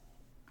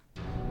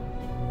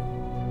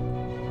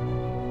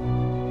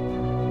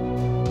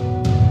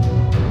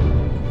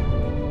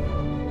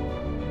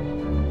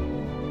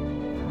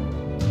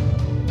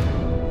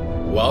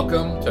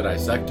to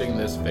Dissecting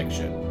This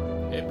Fiction,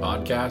 a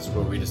podcast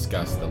where we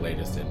discuss the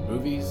latest in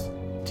movies,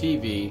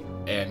 TV,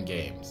 and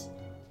games.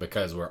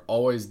 Because we're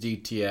always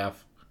DTF,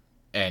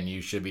 and you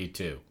should be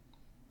too.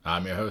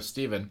 I'm your host,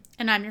 Steven.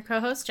 And I'm your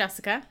co-host,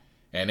 Jessica.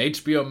 And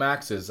HBO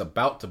Max is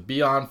about to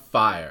be on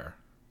fire.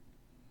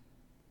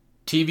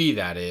 TV,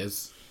 that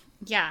is.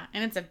 Yeah,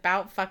 and it's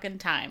about fucking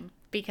time.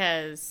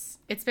 Because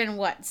it's been,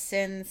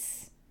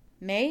 since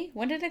May?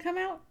 When did it come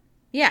out?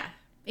 Yeah,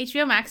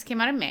 HBO Max came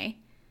out in May.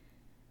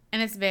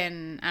 And it's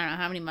been, I don't know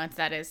how many months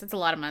that is. It's a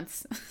lot of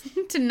months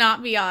to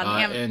not be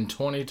on. In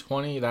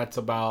 2020, that's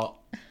about,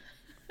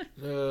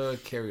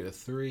 carry the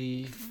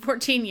 3.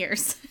 14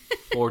 years.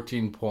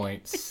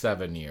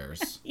 14.7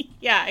 years.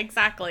 Yeah,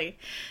 exactly.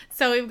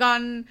 So we've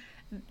gone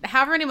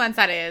however many months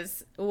that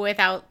is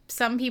without,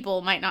 some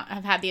people might not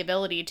have had the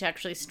ability to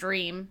actually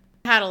stream.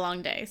 I had a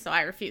long day, so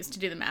I refused to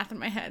do the math in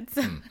my head.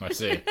 So. I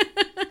see.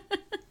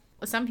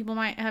 Some people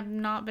might have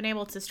not been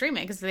able to stream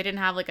it because they didn't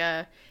have like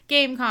a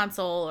game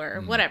console or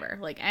whatever.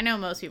 Like, I know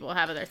most people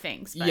have other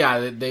things. But yeah,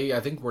 I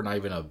think we're not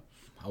even I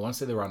want to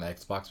say they were on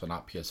Xbox, but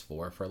not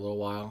PS4 for a little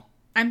while.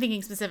 I'm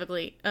thinking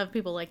specifically of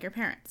people like your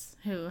parents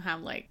who have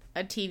like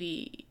a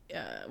TV,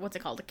 what's it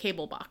called? A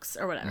cable box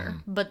or whatever.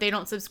 But they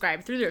don't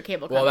subscribe through their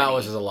cable company. Well, that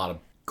was just a lot of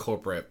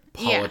corporate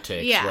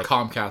politics. Yeah. Where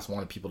Comcast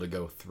wanted people to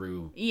go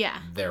through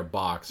their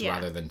box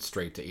rather than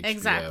straight to HBO.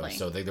 Exactly.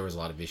 So there was a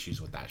lot of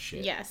issues with that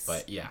shit. Yes.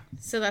 But yeah.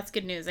 So that's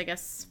good news. I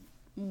guess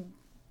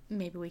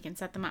maybe we can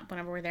set them up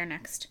whenever we're there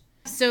next.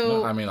 So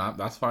No, I mean,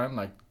 that's fine.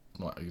 Like,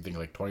 what, you think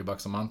like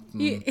 $20 a month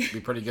would be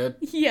pretty good?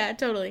 Yeah,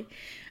 totally.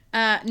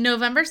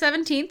 November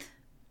 17th,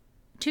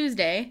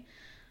 Tuesday,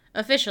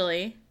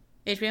 officially,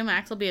 HBO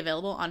Max will be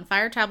available on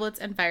Fire tablets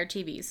and Fire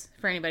TVs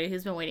for anybody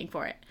who's been waiting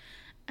for it.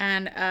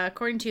 And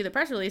according to the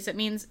press release, it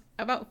means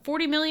about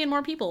 40 million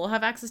more people will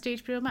have access to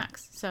HBO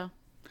Max. So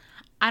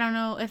I don't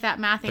know if that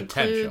math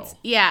includes...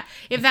 Yeah,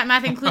 if that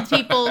math includes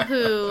people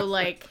who,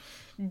 like,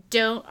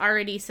 don't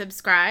already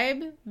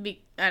subscribe. I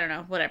don't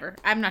know, whatever.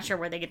 I'm not sure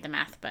where they get the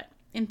math, but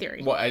in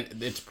theory. Well,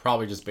 it's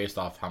probably just based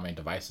off how many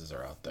devices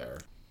are out there.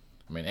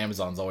 I mean,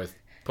 Amazon's always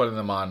putting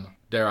them on,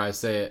 dare I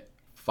say it,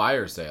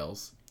 fire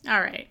sales.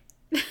 All right.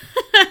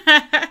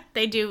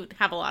 They do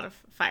have a lot of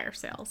fire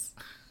sales.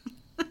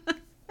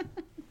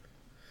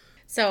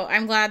 So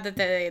I'm glad that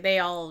they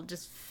all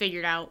just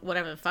figured out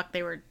whatever the fuck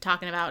they were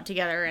talking about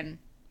together and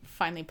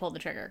finally pulled the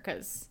trigger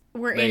because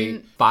They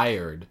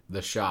fired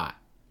the shot.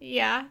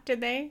 Yeah,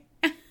 did they?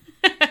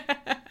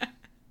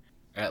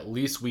 At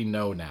least we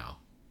know now.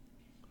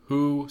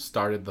 Who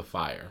started the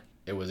fire?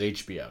 It was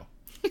HBO.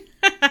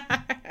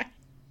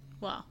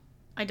 Well,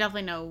 I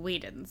definitely know we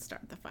didn't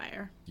start the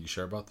fire. You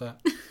sure about that?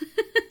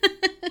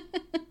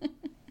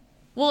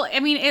 Well, I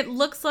mean, it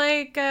looks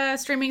like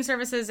streaming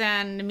services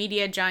and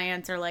media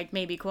giants are like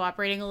maybe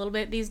cooperating a little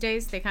bit these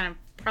days. They kind of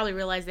probably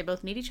realize they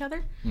both need each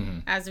other. Mm-hmm.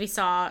 As we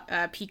saw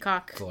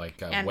Peacock. So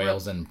like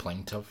whales and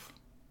plaintiff?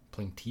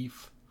 Plankton.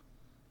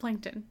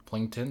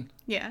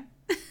 Yeah.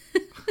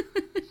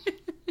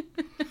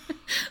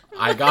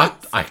 I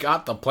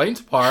got the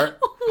plaint part.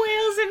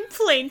 Whales and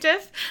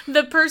plaintiff.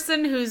 The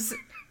person who's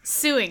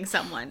suing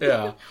someone.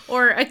 Yeah.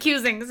 Or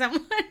accusing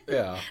someone.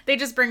 Yeah. They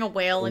just bring a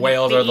whale and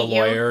whales are the eat you.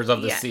 lawyers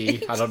of the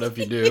sea. I don't know if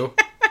you do.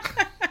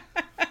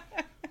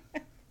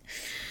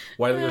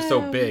 Why they're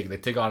so big? They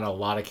take on a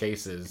lot of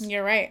cases.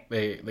 You're right.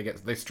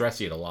 They stress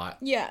eat a lot.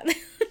 Yeah.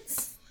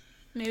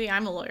 Maybe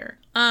I'm a lawyer.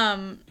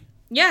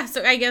 Yeah,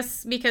 so I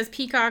guess because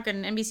Peacock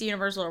and NBC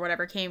Universal or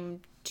whatever came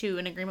to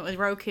an agreement with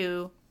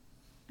Roku,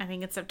 I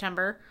think it's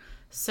September.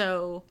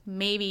 So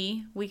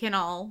maybe we can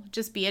all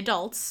just be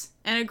adults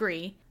and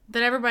agree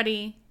that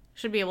everybody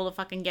should be able to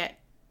fucking get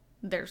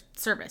their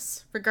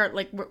service.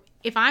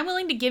 If I'm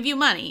willing to give you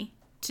money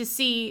to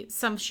see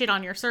some shit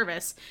on your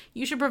service,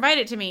 you should provide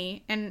it to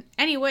me in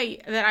any way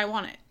that I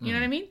want it. You know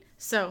what I mean?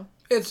 So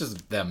it's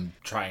just them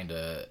trying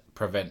to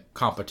prevent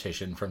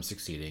competition from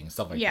succeeding,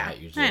 stuff like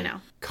that usually. I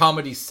know.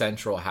 Comedy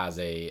Central has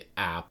a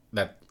app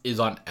that is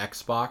on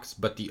Xbox,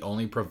 but the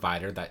only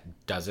provider that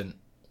doesn't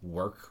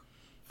work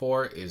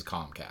for is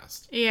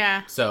Comcast.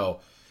 Yeah.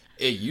 So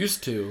it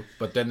used to,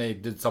 but then they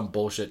did some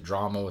bullshit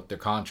drama with their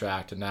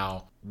contract, and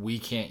now we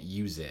can't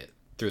use it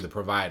through the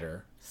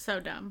provider. So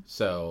dumb.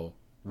 So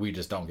we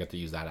just don't get to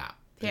use that app.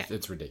 Yeah.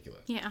 It's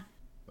ridiculous. Yeah.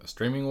 The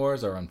streaming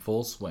wars are in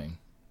full swing.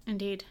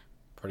 Indeed.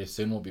 Pretty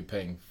soon we'll be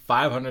paying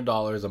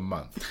 $500 a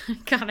month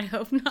God, I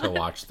hope not. to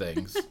watch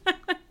things.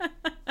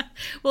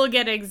 We'll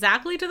get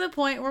exactly to the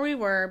point where we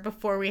were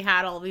before we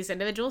had all these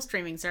individual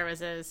streaming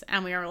services,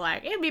 and we were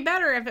like, it'd be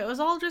better if it was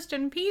all just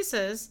in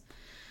pieces.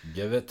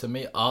 Give it to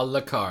me a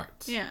la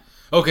carte. Yeah.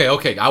 Okay,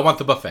 I want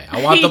the buffet.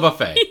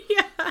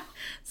 Yeah.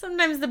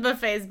 Sometimes the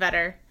buffet's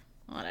better.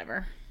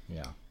 Whatever.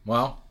 Yeah.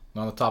 Well,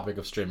 on the topic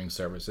of streaming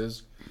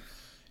services,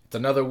 it's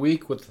another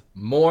week with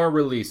more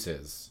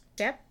releases.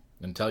 Yep.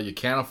 Until you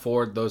can't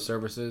afford those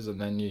services,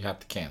 and then you have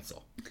to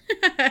cancel.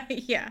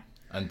 Yeah.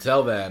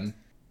 Until then,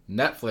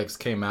 Netflix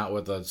came out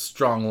with a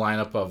strong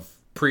lineup of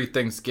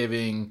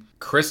pre-Thanksgiving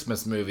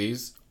Christmas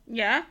movies.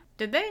 Yeah?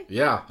 Did they?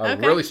 Yeah, a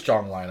really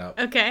strong lineup.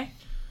 Okay.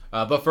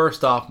 But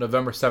first off,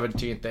 November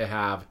 17th, they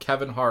have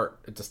Kevin Hart.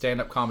 It's a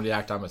stand-up comedy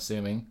act, I'm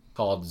assuming,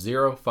 called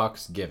Zero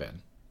Fucks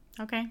Given.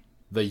 Okay.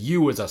 The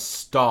U is a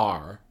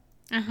star,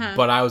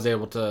 but I was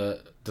able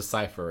to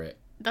decipher it.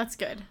 That's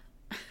good.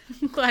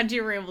 I'm glad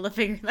you were able to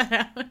figure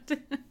that out.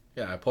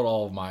 Yeah, I pulled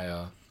all of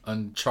my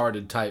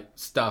Uncharted type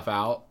stuff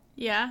out.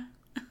 Yeah.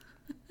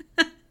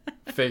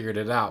 Figured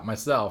it out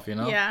myself, you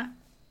know? Yeah.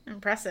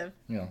 Impressive.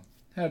 You know,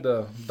 had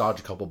to dodge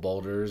a couple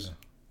boulders,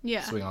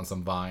 Yeah. swing on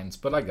some vines,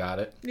 but I got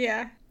it.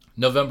 Yeah.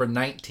 November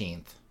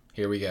 19th.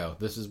 Here we go.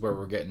 This is where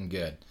we're getting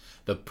good.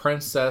 The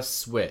Princess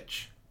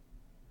Switch.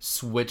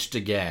 Switched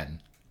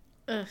again.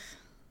 Ugh.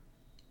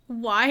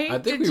 Why? I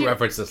think we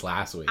referenced this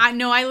last week. I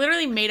know. I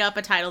literally made up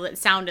a title that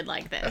sounded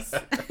like this.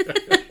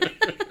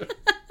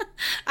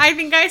 I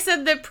think I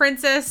said the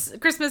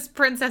Christmas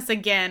Princess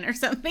again or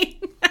something.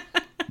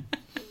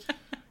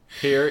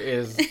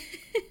 Here's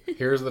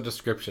the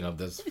description of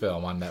this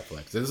film on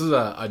Netflix. This is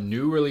a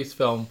new release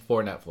film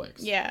for Netflix.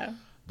 Yeah.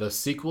 The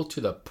sequel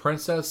to The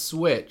Princess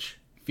Switch,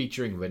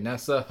 featuring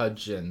Vanessa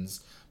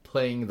Hudgens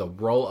playing the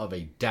role of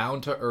a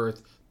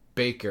down-to-earth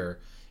baker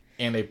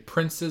and a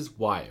prince's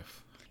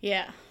wife.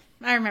 Yeah.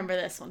 I remember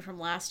this one from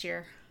last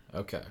year.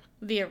 Okay.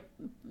 The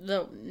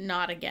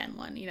not again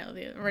one, you know,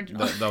 the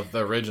original. The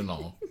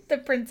original. The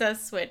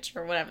Princess Switch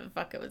or whatever the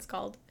fuck it was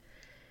called.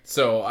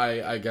 So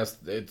I guess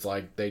it's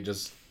like they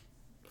just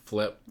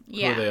flip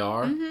who they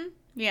are. Mm-hmm.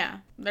 Yeah.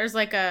 There's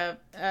like a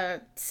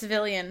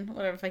civilian,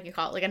 whatever the fuck you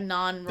call it, like a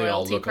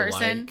non-royalty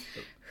person alike.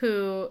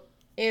 who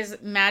is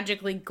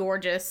magically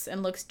gorgeous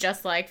and looks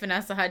just like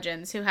Vanessa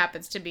Hudgens, who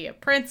happens to be a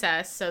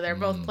princess, so they're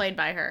both played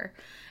by her.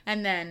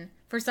 And then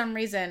for some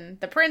reason,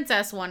 the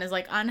princess one is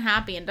like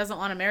unhappy and doesn't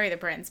want to marry the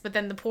prince, but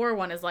then the poor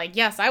one is like,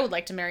 yes, I would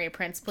like to marry a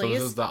prince, please. So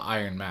this is the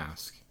Iron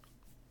Mask.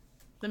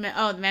 The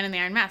man in the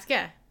Iron Mask,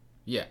 yeah.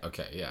 Yeah,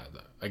 okay, yeah.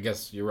 I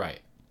guess you're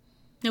right.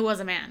 It was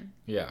a man.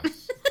 Yeah.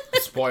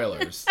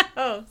 Spoilers.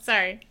 Oh,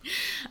 sorry.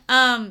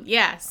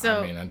 Yeah,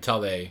 so... I mean,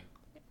 until they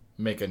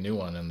make a new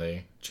one and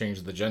they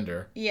change the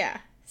gender. Yeah.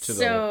 To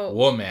the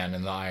woman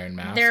in the Iron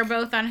Mask. They're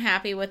both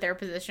unhappy with their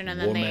position, and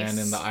then woman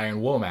in the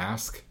Iron Wool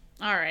Mask.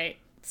 All right.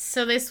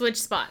 So they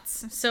switch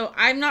spots. So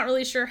I'm not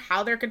really sure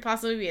how there could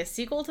possibly be a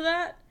sequel to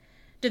that.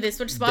 Did they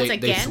switch spots again?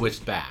 They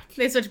switched back.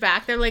 They switched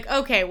back. They're like,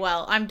 okay,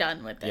 well, I'm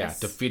done with this. Yeah,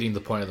 defeating the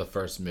point of the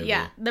first movie.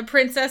 Yeah, the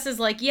princess is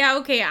like, yeah,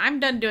 okay, I'm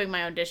done doing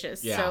my own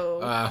dishes. Yeah.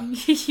 So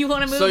you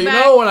want to move back? So you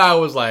know when I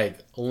was like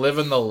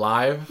living the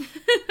life,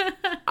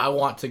 I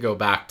want to go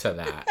back to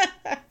that.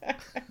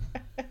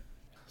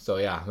 So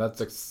yeah,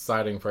 that's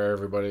exciting for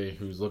everybody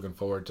who's looking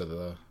forward to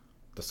the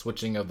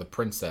switching of the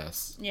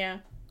princess. Yeah.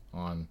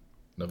 On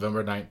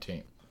November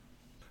 19th.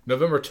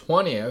 November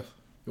 20th,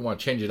 you want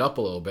to change it up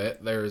a little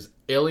bit, there's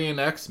Alien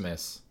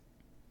Xmas.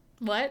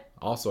 What?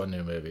 Also a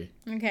new movie.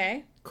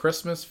 Okay.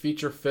 Christmas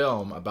feature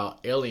film about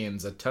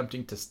aliens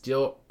attempting to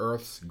steal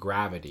Earth's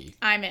gravity.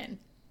 I'm in.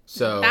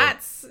 So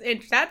that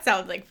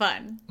sounds like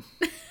fun.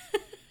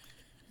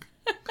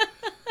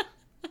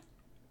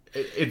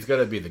 It's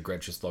gonna be the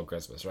Grinch Who Stole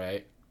Christmas,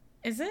 right?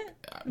 Is it?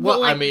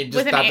 Well, like, I mean,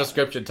 just that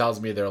description tells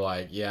me they're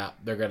like, yeah,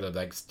 they're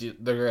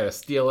gonna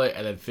steal it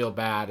and then feel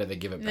bad and then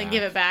give it back. Then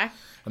give it back.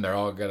 And they're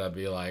all gonna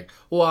be like,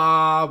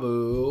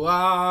 waboo,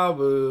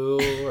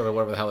 waboo, or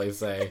whatever the hell they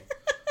say,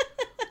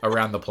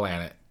 around the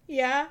planet.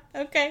 Yeah.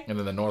 Okay. And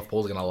then the North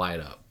Pole's gonna light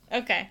up.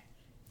 Okay.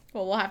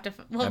 Well, we'll have to.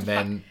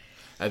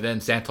 And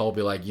then Santa will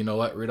be like, you know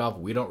what, Rudolph,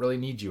 we don't really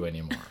need you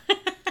anymore.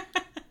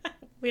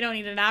 We don't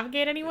need to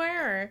navigate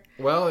anywhere,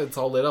 or? Well, it's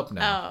all lit up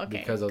now. Oh, okay.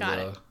 Because of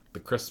the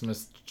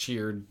Christmas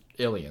cheered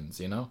aliens,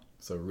 you know?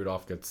 So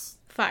Rudolph gets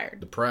fired,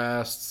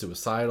 depressed,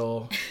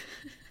 suicidal.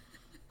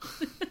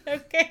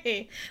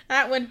 Okay.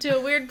 That went to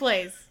a weird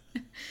place.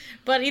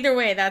 But either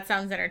way, that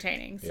sounds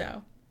entertaining, so. Yeah.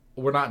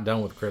 We're not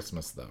done with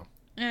Christmas, though.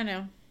 I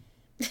know.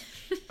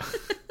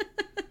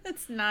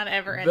 It's not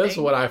ever ending. This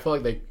one, I feel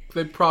like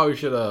they probably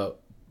should have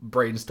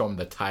brainstormed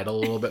the title a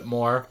little bit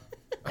more.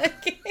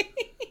 Okay.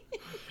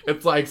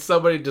 It's like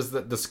somebody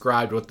just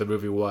described what the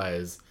movie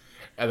was,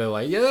 and they're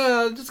like,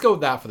 yeah, just go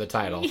with that for the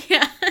title.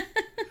 Yeah.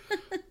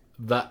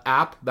 The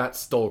App That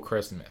Stole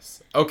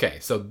Christmas. Okay,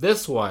 so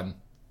this one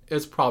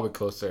is probably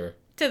closer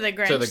to the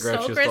Grinch Who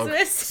Stole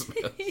Christmas.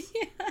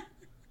 Yeah.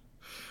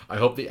 I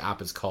hope the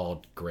app is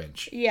called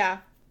Grinch. Yeah.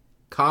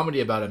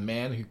 Comedy about a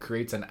man who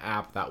creates an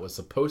app that was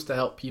supposed to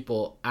help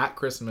people at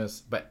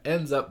Christmas, but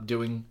ends up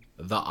doing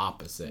the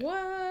opposite.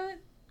 What?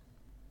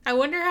 I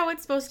wonder how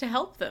it's supposed to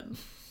help them.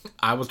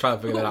 I was trying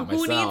to figure that out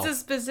myself. Who needs a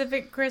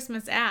specific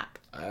Christmas app?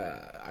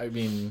 I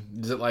mean,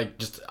 is it like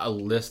just a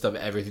list of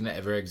everything that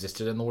ever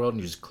existed in the world,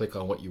 and you just click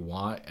on what you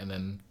want, and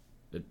then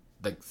it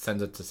like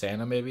sends it to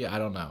Santa? Maybe, I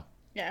don't know.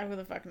 Yeah, who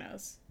the fuck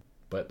knows?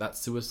 But that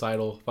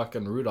suicidal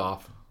fucking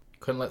Rudolph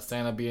couldn't let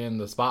Santa be in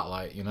the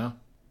spotlight, you know?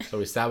 So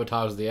he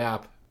sabotaged the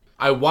app.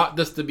 I want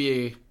this to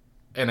be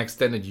an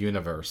extended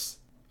universe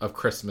of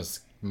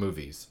Christmas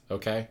movies.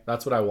 Okay,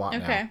 that's what I want.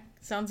 Okay, now.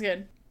 Sounds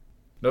good.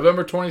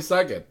 November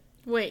 22nd.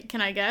 Wait, can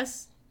I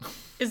guess?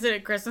 Is it a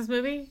Christmas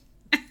movie?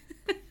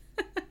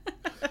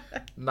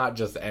 Not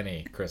just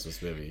any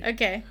Christmas movie.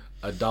 Okay.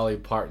 a Dolly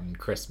Parton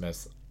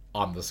Christmas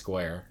on the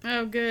Square.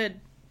 Oh, good.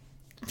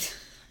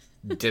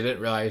 Didn't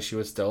realize she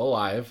was still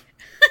alive.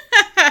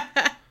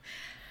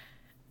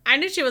 I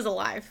knew she was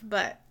alive,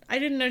 but I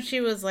didn't know she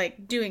was,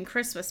 like, doing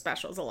Christmas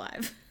specials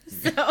alive.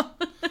 So...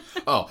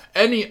 Oh,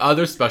 any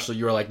other special,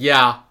 you were like,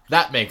 yeah,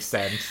 that makes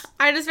sense.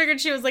 I just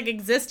figured she was, like,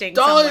 existing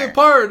Dolly somewhere.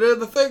 Parton,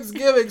 the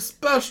Thanksgiving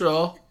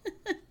special.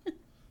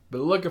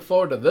 Been looking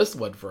forward to this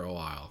one for a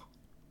while.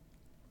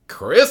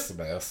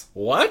 Christmas?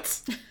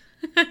 What?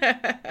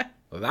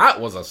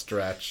 That was a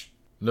stretch.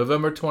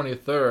 November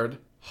 23rd,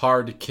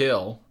 Hard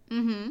Kill.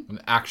 An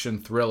action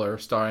thriller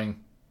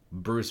starring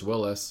Bruce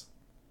Willis.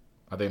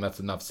 I think that's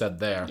enough said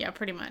there. Yeah,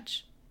 pretty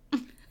much.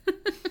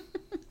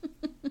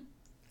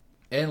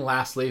 And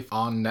lastly,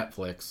 on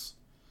Netflix,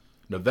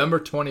 November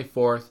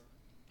 24th,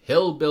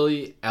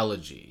 Hillbilly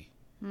Elegy.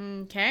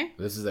 Okay.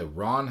 This is a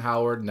Ron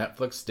Howard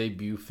Netflix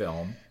debut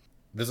film.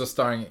 This is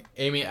starring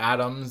Amy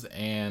Adams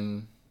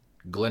and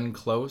Glenn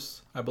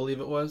Close, I believe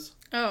it was.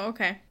 Oh,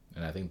 okay.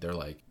 And I think they're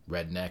like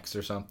rednecks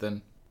or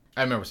something.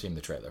 I remember seeing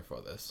the trailer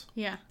for this.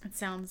 Yeah, it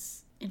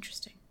sounds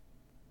interesting.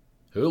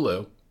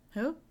 Hulu.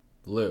 Who?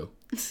 Lou.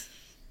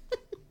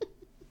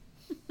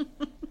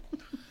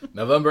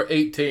 November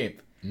 18th,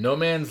 No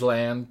Man's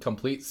Land,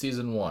 complete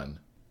season 1.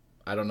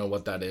 I don't know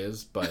what that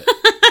is, but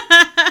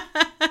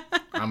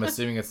I'm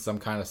assuming it's some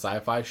kind of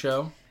sci-fi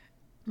show.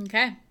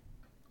 Okay.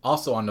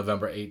 Also on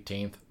November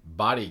 18th,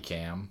 Body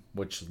Cam,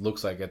 which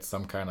looks like it's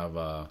some kind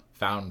of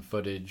found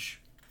footage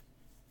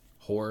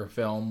horror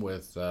film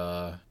with,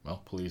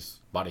 police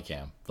body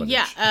cam footage.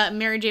 Yeah,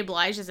 Mary J.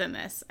 Blige is in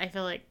this. I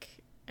feel like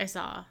I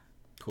saw.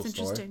 Cool It's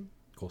story. interesting.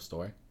 Cool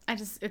story.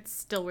 It's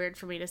still weird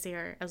for me to see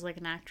her as, like,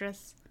 an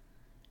actress.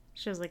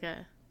 She was like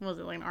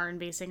like an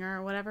R&B singer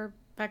or whatever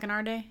back in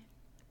our day?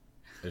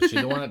 Is she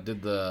the one that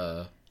did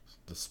the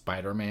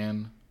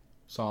Spider-Man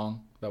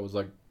song that was,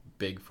 like,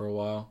 big for a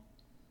while?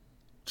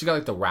 She got,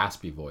 like, the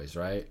raspy voice,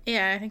 right?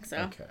 Yeah, I think so.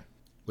 Okay.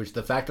 Which,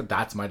 the fact that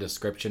that's my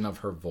description of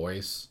her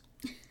voice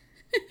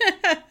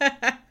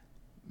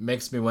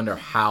makes me wonder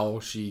how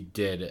she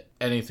did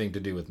anything to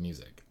do with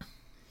music.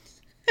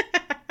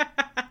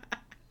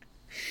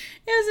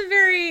 It was a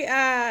very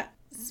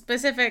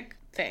specific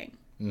thing.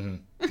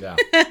 Mm-hmm. Yeah.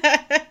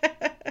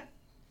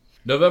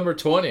 November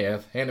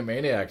 20th,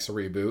 Animaniacs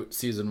reboot,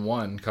 season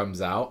 1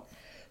 comes out.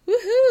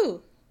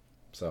 Woohoo!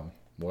 So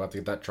we'll have to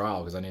get that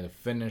trial because I need to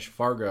finish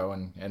Fargo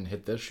and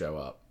hit this show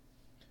up.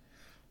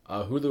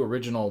 A Hulu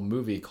original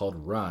movie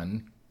called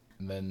Run.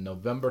 And then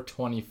November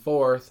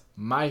 24th,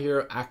 My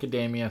Hero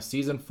Academia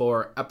Season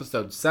 4,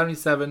 Episodes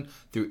 77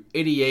 through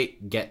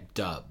 88 get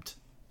dubbed.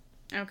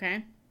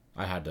 Okay.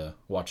 I had to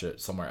watch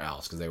it somewhere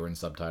else because they were in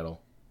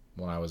subtitle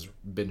when I was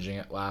binging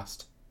it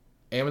last.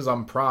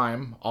 Amazon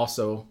Prime,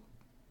 also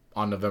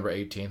on November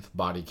 18th,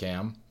 Body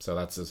Cam. So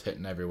that's just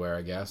hitting everywhere,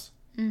 I guess.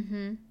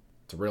 Mm-hmm.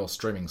 It's a real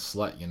streaming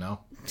slut, you know?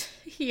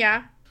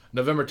 Yeah.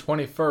 November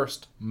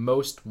 21st,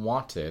 Most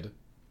Wanted.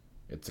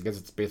 I guess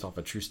it's based off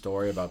a true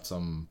story about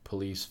some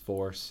police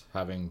force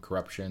having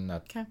corruption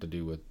that to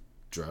do with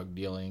drug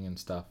dealing and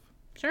stuff.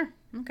 Sure.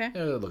 Okay. It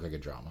would look like a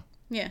drama.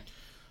 Yeah.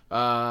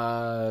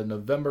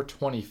 November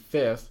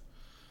 25th,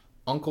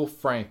 Uncle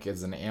Frank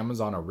is an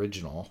Amazon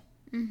original.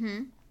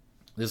 Mm-hmm.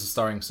 This is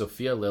starring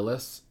Sophia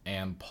Lillis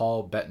and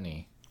Paul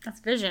Bettany.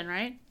 That's Vision,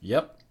 right?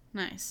 Yep.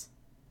 Nice.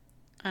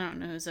 I don't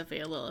know who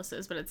Sophia Lillis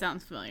is, but it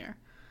sounds familiar.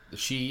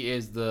 She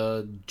is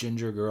the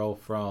ginger girl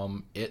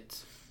from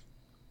It.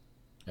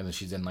 And then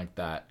she's in like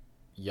that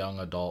young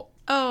adult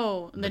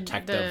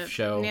detective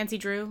show. Nancy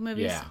Drew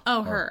movies? Yeah.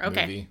 Oh, her.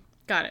 Okay. Movie.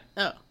 Got it.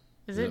 Oh.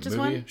 Is it just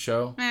movie? one?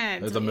 Show?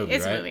 It's a movie,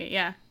 It's right? a movie,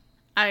 yeah.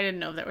 I didn't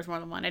know if there was more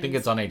than one. I think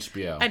it's on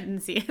HBO. I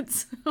didn't see it.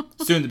 So.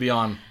 Soon to be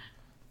on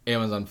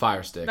Amazon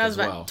Fire Stick That was as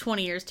well. about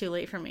 20 years too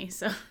late for me,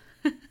 so.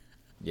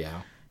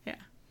 Yeah. Yeah.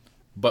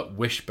 But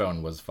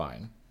Wishbone was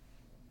fine.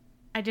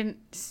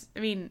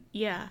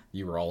 Yeah.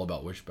 You were all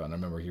about Wishbone. I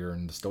remember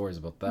hearing the stories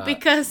about that.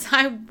 Because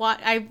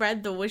I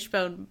read the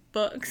Wishbone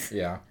books.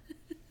 Yeah.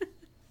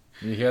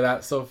 You hear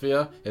that,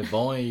 Sophia? If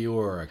only you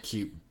were a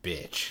cute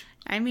bitch.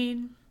 I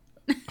mean...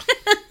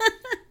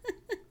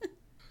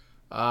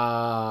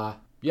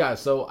 Yeah,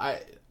 so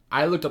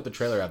I looked up the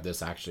trailer of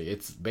this, actually.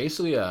 It's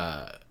basically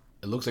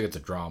it looks like it's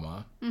a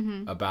drama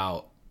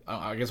about,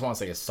 I guess I want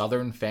to say a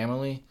southern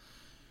family.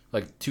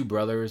 Like two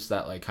brothers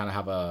that like kind of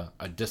have a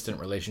distant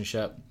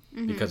relationship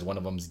because one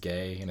of them's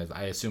gay. And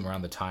I assume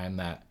around the time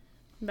that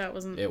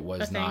it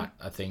was not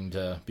a thing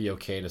to be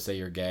okay to say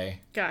you're gay.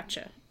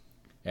 Gotcha.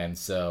 And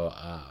so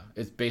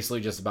it's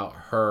basically just about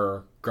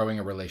her growing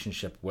a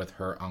relationship with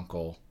her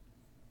uncle,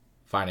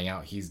 finding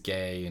out he's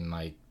gay and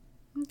like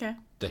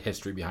the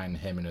history behind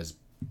him and his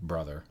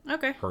brother.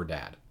 Okay. Her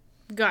dad.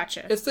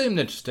 Gotcha. It seemed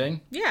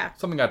interesting. Yeah.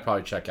 Something I'd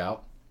probably check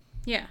out.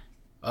 Yeah.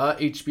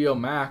 HBO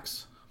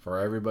Max, for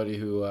everybody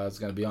who is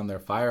going to be on their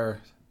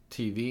Fire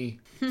TV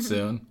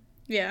soon.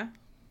 Yeah.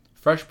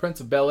 Fresh Prince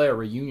of Bel-Air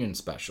reunion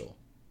special.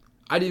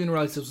 I didn't even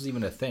realize this was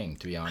even a thing,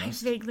 to be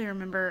honest. I vaguely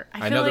remember.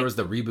 I know there was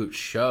the reboot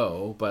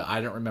show, but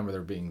I don't remember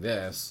there being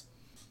this.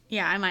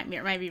 Yeah, it might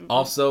be.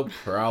 Also,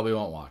 probably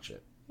won't watch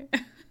it.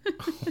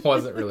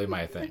 Wasn't really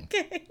my thing.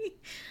 Okay.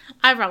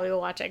 I probably will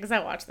watch it because I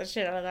watched the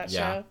shit out of that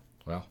show.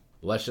 Well,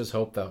 let's just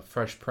hope the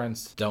Fresh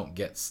Prince don't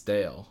get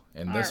stale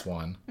in this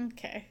one.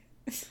 Okay.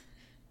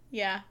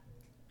 Yeah.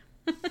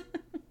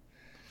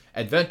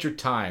 Adventure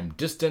Time,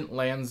 Distant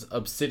Lands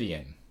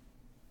Obsidian.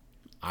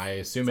 I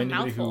assume It's a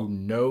anybody mouthful. who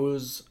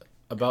knows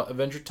about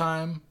Adventure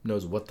Time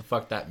knows what the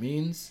fuck that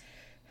means.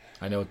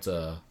 I know it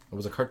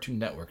was a Cartoon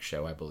Network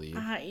show, I believe.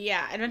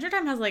 Yeah. Adventure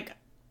Time has like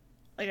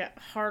a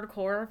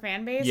hardcore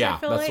fan base. Yeah, I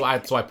feel that's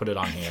like. why I put it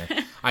on here.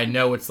 I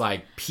know it's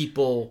like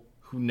people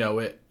who know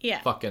it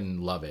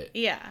fucking love it.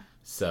 Yeah.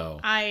 So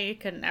I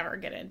could never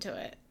get into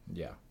it.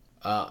 yeah.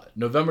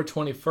 November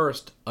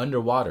 21st,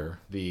 Underwater,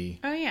 the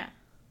Oh yeah.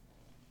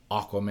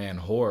 Aquaman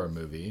horror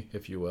movie,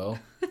 if you will.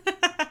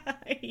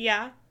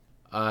 Yeah.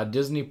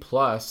 Disney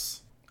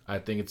Plus, I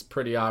think it's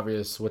pretty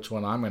obvious which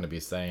one I'm going to be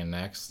saying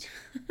next.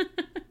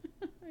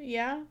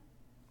 Yeah.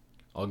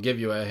 I'll give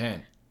you a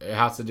hint. It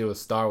has to do with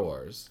Star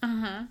Wars.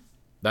 Uh-huh.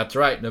 That's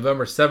right,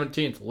 November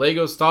 17th,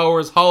 Lego Star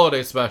Wars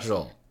Holiday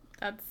Special.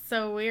 That's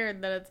so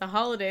weird that it's a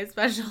holiday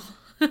special.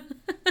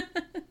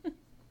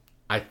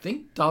 I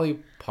think Dolly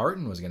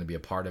Parton was going to be a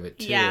part of it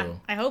too. Yeah,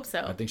 I hope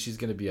so. I think she's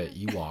going to be an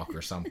Ewok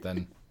or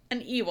something.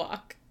 An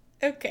Ewok.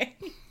 Okay.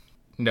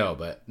 No,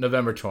 but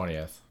November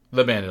 20th,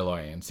 The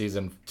Mandalorian,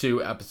 Season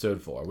 2,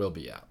 Episode 4 will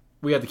be out.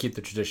 We have to keep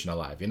the tradition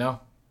alive, you know?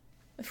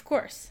 Of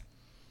course.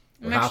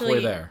 We're halfway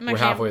there. We're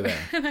halfway there.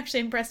 I'm actually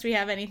impressed we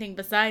have anything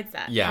besides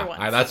that. Yeah, for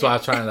once. that's why I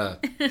was trying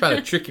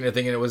to trick you into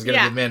thinking it was going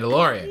to be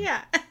Mandalorian.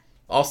 Yeah.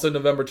 Also,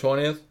 November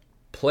 20th,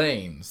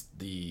 Planes,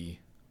 the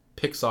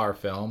Pixar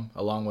film,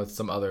 along with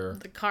some other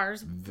The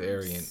Cars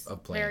variant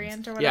of Planes.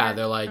 variant or whatever. Yeah,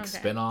 they're like Okay.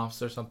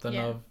 spin-offs or something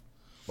Yeah. of,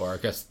 or I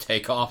guess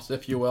takeoffs,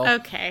 if you will.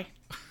 Okay.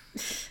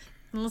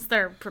 Unless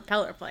they're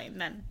propeller plane,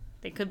 then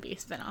they could be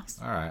spin-offs.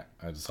 All right.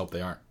 I just hope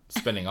they aren't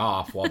spinning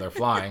off while they're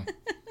flying.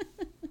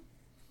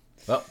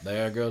 Well,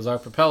 there goes our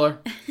propeller.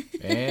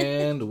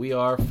 And we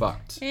are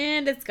fucked.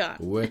 And it's gone.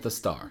 With a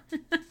star.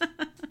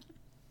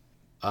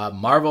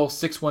 Marvel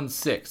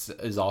 616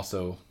 is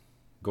also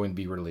going to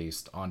be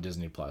released on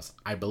Disney Plus.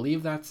 I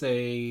believe that's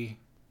a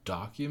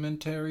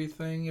documentary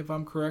thing, if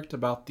I'm correct,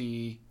 about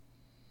the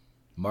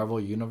Marvel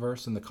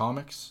Universe in the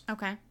comics.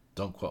 Okay.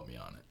 Don't quote me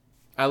on it.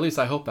 At least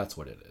I hope that's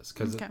what it is,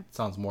 because Okay. it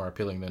sounds more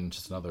appealing than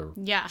just another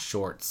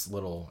shorts,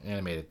 little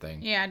animated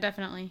thing. Yeah,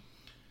 definitely.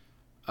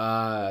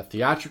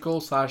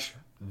 Theatrical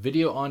 /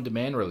 video on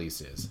demand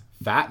releases.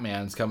 Fat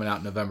Man's coming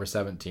out November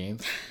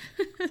 17th.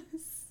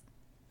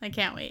 I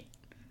can't wait.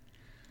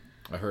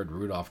 I heard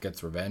Rudolph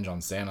gets revenge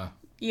on Santa.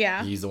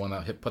 Yeah. He's the one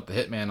that put the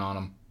hitman on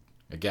him.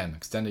 Again,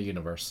 extended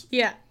universe.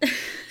 Yeah.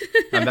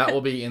 And that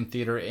will be in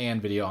theater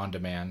and video on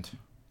demand.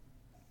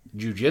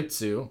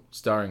 Jiu-Jitsu,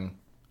 starring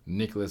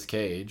Nicolas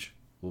Cage,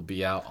 will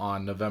be out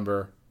on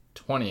November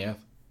 20th,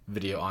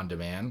 video on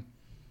demand.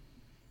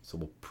 So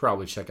we'll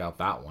probably check out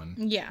that one.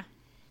 Yeah.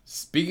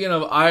 Speaking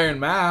of Iron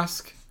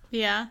Mask,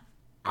 Yeah.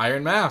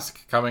 Iron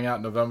Mask coming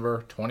out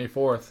November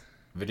 24th,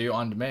 video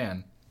on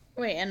demand.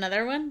 Wait,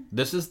 another one?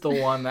 This is the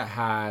one that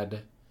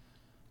had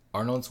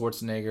Arnold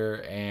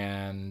Schwarzenegger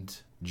and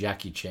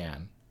Jackie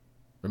Chan.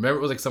 Remember,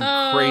 it was like some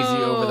crazy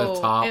over the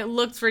top. It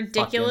looks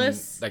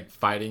ridiculous. Fucking, like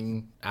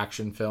fighting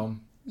action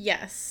film.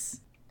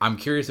 Yes. I'm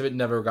curious if it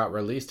never got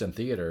released in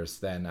theaters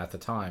then at the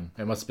time.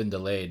 It must have been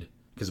delayed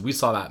because we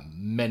saw that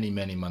many,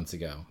 many months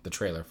ago. The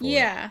trailer for it.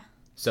 Yeah.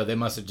 So they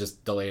must have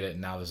just delayed it,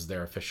 and now this is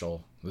their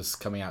official. This is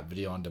coming out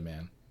video on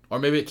demand, or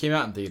maybe it came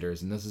out in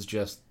theaters, and this is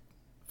just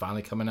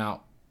finally coming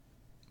out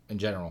in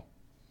general.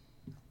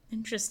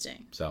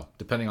 Interesting. So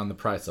depending on the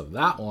price of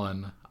that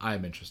one,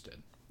 I'm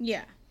interested.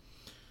 Yeah.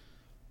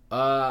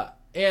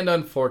 And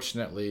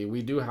unfortunately,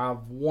 we do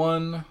have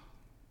one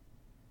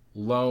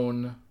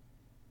lone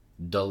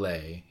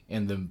delay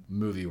in the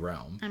movie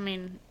realm. I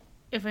mean,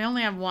 if we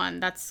only have one,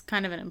 that's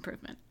kind of an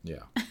improvement.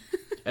 Yeah.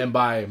 And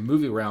by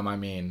movie realm, I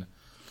mean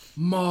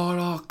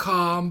Mortal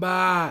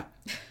Kombat.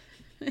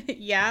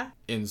 Yeah.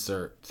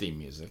 Insert theme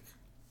music.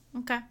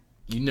 Okay.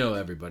 You know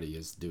everybody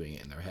is doing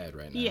it in their head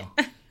right now. Yeah.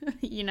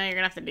 You know you're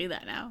going to have to do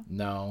that now.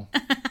 No.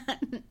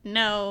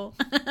 No.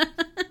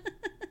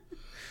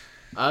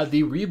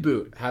 The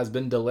reboot has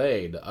been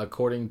delayed,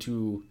 according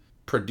to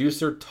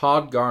producer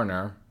Todd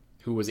Garner,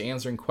 who was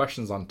answering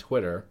questions on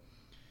Twitter,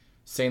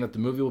 saying that the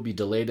movie will be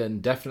delayed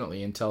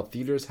indefinitely until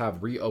theaters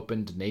have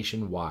reopened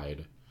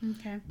nationwide.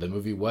 Okay. The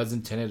movie was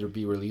intended to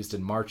be released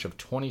in March of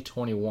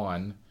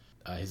 2021.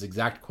 His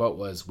exact quote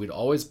was, "We'd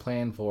always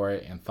planned for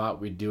it and thought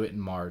we'd do it in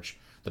March.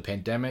 The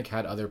pandemic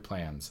had other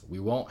plans. We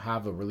won't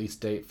have a release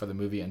date for the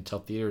movie until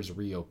theaters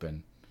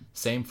reopen.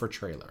 Same for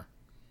trailer."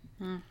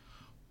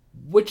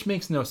 Which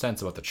makes no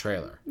sense about the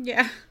trailer.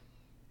 Yeah.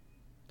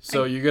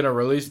 So you're going to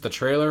release the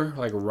trailer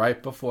like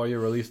right before you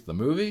release the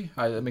movie?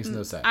 That makes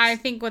no sense. I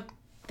think what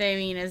they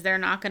mean is they're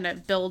not going to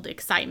build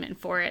excitement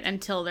for it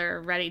until they're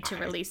ready to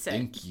release I it.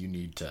 think you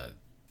need to,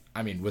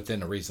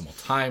 within a reasonable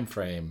time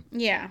frame,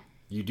 Yeah.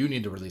 you do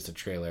need to release a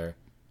trailer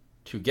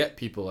to get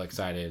people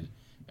excited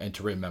and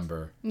to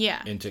remember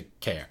Yeah. and to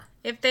care.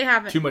 If they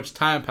haven't, too much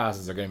time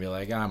passes, they're going to be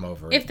like, I'm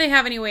over it. if they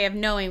have any way of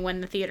knowing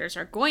when the theaters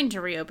are going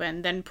to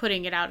reopen, then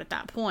putting it out at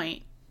that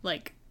point,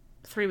 like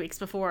 3 weeks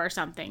before or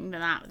something,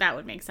 then that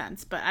would make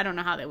sense. But I don't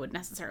know how they would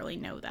necessarily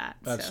know that.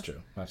 That's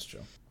true. That's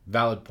true.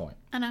 Valid point.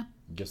 I know.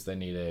 Guess they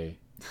need a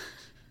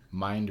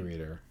mind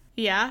reader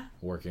Yeah.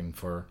 working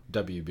for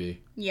WB.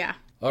 Yeah.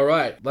 All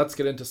right, let's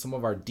get into some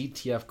of our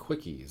DTF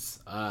quickies.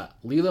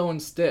 Lilo and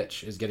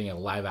Stitch is getting a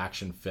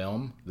live-action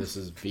film. This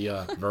is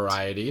via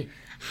Variety.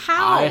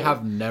 How? I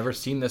have never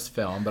seen this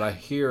film, but I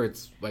hear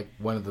it's like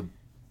one of the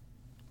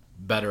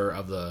better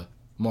of the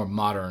more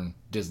modern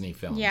Disney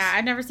films. Yeah,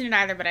 I've never seen it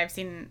either, but I've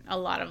seen a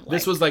lot of like...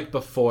 This was like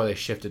before they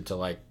shifted to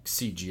like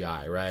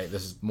CGI, right?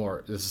 This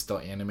is still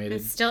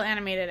animated. It's still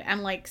animated,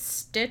 and like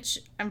Stitch,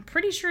 I'm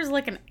pretty sure is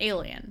like an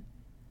alien.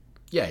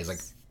 Yeah, he's like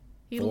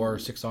 4 or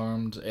 6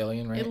 armed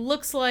alien, right? It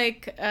looks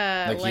like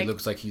he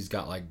looks like he's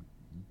got like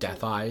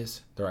death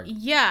eyes. They're like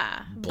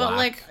yeah, black. but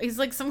like he's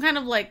like some kind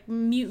of like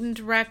mutant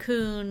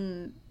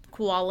raccoon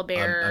koala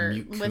bear A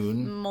mute with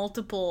coon?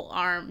 multiple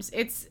arms.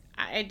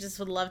 I just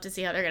would love to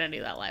see how they're gonna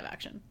do that live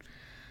action.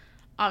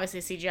 Obviously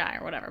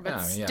CGI or whatever, but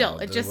still,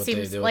 it just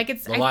seems like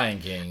it's the Lion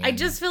King. I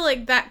just feel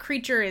like that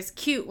creature is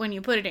cute when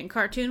you put it in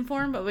cartoon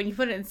form, but when you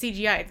put it in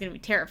CGI, it's gonna be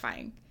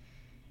terrifying.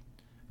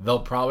 They'll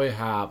probably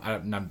have,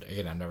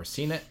 again, I've never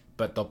seen it,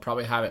 but they'll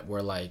probably have it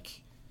where,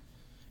 like,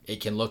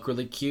 it can look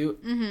really cute,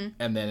 and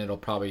then it'll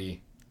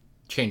probably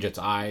change its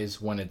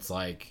eyes when it's,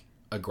 like,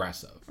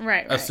 aggressive.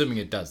 Right. Assuming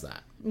it does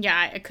that.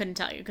 Yeah, I couldn't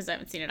tell you because I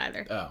haven't seen it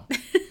either. Oh.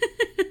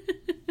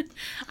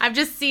 I've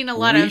just seen a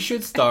lot of... We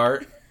should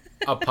start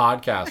a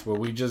podcast where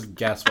we just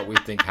guess what we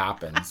think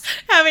happens.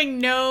 Having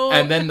no...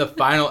 And then the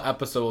final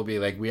episode will be,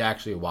 like, we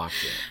actually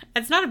watched it.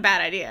 It's not a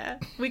bad idea.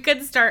 We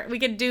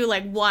could do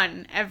like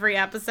one every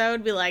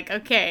episode. Be like,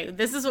 okay,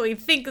 this is what we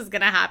think is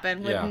going to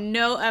happen with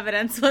no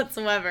evidence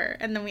whatsoever.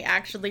 And then we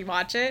actually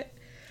watch it.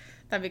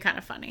 That'd be kind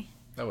of funny.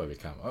 That would be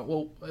kind of...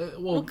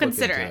 We'll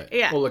consider it.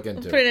 Yeah. We'll look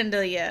into it. Put it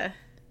into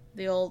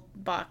the old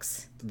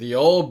box. The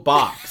old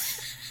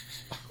box.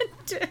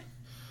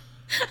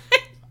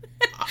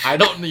 I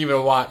don't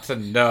even want to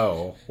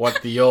know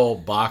what the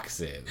old box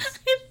is.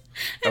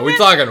 Are we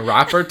talking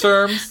rapper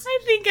terms? I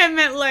think I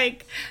meant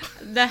like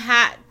the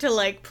hat to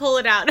like pull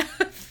it out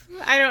of.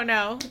 I don't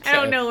know. Okay. I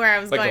don't know where I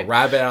was like going. Like a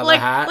rabbit out of the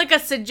hat? Like a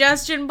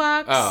suggestion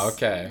box. Oh,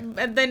 okay.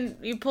 And then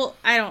you pull...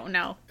 I don't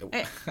know.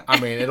 I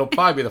mean, it'll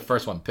probably be the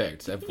first one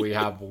picked if we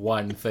have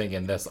one thing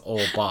in this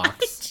old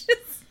box.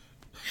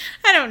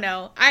 I don't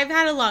know. I've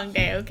had a long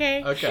day,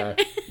 okay? Okay.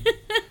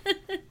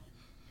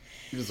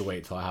 You just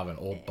wait till I have an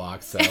old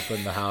box set up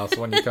in the house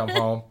when you come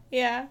home.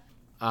 Yeah.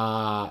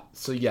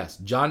 So yes,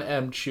 John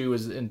M. Chu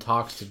is in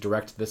talks to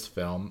direct this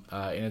film,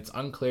 and it's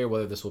unclear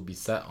whether this will be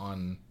set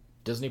on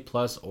Disney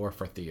Plus or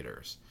for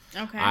theaters.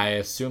 Okay. I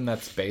assume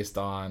that's based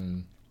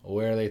on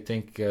where they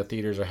think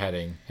theaters are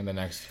heading in the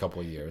next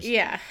couple of years.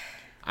 Yeah.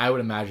 I would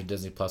imagine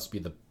Disney Plus would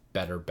be the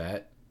better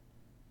bet.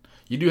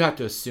 You do have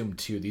to assume,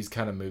 too, these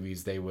kind of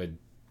movies, they would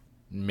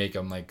make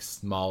them like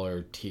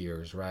smaller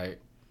tiers, right?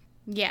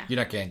 Yeah. You're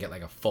not going to get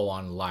like a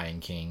full-on Lion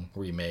King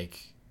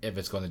remake if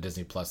it's going to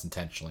Disney Plus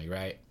intentionally,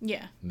 right?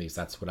 Yeah. At least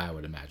that's what I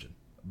would imagine.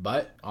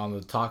 But on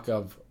the talk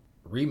of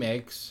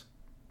remakes,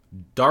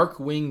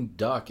 Darkwing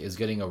Duck is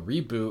getting a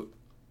reboot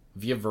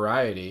via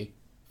Variety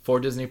for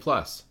Disney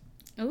Plus.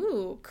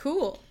 Ooh,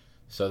 cool.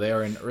 So they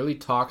are in early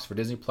talks for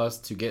Disney Plus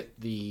to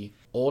get the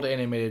old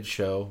animated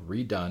show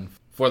redone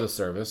for the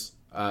service.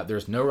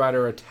 There's no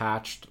writer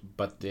attached,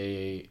 but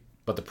the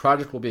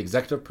project will be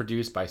executive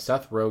produced by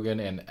Seth Rogen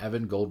and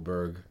Evan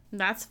Goldberg.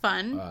 That's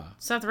fun.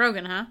 Seth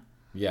Rogen, huh?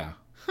 Yeah.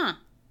 Huh.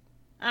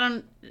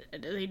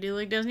 Do they do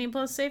like Disney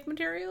Plus safe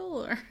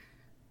material or?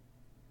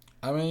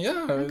 I mean,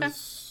 yeah. Okay.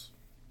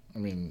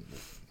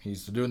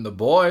 He's doing The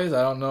Boys.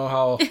 I don't know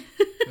how it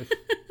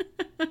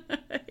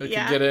could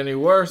get any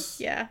worse.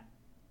 Yeah.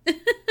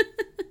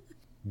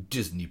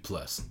 Disney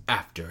Plus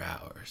After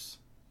Hours.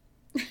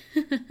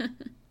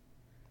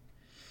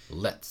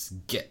 Let's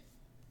get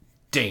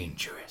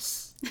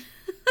dangerous.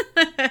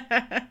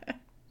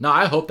 No,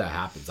 I hope that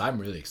happens. I'm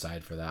really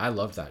excited for that. I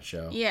loved that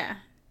show. Yeah.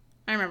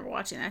 I remember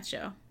watching that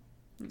show.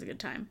 It was a good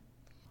time.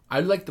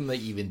 I'd like them to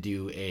even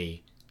do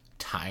a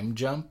time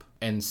jump.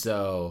 And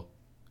so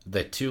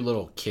the two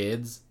little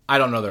kids, I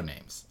don't know their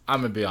names.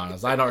 I'm going to be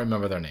honest. I don't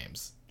remember their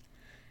names.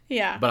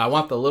 Yeah. But I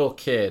want the little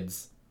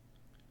kids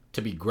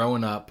to be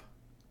growing up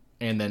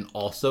and then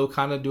also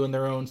kind of doing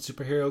their own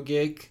superhero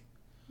gig.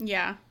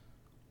 Yeah.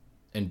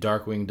 And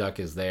Darkwing Duck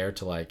is there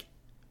to like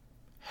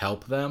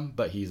help them,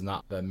 but he's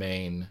not the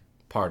main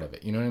part of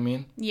it. You know what I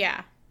mean?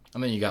 Yeah.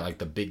 And then you got like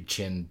the big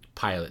chin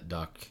pilot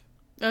duck.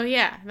 Oh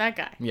yeah, that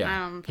guy.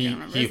 Yeah.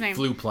 He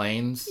flew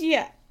planes.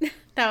 Yeah.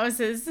 That was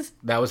his thing.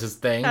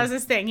 That was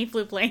his thing. He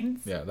flew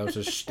planes. Yeah, that was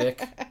his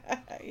shtick.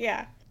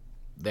 Yeah.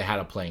 They had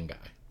a plane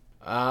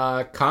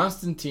guy.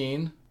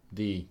 Constantine,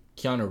 the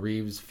Keanu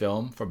Reeves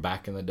film from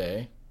back in the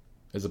day,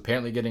 is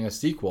apparently getting a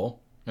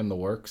sequel in the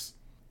works.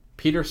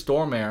 Peter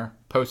Stormare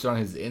posted on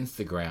his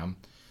Instagram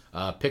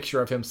a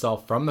picture of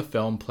himself from the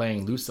film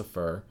playing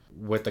Lucifer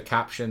with the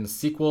caption,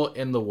 "Sequel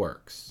in the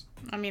works."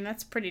 I mean,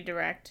 that's pretty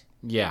direct.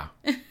 Yeah.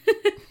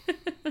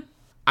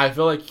 I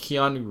feel like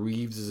Keanu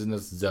Reeves is in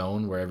this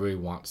zone where everybody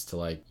wants to,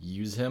 like,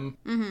 use him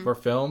for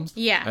films.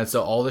 Yeah. And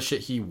so all the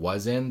shit he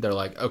was in, they're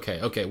like,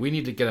 okay, we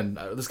need to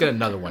let's get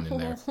another one in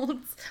there.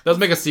 Let's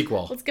make a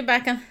sequel. Let's get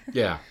back on.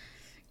 Yeah.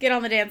 Get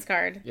on the dance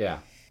card. Yeah.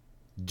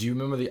 Do you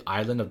remember The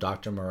Island of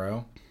Dr.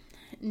 Moreau?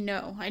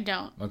 No, I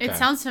don't. Okay. It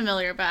sounds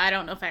familiar, but I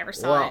don't know if I ever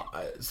saw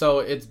it. So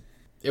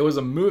it was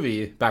a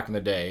movie back in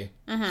the day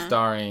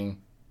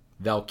starring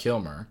Val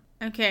Kilmer,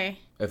 Okay.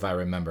 if I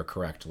remember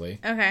correctly.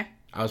 Okay.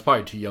 I was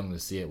probably too young to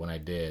see it when I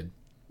did.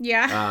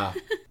 Yeah.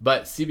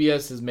 But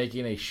CBS is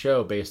making a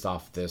show based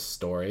off this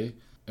story,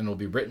 and it'll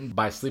be written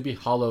by Sleepy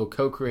Hollow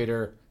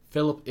co-creator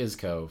Philip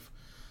Iskov.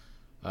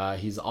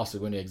 He's also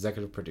going to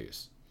executive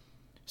produce.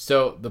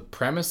 So the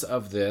premise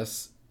of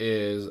this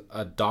is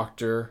a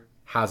doctor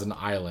has an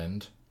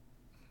island.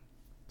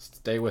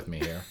 Stay with me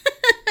here.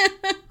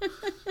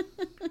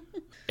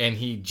 And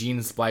he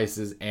gene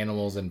splices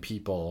animals and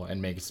people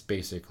and makes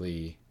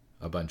basically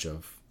a bunch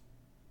of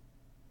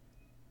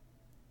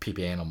peep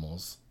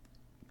animals.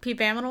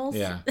 Peep animals?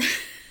 Yeah.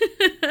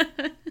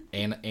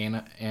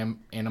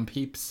 Anim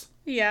peeps.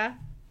 Yeah.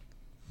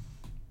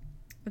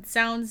 It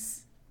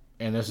sounds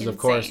And this is, of insane.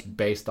 course,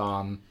 based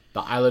on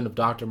The Island of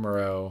Dr.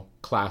 Moreau,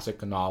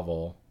 classic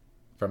novel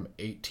from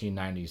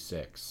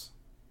 1896,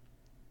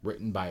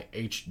 written by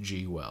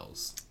H.G.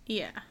 Wells.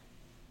 Yeah.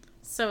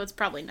 So it's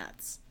probably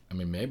nuts. I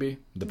mean, maybe.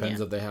 Depends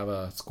Yeah. if they have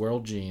a squirrel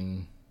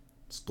gene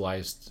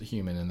spliced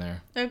human in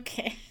there.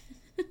 Okay.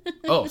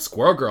 Oh,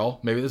 Squirrel Girl.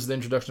 Maybe this is the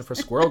introduction for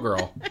Squirrel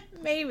Girl.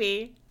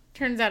 Maybe.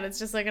 Turns out it's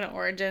just like an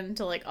origin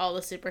to like all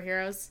the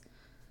superheroes.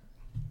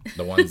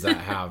 The ones that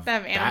have,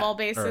 That have animal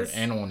bases. Or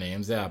animal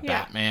names. Yeah,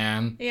 Yeah.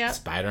 Batman, Yeah.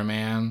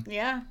 Spider-Man,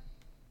 Yeah.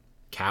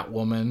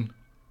 Catwoman.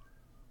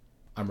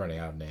 I'm running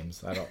out of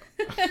names. I don't.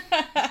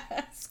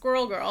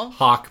 Squirrel Girl.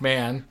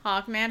 Hawkman.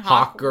 Hawkman.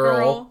 Hawk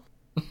Girl.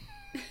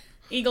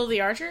 Eagle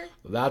the Archer.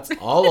 That's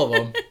all of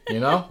them. You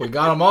know, we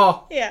got them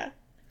all. Yeah.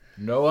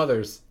 No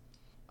others.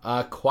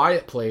 A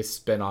Quiet Place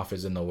spinoff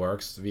is in the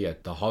works via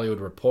The Hollywood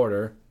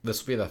Reporter.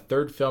 This will be the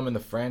third film in the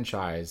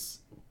franchise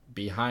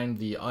behind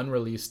the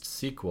unreleased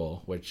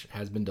sequel, which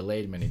has been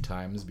delayed many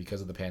times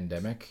because of the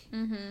pandemic.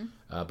 Mm-hmm.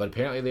 But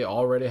apparently they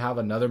already have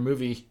another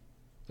movie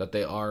that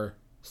they are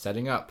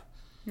setting up.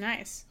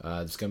 Nice.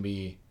 It's going to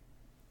be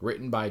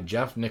written by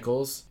Jeff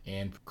Nichols,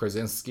 and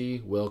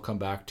Krasinski will come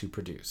back to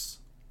produce.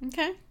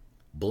 Okay.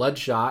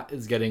 Bloodshot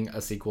is getting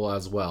a sequel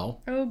as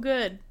well. Oh,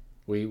 good.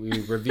 We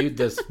reviewed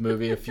this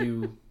movie a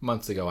few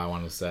months ago, I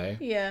want to say.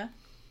 Yeah.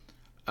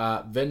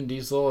 Vin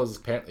Diesel is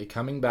apparently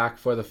coming back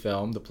for the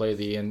film to play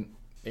the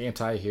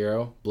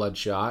anti-hero,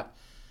 Bloodshot.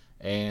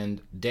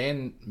 And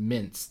Dan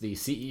Mintz, the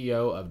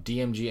CEO of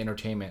DMG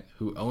Entertainment,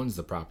 who owns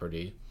the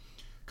property,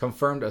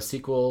 confirmed a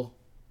sequel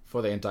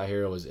for the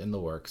anti-hero was in the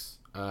works.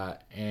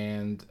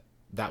 And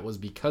that was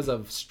because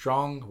of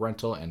strong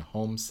rental and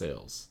home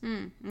sales.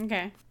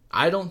 Okay.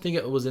 I don't think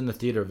it was in the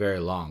theater very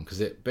long because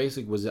it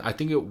basically was, I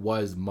think it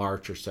was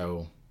March or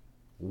so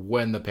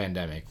when the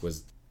pandemic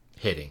was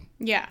hitting.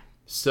 Yeah.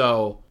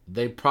 So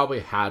they probably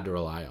had to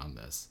rely on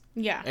this.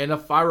 Yeah. And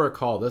if I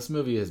recall, this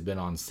movie has been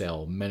on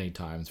sale many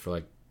times for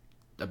like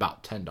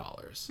about $10.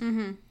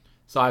 Mm-hmm.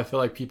 So I feel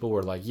like people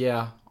were like,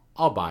 yeah,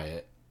 I'll buy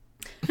it.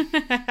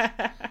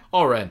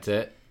 I'll rent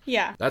it.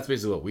 Yeah. That's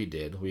basically what we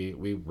did. We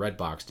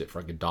Redboxed it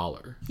for like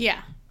 $1. Yeah.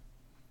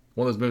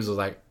 One of those movies was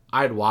like,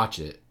 I'd watch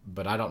it,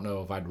 but I don't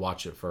know if I'd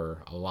watch it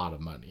for a lot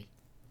of money.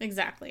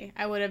 Exactly.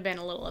 I would have been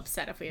a little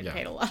upset if we had Yeah.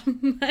 paid a lot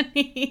of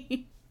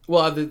money.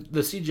 Well, the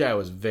CGI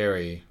was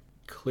very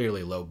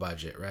clearly low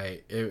budget,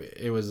 right?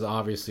 It was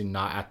obviously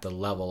not at the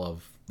level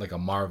of like a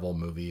Marvel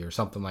movie or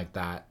something like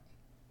that.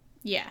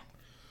 Yeah.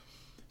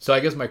 So I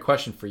guess my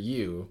question for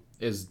you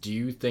is, do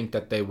you think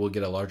that they will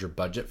get a larger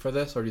budget for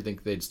this, or do you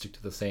think they'd stick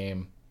to the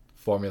same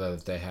formula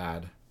that they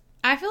had?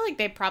 I feel like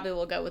they probably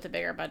will go with a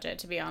bigger budget,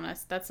 to be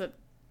honest. That's what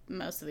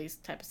most of these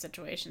type of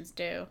situations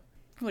do.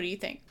 What do you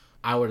think?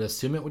 I would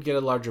assume it would get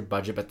a larger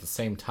budget, but at the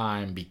same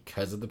time,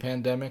 because of the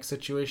pandemic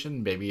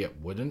situation, maybe it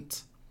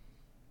wouldn't,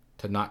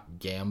 to not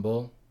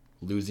gamble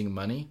losing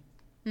money.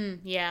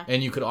 Yeah.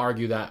 And you could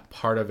argue that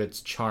part of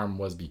its charm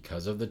was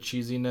because of the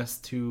cheesiness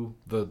to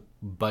the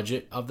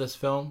budget of this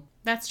film.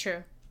 That's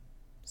true.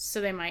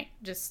 So they might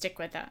just stick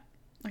with that.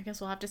 I guess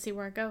we'll have to see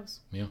where it goes.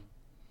 Yeah.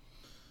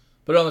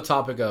 But on the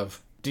topic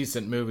of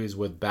decent movies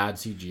with bad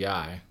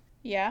CGI,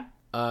 Yeah.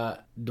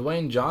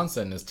 Dwayne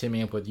Johnson is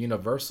teaming up with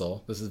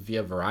Universal. This is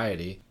via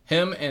Variety.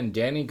 Him and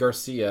Danny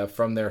Garcia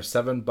from their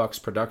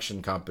 $7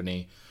 production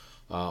company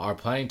are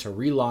planning to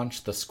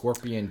relaunch The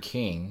Scorpion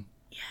King.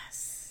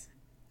 Yes.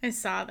 I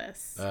saw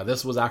this.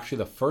 This was actually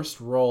the first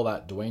role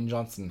that Dwayne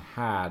Johnson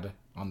had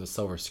on the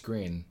silver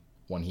screen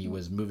when he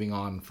was moving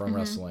on from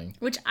wrestling.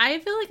 Which I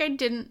feel like I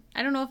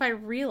don't know if I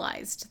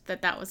realized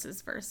that was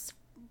his first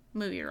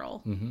movie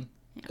role.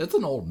 It's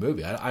an old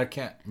movie. I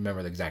can't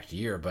remember the exact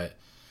year, but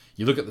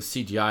you look at the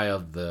CGI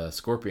of the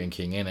Scorpion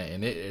King in it,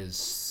 and it is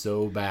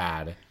so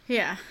bad.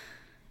 Yeah.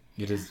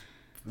 It is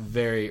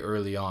very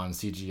early on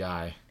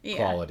CGI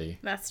quality.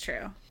 That's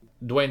true.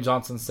 Dwayne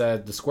Johnson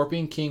said, "The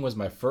Scorpion King was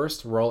my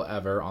first role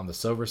ever on the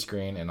silver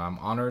screen, and I'm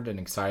honored and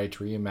excited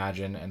to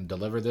reimagine and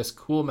deliver this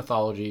cool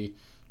mythology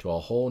to a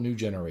whole new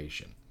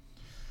generation."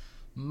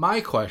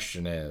 My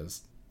question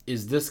is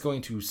this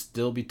going to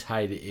still be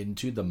tied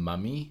into The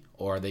Mummy,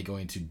 or are they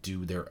going to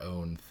do their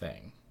own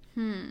thing?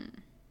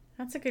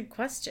 That's a good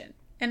question.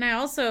 And I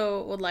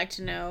also would like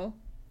to know,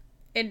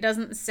 it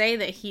doesn't say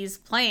that he's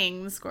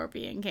playing the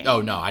Scorpion King.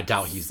 Oh, no, I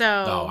doubt he's...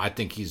 So, no, I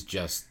think he's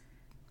just...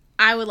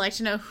 I would like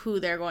to know who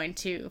they're going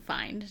to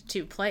find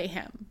to play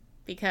him,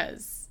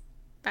 because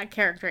that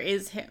character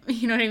is him.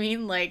 You know what I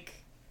mean? Like...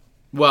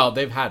 Well,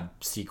 they've had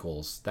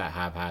sequels that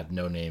have had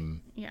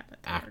no-name but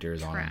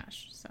actors on.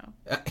 Trash, so...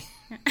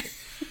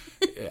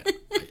 Yeah,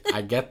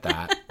 I get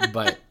that,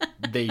 but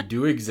they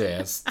do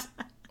exist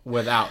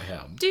without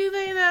him. Do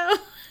they, though?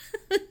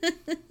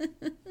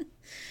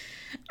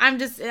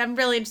 I'm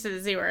really interested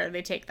to see where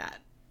they take that.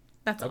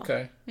 That's all.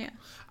 Okay. Yeah.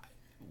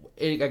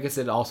 I guess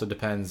it also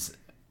depends...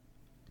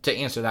 To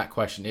answer that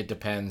question, it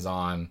depends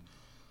on,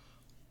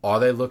 are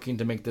they looking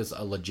to make this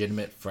a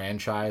legitimate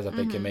franchise that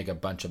they can make a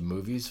bunch of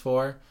movies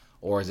for?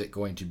 Or is it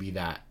going to be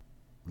that,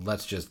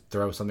 let's just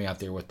throw something out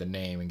there with the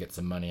name and get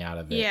some money out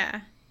of it?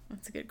 Yeah,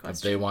 that's a good question.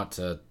 If they want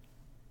to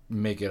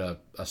make it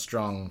a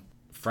strong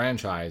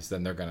franchise,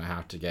 then they're going to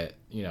have to get,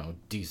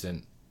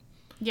 decent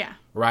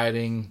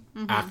writing,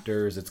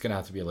 actors. It's going to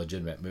have to be a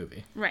legitimate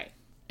movie. Right.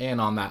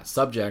 And on that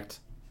subject,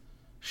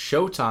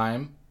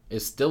 Showtime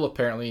is still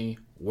apparently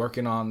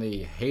working on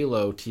the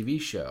Halo TV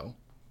show,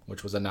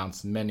 which was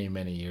announced many,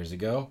 many years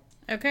ago.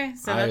 Okay,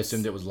 so I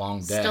assumed it was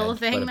long dead, still a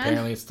thing, but then?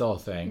 apparently it's still a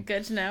thing.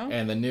 Good to know.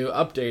 And the new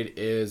update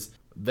is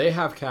they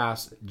have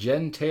cast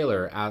Jen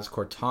Taylor as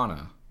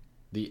Cortana,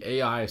 the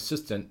AI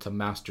assistant to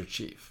Master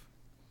Chief.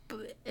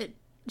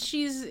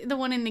 She's the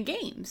one in the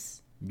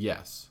games.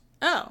 Yes.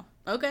 Oh,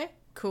 okay,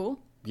 cool.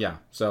 Yeah,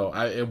 so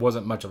it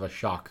wasn't much of a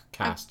shock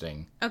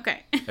casting.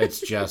 Okay. It's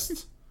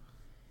just,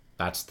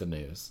 that's the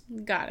news.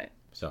 Got it.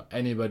 So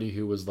anybody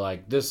who was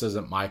like, this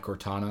isn't my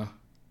Cortana,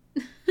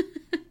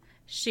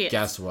 she is.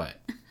 Guess what?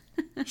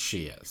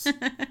 She is.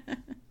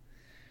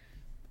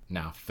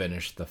 Now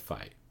finish the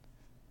fight.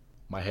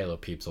 My Halo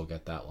peeps will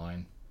get that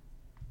line.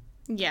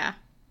 Yeah.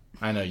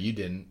 I know you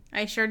didn't.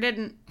 I sure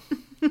didn't.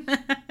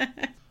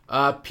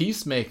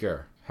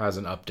 Peacemaker has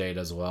an update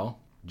as well.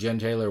 Jen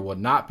Taylor would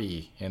not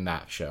be in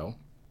that show.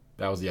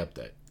 That was the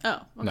update.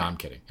 Oh, okay. No, I'm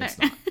kidding. It's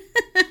not.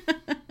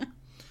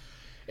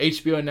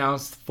 HBO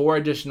announced 4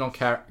 additional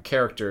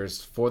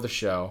characters for the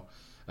show.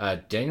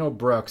 Daniel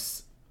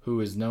Brooks, who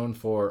is known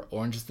for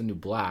Orange is the New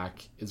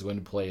Black, is going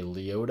to play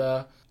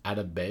Leota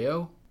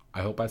Adebayo.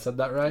 I hope I said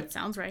that right. That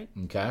sounds right.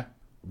 Okay.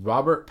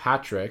 Robert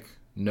Patrick,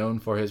 known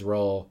for his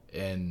role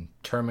in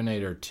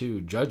Terminator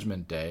 2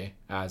 Judgment Day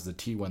as the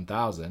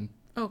T-1000.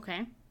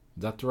 Okay.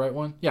 Is that the right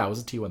one? Yeah, it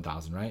was a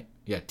T-1000, right?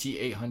 Yeah,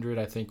 T-800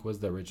 I think was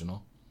the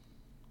original.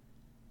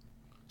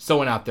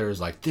 Someone out there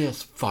is like,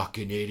 this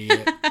fucking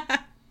idiot.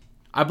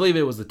 I believe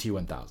it was the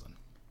T-1000.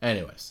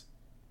 Anyways,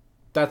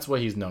 that's what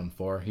he's known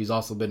for. He's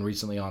also been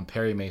recently on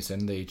Perry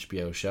Mason, the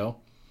HBO show.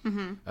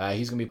 Mm-hmm.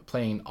 He's going to be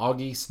playing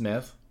Augie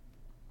Smith.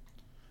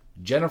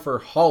 Jennifer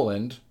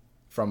Holland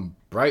from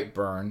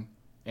Brightburn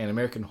and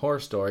American Horror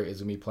Story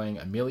is going to be playing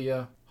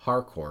Amelia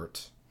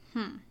Harcourt.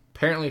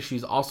 Apparently,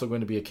 she's also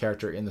going to be a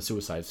character in the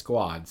Suicide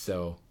Squad,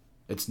 so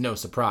it's no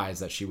surprise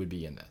that she would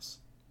be in this.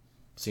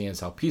 Seeing as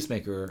how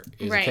Peacemaker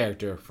is a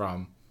character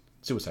from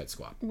Suicide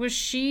Squad. Was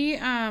she,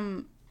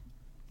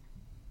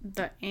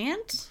 the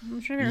aunt?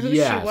 I'm trying to remember who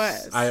she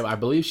was. I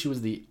believe she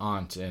was the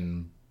aunt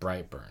in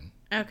Brightburn.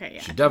 Okay,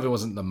 yeah. She definitely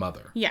wasn't the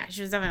mother. Yeah,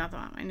 she was definitely not the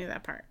mom. I knew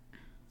that part.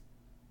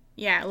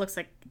 Yeah,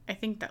 I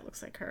think that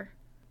looks like her.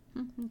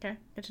 Okay,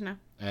 good to know.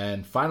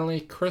 And finally,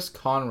 Chris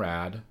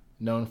Conrad,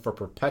 known for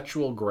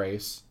Perpetual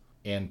Grace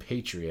and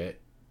Patriot,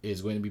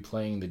 is going to be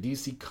playing the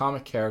DC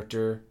comic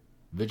character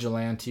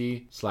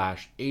Vigilante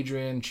 /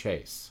 Adrian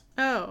Chase.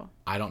 Oh.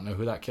 I don't know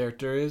who that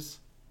character is.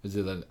 Is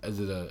it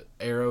a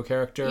Arrow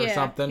character or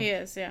something? He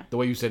is, yeah. The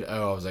way you said, I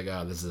was like,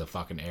 oh, this is a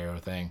fucking Arrow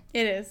thing.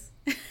 It is.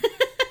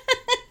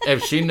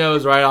 If she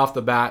knows right off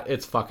the bat,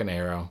 it's fucking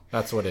Arrow.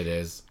 That's what it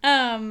is.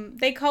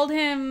 They called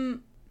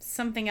him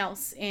something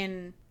else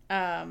in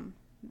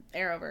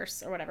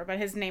Arrowverse or whatever, but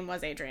his name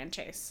was Adrian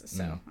Chase,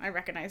 so I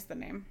recognize the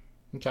name.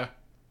 Okay.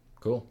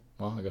 Cool.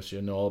 Well, I guess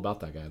you know all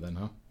about that guy then,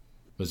 huh?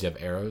 Does he have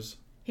arrows?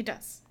 He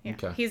does. Yeah.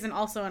 Okay. He's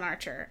also an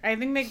archer. I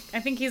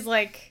think he's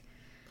like,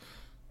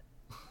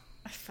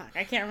 fuck,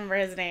 I can't remember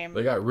his name.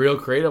 They got real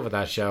creative with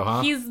that show,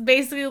 huh? He's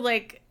basically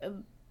like,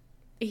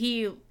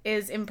 he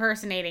is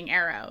impersonating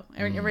Arrow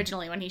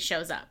originally when he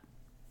shows up.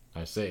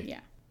 I see.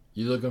 Yeah.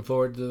 You looking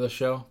forward to the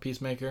show,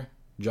 Peacemaker?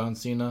 John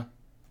Cena?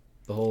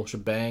 The whole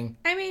shebang?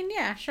 I mean,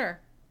 yeah, sure.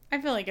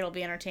 I feel like it'll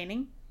be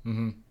entertaining.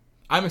 Mm-hmm.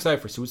 I'm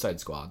excited for Suicide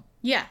Squad.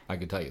 Yeah. I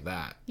can tell you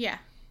that. Yeah.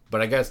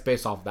 But I guess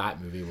based off that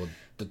movie will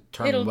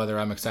determine whether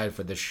I'm excited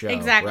for this show,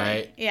 exactly.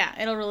 Right? Yeah,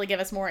 it'll really give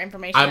us more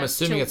information. I'm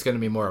assuming it's going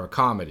to be more of a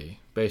comedy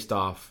based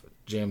off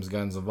James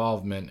Gunn's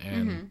involvement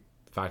and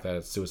the fact that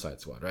it's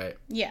Suicide Squad, right?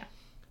 Yeah.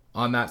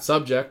 On that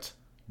subject,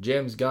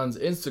 James Gunn's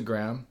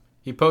Instagram,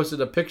 he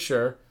posted a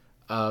picture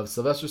of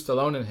Sylvester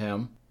Stallone and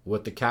him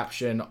with the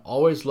caption,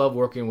 "Always love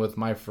working with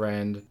my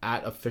friend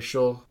at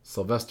official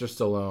Sylvester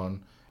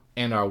Stallone,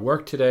 and our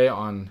work today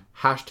on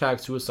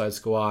 #Suicide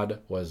Squad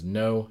was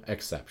no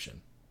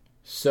exception."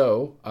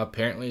 So,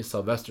 apparently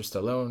Sylvester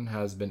Stallone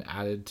has been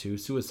added to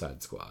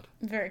Suicide Squad.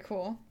 Very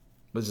cool.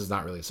 This is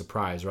not really a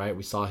surprise, right?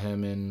 We saw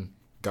him in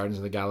Guardians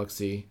of the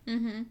Galaxy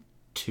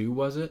 2,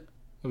 was it?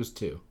 It was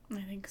 2.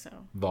 I think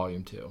so.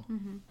 Volume 2.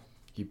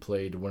 He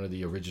played one of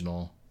the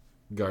original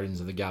Guardians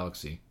of the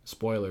Galaxy.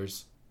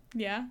 Spoilers.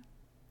 Yeah.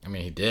 I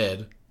mean, he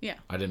did. Yeah.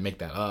 I didn't make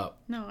that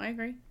up. No, I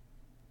agree. It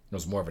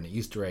was more of an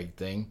Easter egg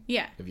thing.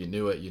 Yeah. If you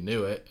knew it, you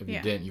knew it. If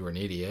you didn't, you were an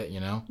idiot, you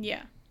know?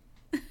 Yeah.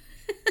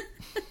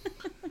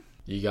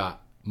 You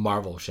got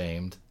Marvel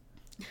shamed.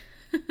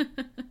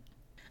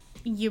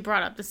 You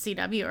brought up the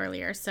CW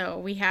earlier, so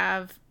we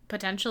have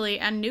potentially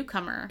a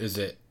newcomer. Is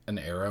it an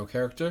Arrow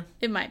character?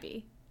 It might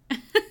be.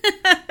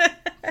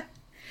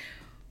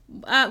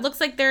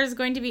 Looks like there's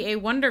going to be a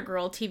Wonder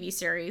Girl TV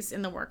series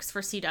in the works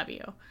for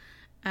CW.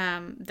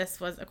 This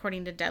was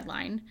according to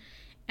Deadline.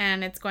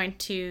 And it's going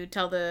to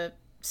tell the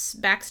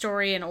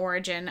backstory and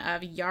origin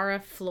of Yara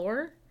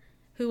Flor,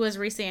 who was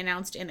recently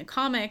announced in the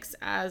comics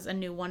as a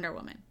new Wonder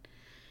Woman.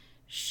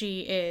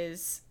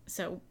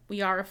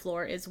 Yara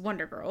Flor is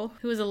Wonder Girl,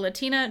 who is a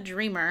Latina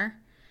dreamer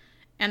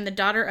and the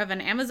daughter of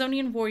an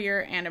Amazonian warrior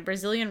and a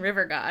Brazilian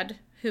river god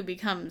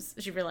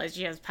she realized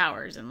she has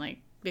powers and,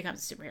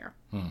 becomes a superhero.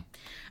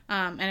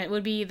 And it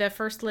would be the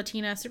first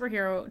Latina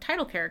superhero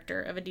title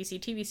character of a DC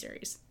TV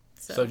series.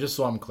 So just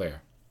so I'm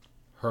clear,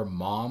 her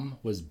mom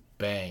was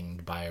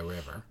banged by a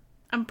river.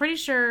 I'm pretty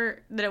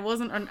sure that it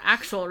wasn't an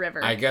actual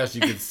river. I guess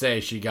you could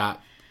say she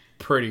got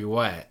pretty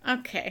wet.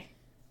 Okay.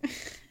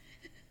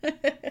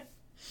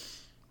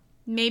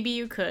 Maybe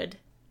you could.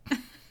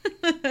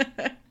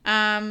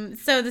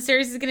 So the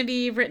series is going to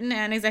be written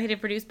and executive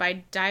produced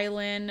by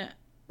Dalen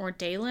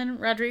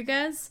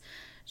Rodriguez,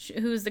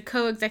 who's the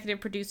co-executive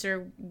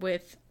producer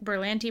with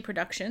Berlanti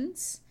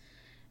Productions.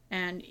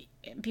 And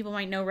people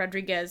might know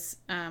Rodriguez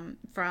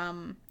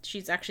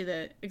she's actually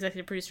the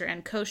executive producer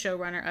and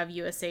co-showrunner of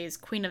USA's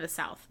Queen of the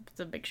South. It's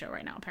a big show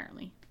right now,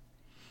 apparently.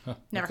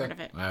 Never heard of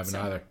it. I haven't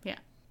either. Yeah.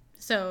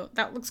 So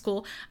that looks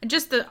cool. And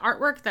just the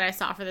artwork that I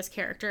saw for this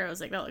character, I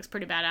was like, that looks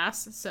pretty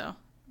badass. So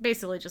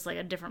basically just like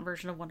a different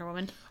version of Wonder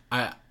Woman.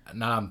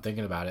 Now I'm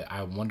thinking about it,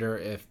 I wonder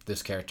if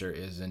this character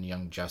is in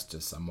Young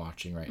Justice I'm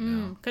watching right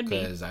now. Could be.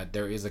 Because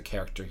there is a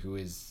character who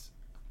is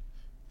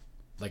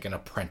like an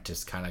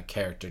apprentice kind of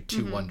character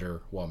to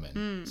Wonder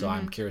Woman. So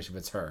I'm curious if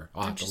it's her.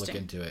 I'll have to look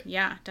into it.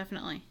 Yeah,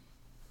 definitely.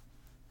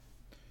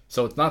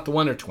 So it's not the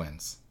Wonder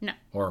Twins. No.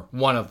 Or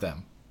one of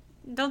them.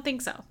 Don't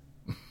think so.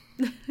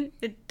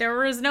 There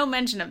was no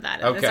mention of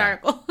that in this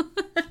article.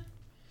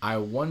 I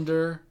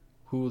wonder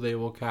who they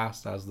will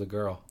cast as the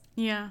girl.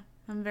 Yeah,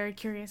 I'm very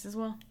curious as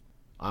well.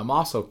 I'm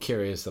also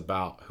curious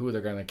about who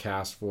they're going to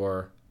cast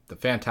for the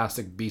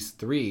Fantastic Beasts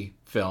 3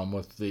 film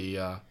with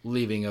the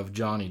leaving of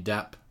Johnny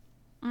Depp.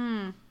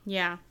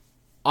 Yeah.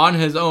 On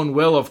his own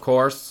will, of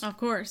course. Of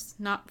course.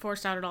 Not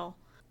forced out at all.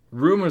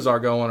 Rumors are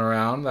going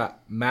around that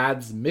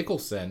Mads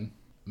Mikkelsen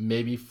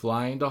may be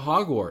flying to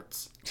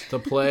Hogwarts to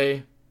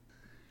play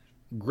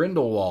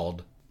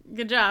Grindelwald.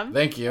 Good job.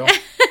 Thank you.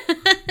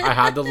 I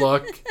had to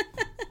look.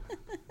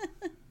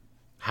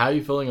 How are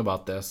you feeling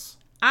about this?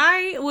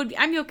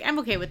 I'm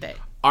okay with it.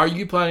 Are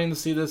you planning to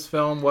see this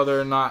film, whether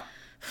or not,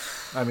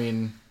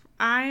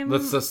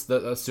 let's just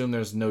assume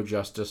there's no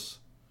justice.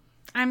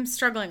 I'm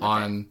struggling with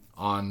it.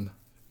 On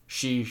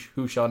She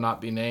Who Shall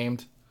Not Be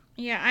Named.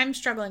 Yeah, I'm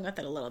struggling with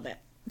it a little bit.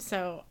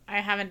 So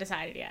I haven't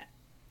decided yet.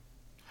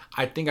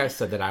 I think I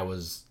said that I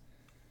was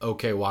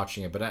okay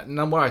watching it, but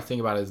now what I think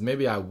about it is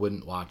maybe I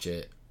wouldn't watch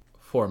it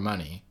for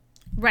money.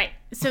 Right.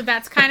 So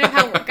that's kind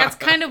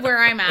of where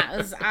I'm at.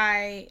 Is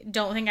I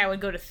don't think I would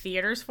go to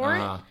theaters for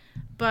it,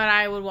 but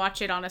I would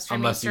watch it on a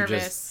streaming service. Unless you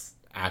just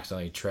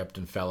accidentally tripped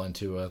and fell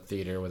into a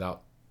theater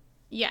without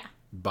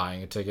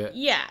buying a ticket.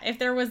 Yeah. If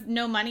there was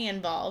no money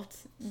involved,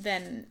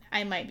 then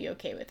I might be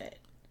okay with it.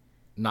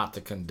 Not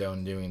to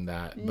condone doing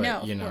that, but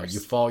no, you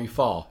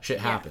fall. Shit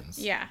happens.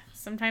 Yeah.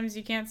 Sometimes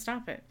you can't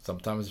stop it.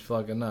 Sometimes you feel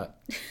like a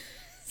nut.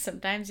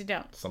 Sometimes you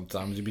don't.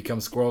 Sometimes you become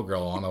Squirrel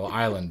Girl on an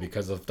island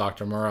because of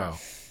Dr. Moreau.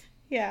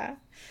 Yeah.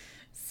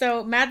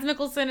 So Mads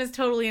Mikkelsen is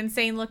totally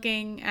insane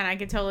looking, and I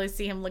could totally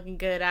see him looking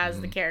good as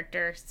the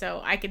character.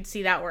 So I could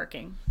see that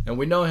working. And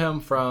we know him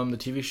from the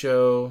TV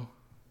show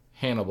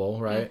Hannibal,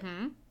 right?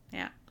 Mm-hmm.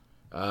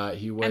 Yeah.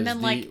 He was and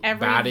then, the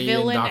every baddie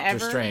villain in Doctor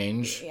ever.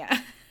 Strange.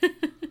 Yeah.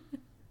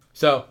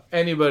 So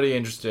anybody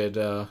interested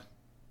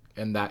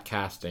in that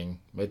casting,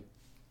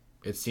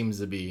 it seems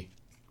to be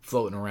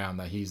floating around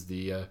that he's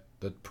the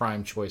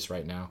prime choice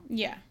right now.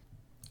 Yeah.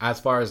 As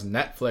far as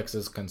Netflix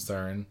is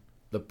concerned,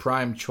 the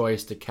prime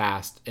choice to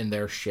cast in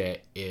their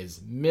shit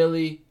is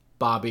Millie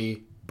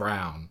Bobby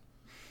Brown.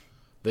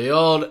 The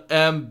old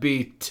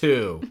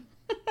MB2.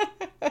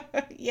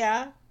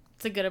 Yeah.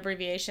 It's a good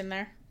abbreviation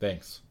there.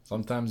 Thanks.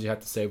 Sometimes you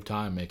have to save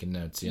time making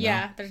notes, you know?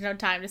 Yeah, there's no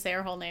time to say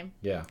her whole name.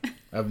 Yeah.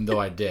 Even though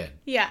I did.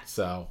 Yeah.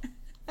 So,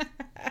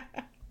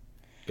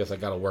 guess I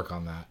got to work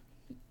on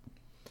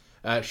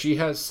that. She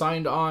has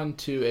signed on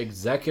to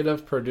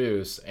executive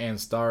produce and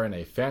star in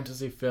a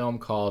fantasy film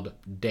called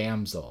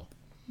Damsel.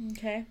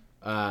 Okay.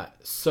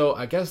 So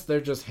I guess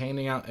they're just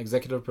handing out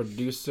executive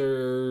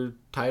producer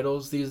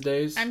titles these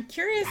days. I'm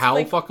curious.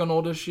 How fucking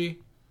old is she?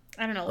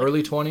 I don't know.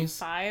 Early 20s?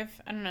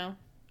 5? I don't know.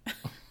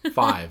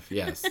 5,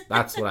 yes.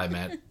 That's what I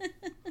meant.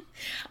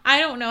 I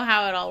don't know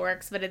how it all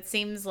works, but it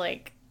seems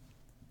like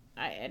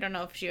I don't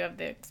know if you have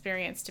the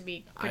experience to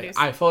be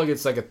producing. I feel like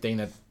it's like a thing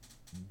that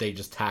they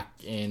just tack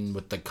in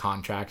with the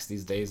contracts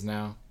these days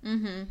now.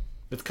 Mm-hmm.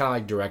 It's kind of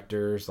like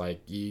directors.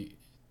 Like a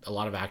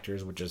lot of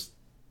actors would just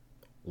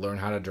learn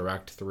how to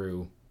direct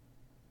through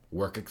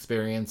work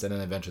experience, and then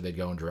eventually they'd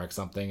go and direct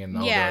something, and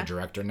they're a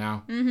director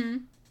now. Mm-hmm.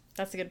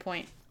 That's a good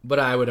point. But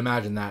I would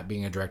imagine that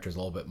being a director is a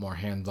little bit more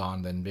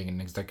hands-on than being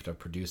an executive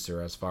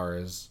producer as far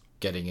as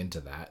getting into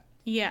that.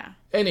 Yeah.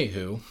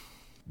 Anywho,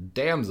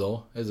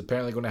 Damsel is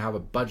apparently going to have a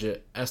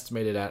budget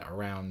estimated at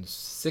around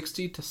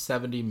 $60 to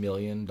 $70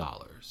 million.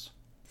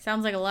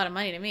 Sounds like a lot of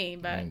money to me,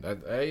 but I mean,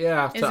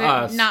 yeah, is to it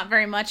us, not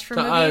very much for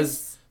to movies?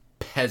 us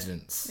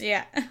peasants.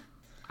 Yeah.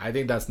 I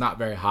think that's not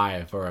very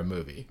high for a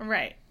movie.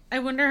 Right. I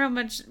wonder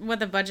what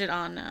the budget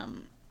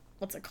on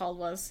what's it called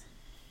was.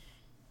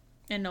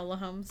 Enola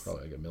Holmes.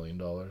 Probably like $1 million.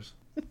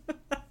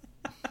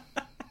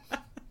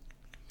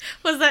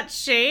 Was that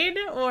shade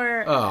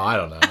or? Oh, I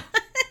don't know.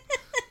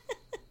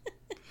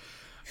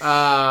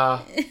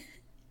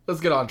 Let's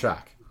get on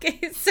track.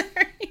 Okay,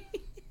 sorry.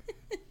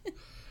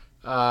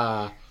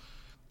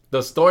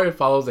 The story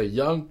follows a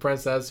young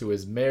princess who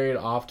is married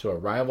off to a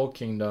rival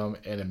kingdom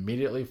and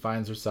immediately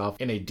finds herself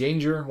in a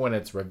danger when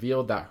it's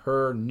revealed that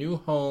her new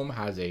home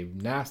has a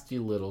nasty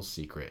little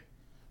secret.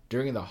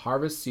 During the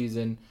harvest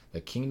season,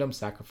 the kingdom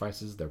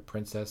sacrifices their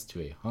princess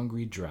to a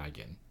hungry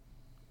dragon.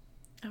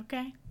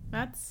 Okay,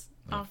 that's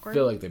awkward. I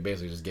feel like they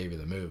basically just gave you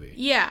the movie.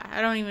 Yeah,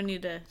 I don't even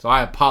need to. So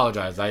I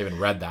apologize. I even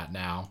read that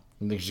now.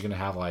 I think she's going to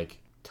have like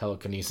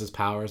telekinesis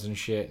powers and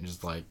shit and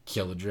just like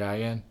kill the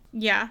dragon.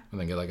 Yeah. And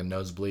then get like a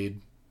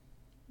nosebleed.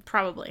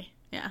 Probably,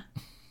 yeah.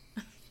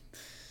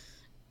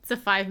 It's a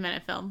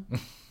 5-minute film.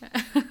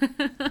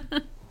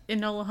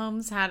 Enola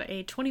Holmes had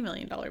a $20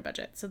 million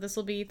budget, so this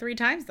will be 3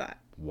 times that.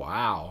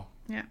 Wow.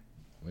 Yeah.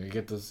 We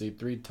get to see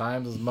 3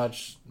 times as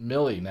much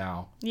Millie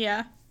now.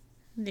 Yeah.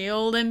 The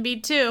old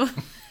MB2.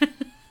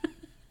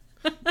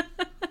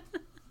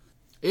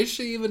 Is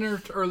she even in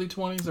her early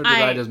 20s, or did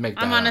I just make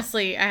that up?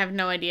 Honestly, I have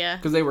no idea.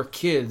 Because they were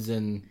kids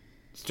in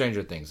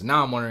Stranger Things.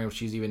 Now I'm wondering if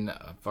she's even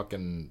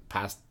fucking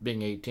past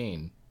being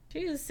 18.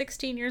 She was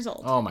 16 years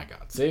old. Oh my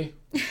god, see?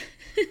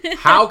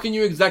 How can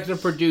you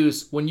executive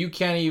produce when you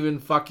can't even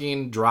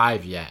fucking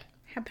drive yet?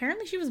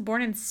 Apparently she was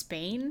born in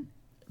Spain.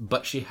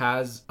 But she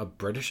has a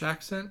British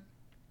accent?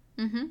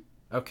 Mm-hmm.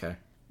 Okay.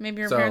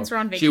 Maybe her parents were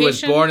on She vacation.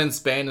 was born in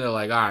Spain and they're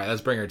like, alright, let's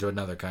bring her to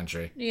another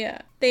country.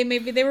 Yeah. They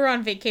were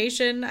on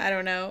vacation. I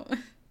don't know.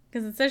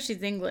 Because it says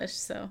she's English,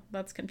 so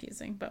that's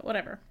confusing. But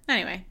whatever.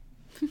 Anyway,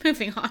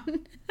 moving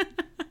on.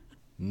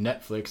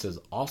 Netflix has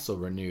also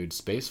renewed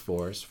Space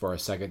Force for a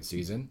 2nd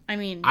season. I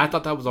mean... I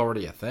thought that was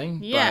already a thing.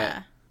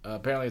 Yeah. But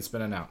apparently it's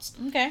been announced.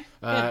 Okay.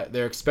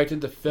 They're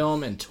expected to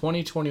film in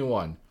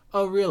 2021.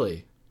 Oh,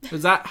 really?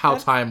 Is that how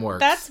time works?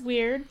 That's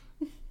weird.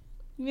 You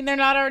mean they're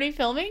not already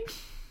filming?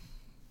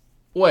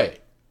 Wait.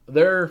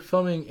 They're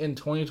filming in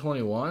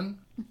 2021?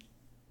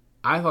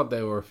 I thought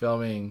they were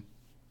filming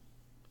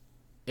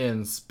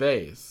in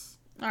space.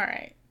 All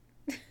right.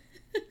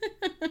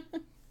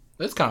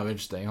 That's kind of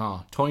interesting,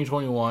 huh?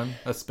 2021,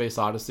 that's Space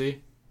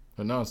Odyssey.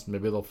 Who knows?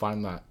 Maybe they'll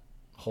find that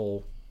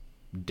whole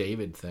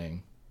David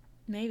thing.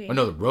 Maybe. Oh,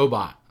 no, the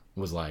robot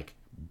was like,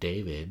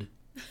 David.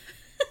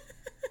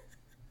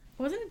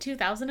 Wasn't it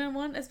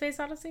 2001, A Space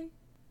Odyssey?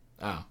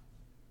 Oh,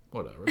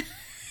 whatever.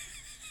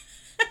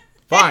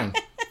 Fine,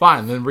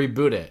 then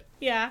reboot it.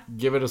 Yeah.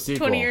 Give it a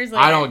sequel. 20 years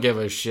later. I don't give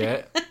a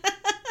shit.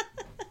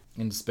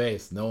 In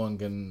space, no one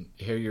can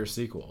hear your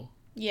sequel.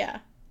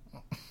 Yeah.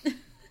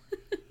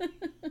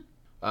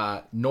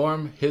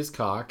 Norm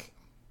Hiscock.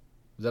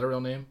 Is that a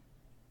real name?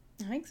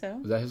 I think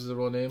so. Is that his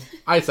real name?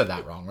 I said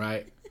that wrong,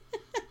 right?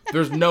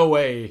 There's no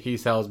way he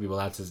tells people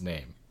that's his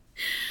name.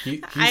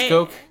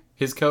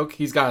 His Coke,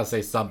 he's got to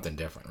say something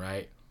different,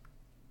 right?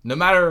 No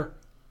matter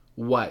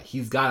what,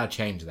 he's got to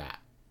change that.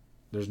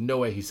 There's no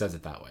way he says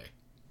it that way.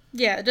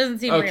 Yeah, it doesn't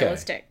seem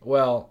realistic.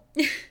 Well,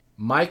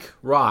 Mike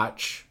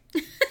Roch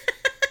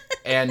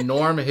and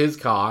Norm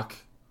Hiscock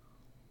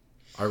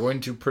are going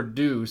to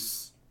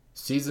produce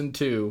season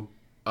 2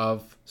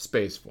 of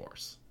Space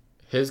Force.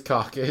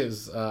 Hiscock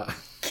is...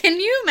 Can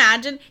you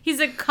imagine? He's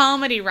a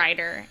comedy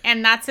writer,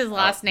 and that's his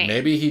last name.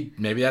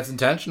 Maybe that's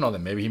intentional.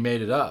 Then maybe he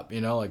made it up.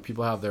 You know, like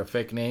people have their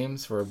fake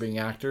names for being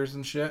actors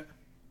and shit.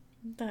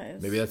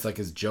 Maybe that's like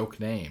his joke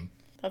name.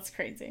 That's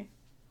crazy.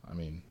 I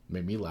mean,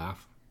 made me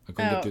laugh. I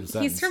couldn't get through the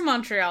sentence. He's from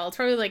Montreal. It's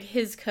probably like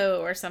his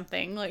co or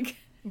something. Like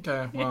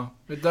Okay, well,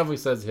 it definitely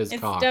says his It's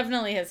cock.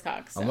 definitely his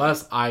cock. So.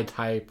 Unless I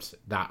typed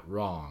that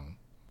wrong.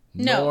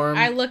 No, Norm,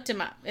 I looked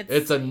him up.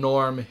 it's a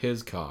Norm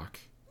his cock.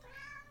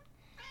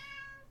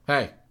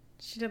 Hey.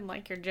 She didn't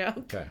like your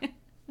joke. Okay.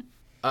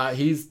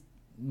 He's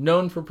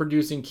known for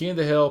producing King of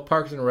the Hill,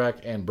 Parks and Rec,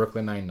 and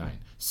Brooklyn Nine-Nine.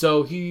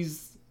 So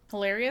he's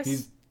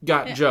Hilarious.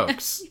 got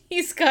jokes.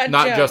 He's got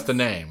Not jokes. just a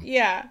name.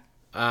 Yeah.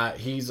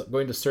 He's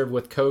going to serve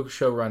with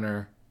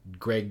co-showrunner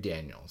Greg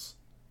Daniels.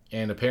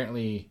 And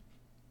apparently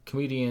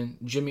comedian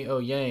Jimmy O.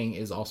 Yang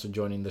is also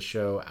joining the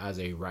show as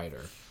a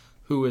writer,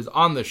 who is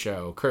on the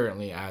show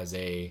currently as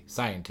a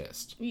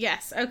scientist.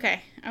 Yes.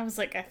 Okay. I was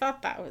like, I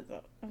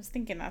was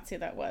thinking that's who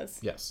that was.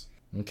 Yes.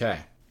 Okay.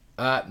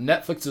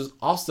 Netflix is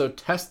also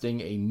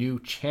testing a new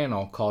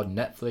channel called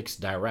Netflix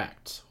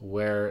Direct,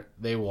 where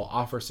they will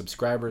offer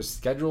subscribers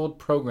scheduled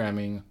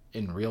programming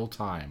in real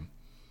time.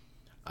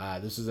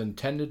 This is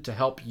intended to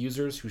help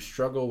users who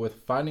struggle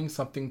with finding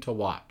something to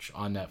watch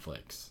on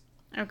Netflix.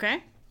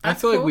 Okay. I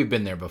feel like we've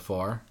been there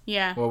before.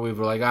 Yeah. Where we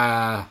were like,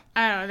 I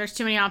don't know. There's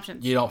too many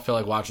options. you don't feel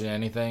like watching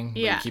anything,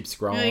 but Yeah. you keep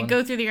scrolling. You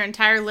go through your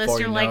entire list. Before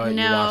You're you like, know it,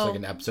 no. you watch like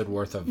an episode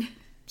worth of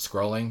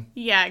scrolling.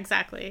 Yeah,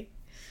 exactly.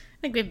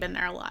 I think we've been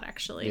there a lot,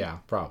 actually. Yeah,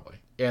 probably.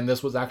 And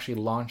this was actually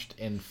launched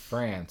in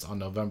France on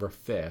November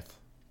 5th.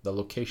 The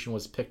location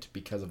was picked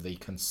because of the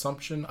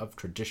consumption of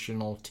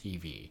traditional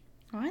TV.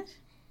 What?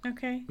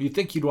 Okay. You'd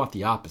think you'd want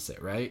the opposite,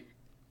 right?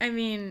 I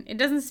mean, it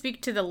doesn't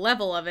speak to the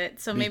level of it,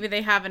 so maybe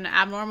they have an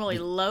abnormally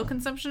low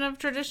consumption of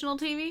traditional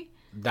TV?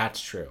 That's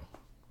true.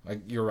 Like,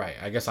 you're right.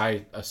 I guess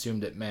I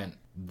assumed it meant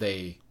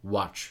they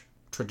watch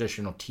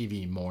traditional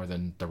TV more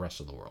than the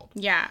rest of the world.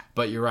 Yeah.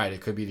 But you're right.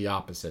 It could be the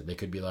opposite. They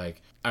could be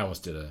like, I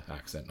almost did an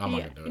accent. I'm not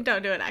Yeah. going to do it.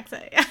 Don't do an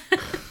accent.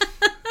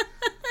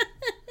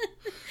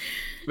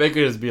 They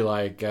could just be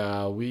like,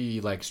 we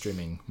like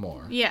streaming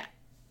more Yeah.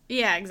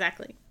 Yeah,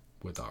 exactly.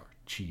 with our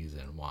cheese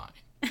and wine.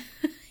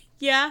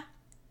 Yeah.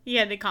 You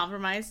had to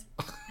compromise.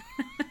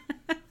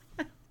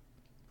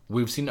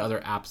 We've seen other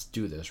apps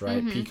do this,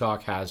 right?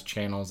 Peacock has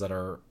channels that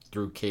are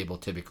through cable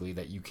typically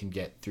that you can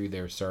get through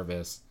their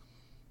service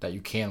that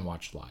you can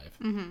watch live.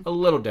 A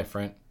little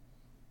different,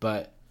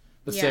 but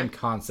the same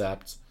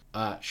concept.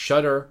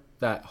 Shudder,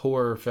 that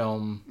horror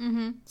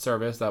film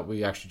service that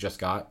we actually just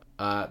got,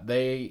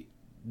 they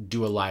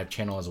do a live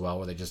channel as well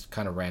where they just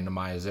kind of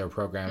randomize their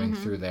programming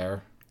through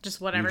there. Just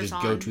You whatever's just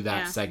on. go to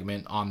that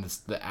segment on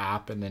the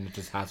app, and then it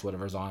just has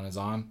whatever's on is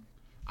on.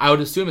 I would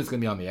assume it's going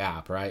to be on the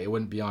app, right? It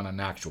wouldn't be on an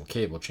actual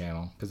cable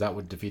channel, because that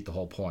would defeat the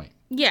whole point.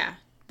 Yeah,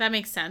 that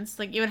makes sense.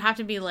 Like, it would have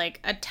to be, like,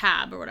 a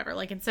tab or whatever.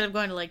 Like, instead of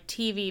going to, like,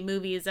 TV,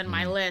 movies, and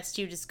my list,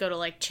 you just go to,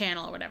 like,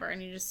 channel or whatever,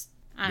 and you just,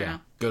 I don't know.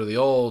 Go to the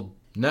old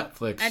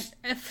Netflix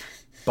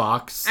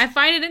box. I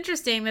find it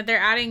interesting that they're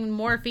adding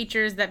more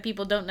features that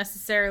people don't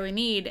necessarily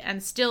need,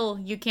 and still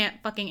you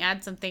can't fucking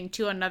add something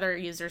to another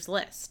user's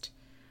list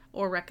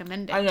or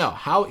recommend it. I know.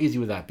 How easy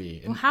would that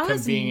be? Well, how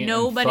has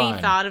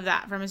nobody thought of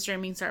that from a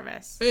streaming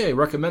service? Hey,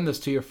 recommend this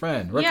to your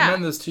friend.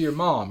 Recommend this to your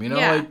mom. You know,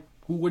 Yeah. like,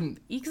 who wouldn't?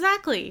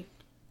 Exactly.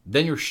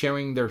 Then you're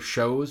sharing their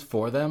shows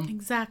for them?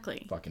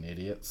 Exactly. Fucking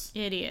idiots.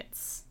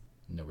 Idiots.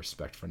 No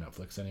respect for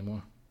Netflix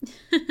anymore.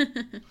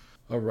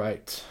 All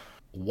right.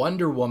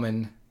 Wonder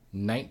Woman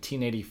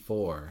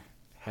 1984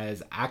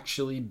 has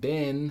actually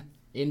been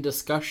in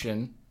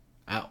discussion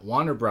at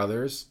Warner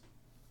Brothers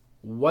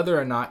whether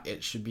or not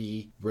it should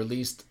be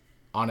released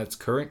on its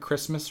current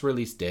Christmas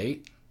release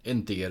date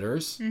in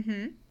theaters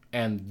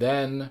and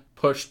then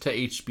pushed to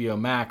HBO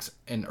Max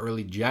in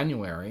early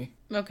January,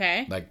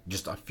 Okay. like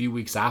just a few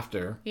weeks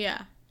after.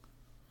 Yeah.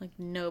 Like,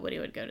 nobody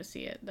would go to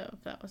see it, though,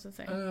 if that was the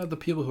thing. The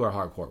people who are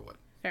hardcore would.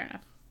 Fair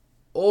enough.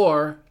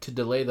 Or to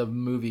delay the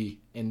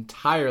movie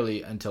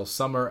entirely until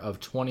summer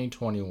of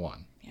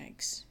 2021.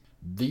 Yikes.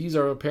 These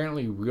are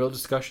apparently real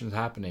discussions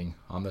happening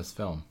on this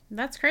film.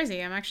 That's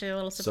crazy. I'm actually a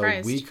little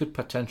surprised. So we could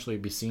potentially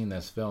be seeing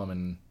this film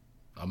in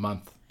a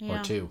month or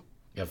Yeah. two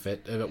if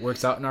it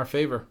works out in our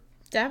favor.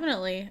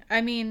 Definitely.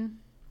 I mean...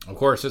 Of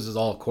course, this is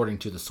all according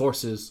to the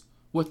sources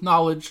with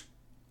knowledge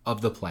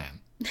of the plan.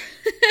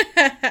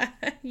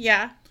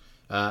 Yeah.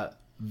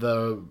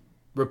 The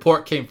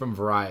report came from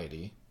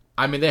Variety.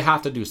 I mean, they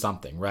have to do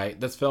something, right?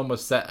 This film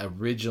was set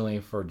originally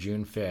for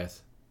June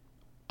 5th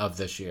of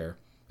this year.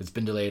 It's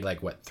been delayed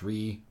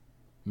 3,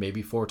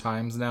 maybe 4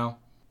 times now.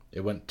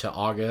 It went to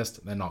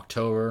August, then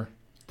October,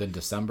 then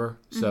December.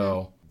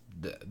 So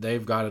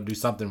they've got to do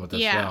something with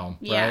this film,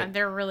 right? Yeah,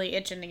 they're really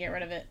itching to get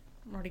rid of it.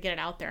 Or to get it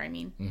out there, I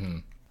mean. Mm-hmm.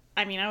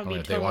 I mean, I would be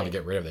if they want to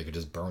get rid of it, they could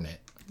just burn it.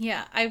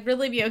 Yeah, I'd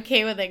really be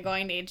okay with it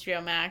going to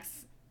HBO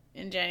Max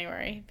in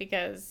January,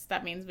 because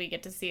that means we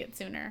get to see it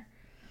sooner.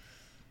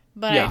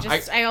 But Yeah,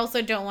 I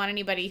also don't want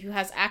anybody who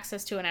has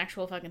access to an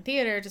actual fucking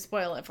theater to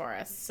spoil it for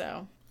us,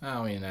 so...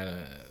 I mean,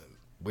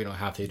 we don't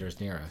have theaters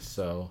near us,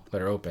 so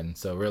that are open.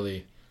 So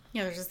really...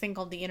 Yeah, there's this thing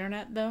called the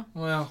internet, though.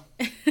 Well...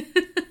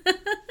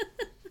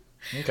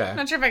 Okay. I'm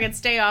not sure if I could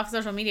stay off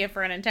social media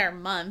for an entire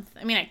month.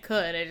 I mean, I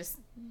could. I just...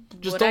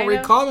 Don't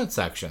read comment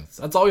sections.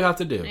 That's all you have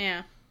to do.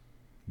 Yeah.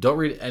 Don't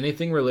read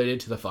anything related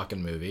to the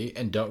fucking movie,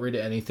 and don't read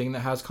anything that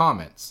has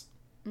comments.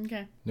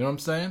 Okay. You know what I'm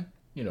saying?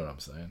 You know what I'm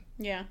saying.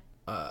 Yeah.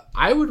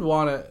 I would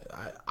want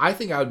to... I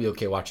think I would be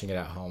okay watching it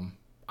at home.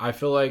 I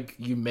feel like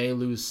you may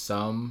lose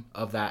some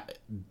of that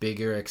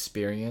bigger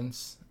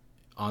experience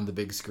on the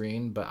big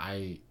screen, but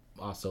I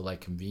also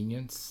like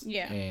convenience.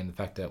 Yeah. And the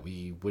fact that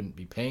we wouldn't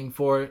be paying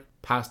for it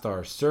past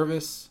our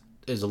service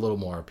is a little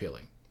more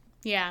appealing.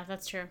 Yeah,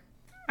 that's true.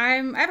 I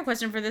have a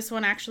question for this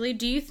one, actually.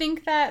 Do you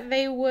think that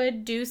they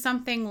would do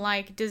something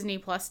like Disney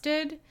Plus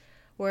did,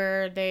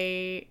 where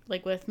they,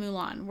 like with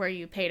Mulan, where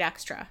you paid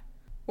extra?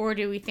 Or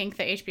do we think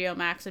that HBO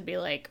Max would be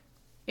like,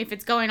 if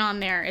it's going on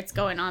there, it's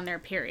going on there,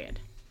 period?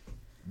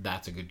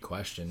 That's a good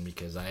question,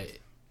 because I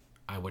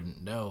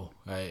wouldn't know.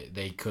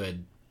 They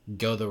could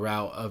go the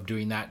route of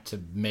doing that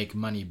to make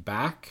money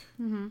back,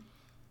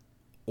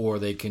 or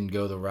they can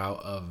go the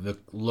route of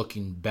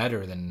looking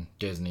better than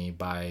Disney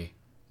by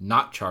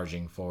not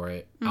charging for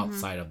it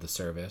outside of the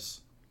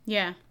service.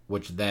 Yeah.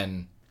 Which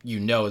then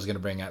is going to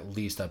bring at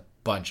least a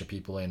bunch of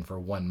people in for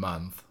 1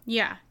 month.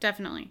 Yeah,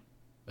 definitely.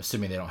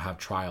 Assuming they don't have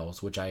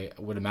trials, which I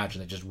would imagine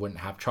they just wouldn't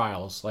have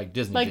trials like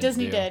Disney did. Like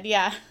Disney did,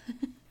 yeah.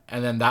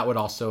 And then that would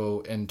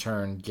also, in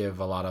turn, give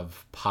a lot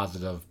of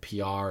positive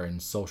PR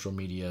and social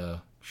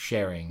media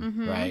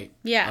sharing, right?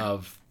 Yeah.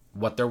 Of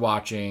what they're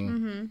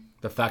watching,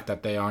 the fact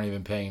that they aren't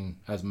even paying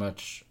as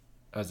much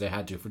as they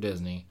had to for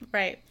Disney.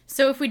 Right.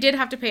 So if we did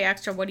have to pay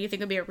extra, what do you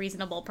think would be a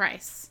reasonable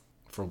price?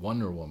 For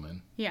Wonder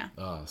Woman. Yeah.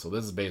 So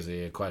this is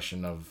basically a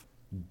question of,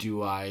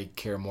 do I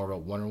care more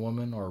about Wonder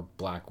Woman or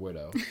Black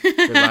Widow?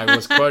 Because I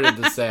was quoted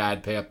to say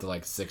I'd pay up to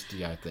like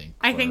 $60, I think.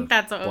 I think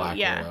that's Black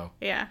yeah. Widow.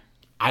 Yeah.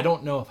 I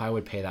don't know if I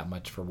would pay that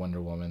much for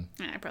Wonder Woman.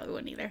 I probably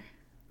wouldn't either.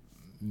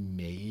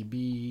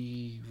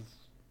 Maybe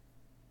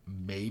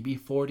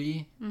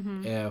 40.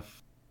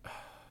 If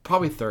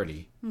probably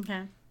 30.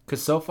 Okay.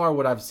 Because so far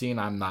what I've seen,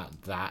 I'm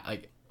not that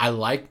like. I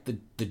like the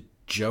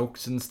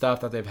jokes and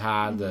stuff that they've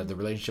had. The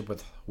relationship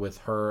with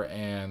her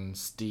and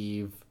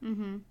Steve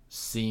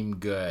seem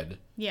good.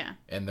 Yeah.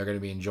 And they're going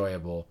to be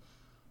enjoyable.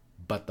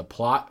 But the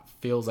plot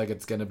feels like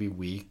it's going to be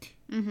weak.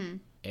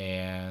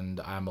 And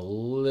I'm a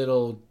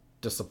little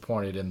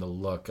disappointed in the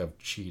look of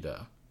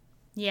Cheetah.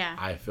 Yeah.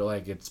 I feel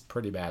like it's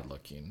pretty bad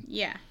looking.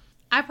 Yeah.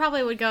 I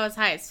probably would go as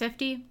high as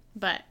 50,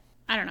 but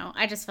I don't know.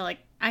 I just feel like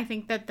I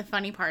think that the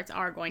funny parts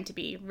are going to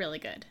be really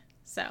good.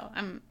 So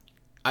I'm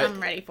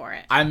ready for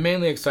it. I'm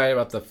mainly excited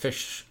about the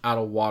fish out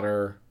of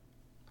water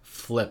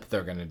flip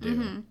they're going to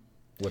do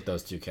with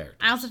those two characters.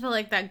 I also feel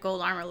like that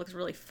gold armor looks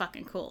really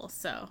fucking cool,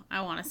 so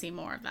I want to see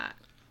more of that.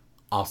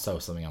 Also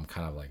something I'm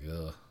kind of like,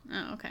 ugh.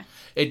 Oh, okay.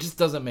 It just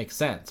doesn't make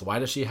sense. Why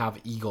does she have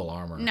eagle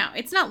armor? No,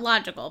 it's not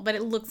logical, but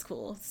it looks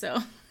cool, so.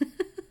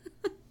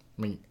 I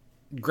mean,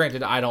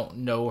 granted, I don't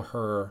know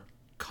her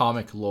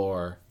comic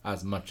lore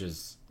as much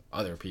as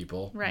other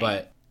people, Right.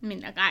 But I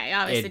mean, like, I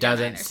obviously it don't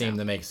doesn't either, seem so.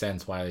 to make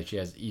sense why she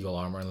has eagle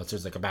armor unless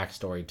there's like a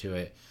backstory to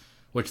it,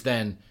 which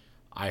then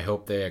I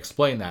hope they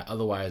explain that.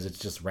 Otherwise, it's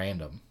just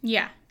random.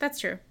 Yeah, that's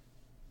true.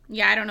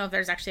 Yeah, I don't know if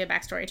there's actually a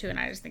backstory to it, and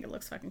I just think it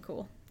looks fucking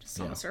cool. Just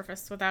on the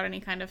surface, without any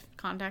kind of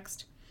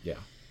context. Yeah.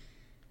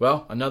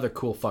 Well, another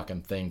cool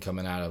fucking thing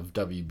coming out of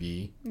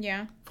WB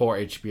Yeah. for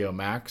HBO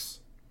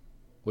Max,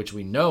 which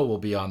we know will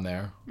be on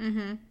there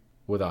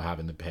without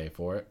having to pay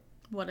for it.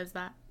 What is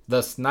that?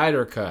 The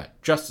Snyder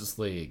Cut, Justice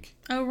League.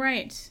 Oh,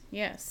 right.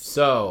 Yes.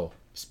 So,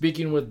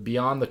 speaking with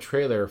Beyond the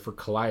Trailer for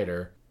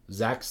Collider,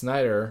 Zack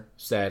Snyder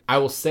said, I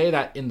will say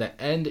that in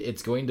the end,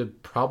 it's going to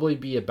probably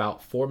be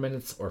about 4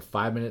 minutes or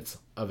 5 minutes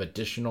of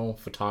additional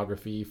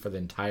photography for the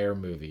entire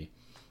movie.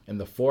 In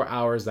the 4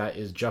 hours that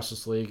is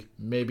Justice League,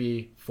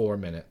 maybe 4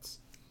 minutes.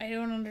 I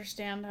don't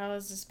understand how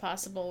is this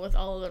possible with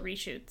all of the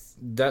reshoots.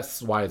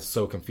 That's why it's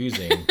so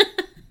confusing.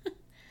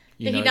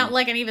 Did he not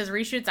like any of his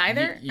reshoots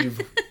either?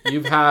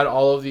 You've had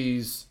all of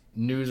these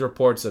news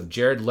reports of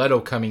Jared Leto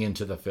coming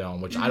into the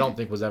film, which I don't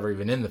think was ever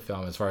even in the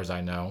film as far as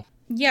I know.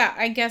 Yeah,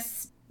 I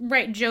guess,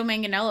 right, Joe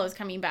Manganiello is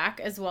coming back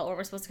as well, or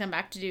we're supposed to come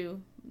back to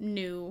do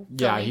new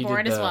filming for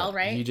it as well,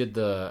 right? He did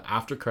the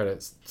after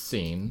credits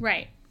scene.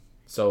 Right.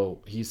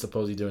 So he's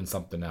supposedly doing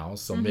something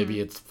else. So maybe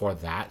it's for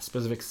that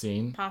specific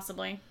scene.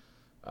 Possibly.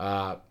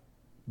 Ben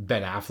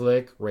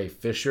Affleck, Ray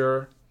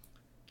Fisher,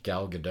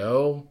 Gal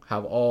Gadot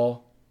have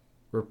all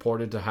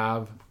reported to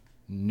have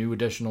new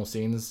additional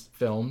scenes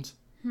filmed.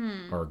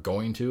 Or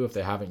going to if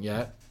they haven't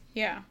yet.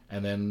 Yeah.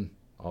 And then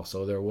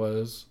also there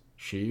was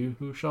She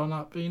Who Shall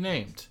Not Be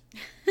Named.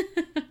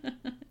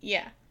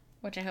 Yeah.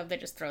 Which I hope they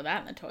just throw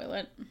that in the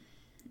toilet.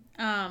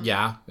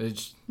 Yeah.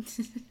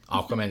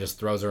 Aquaman just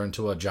throws her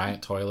into a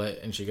giant toilet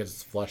and she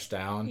gets flushed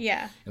down.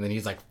 Yeah. And then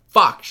he's like,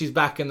 fuck, she's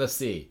back in the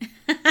sea.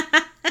 You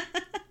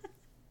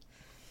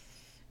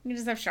can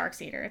just have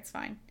sharks eat her. It's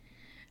fine.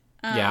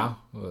 Yeah.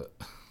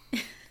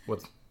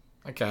 What's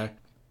okay.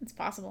 It's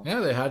possible.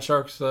 Yeah, they had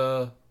sharks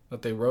that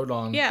they rode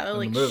on. Yeah, they're in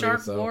like the movie,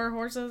 shark war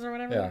horses or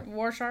whatever. Yeah.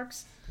 War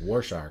sharks.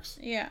 War sharks.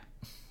 Yeah.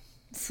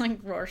 It's like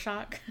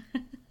Rorschach.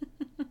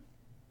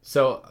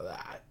 So,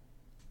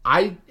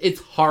 it's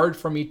hard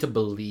for me to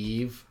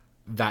believe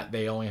that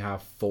they only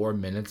have 4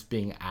 minutes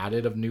being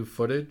added of new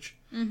footage.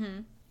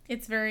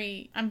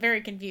 I'm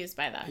very confused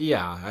by that.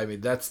 Yeah, I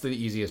mean, that's the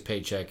easiest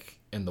paycheck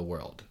in the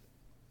world.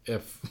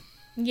 If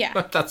Yeah.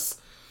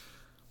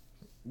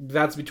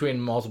 that's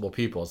between multiple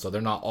people, so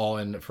they're not all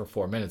in it for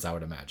 4 minutes, I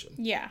would imagine.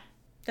 Yeah.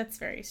 That's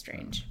very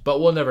strange. But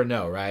we'll never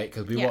know, right?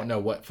 Because we Yeah. won't know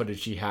what footage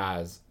she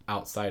has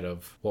outside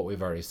of what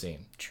we've already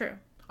seen. True.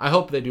 I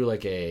hope they do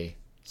like a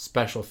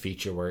special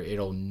feature where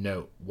it'll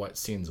note what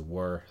scenes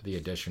were the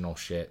additional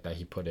shit that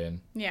he put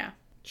in. Yeah.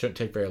 Shouldn't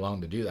take very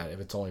long to do that if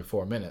it's only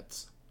 4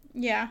 minutes.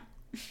 Yeah.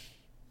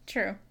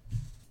 True.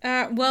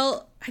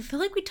 Well, I feel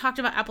like we talked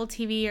about Apple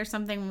TV or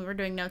something when we were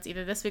doing notes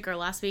either this week or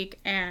last week,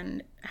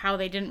 and how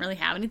they didn't really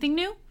have anything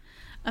new.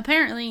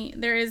 Apparently,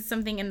 there is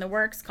something in the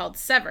works called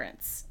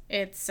Severance.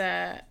 It's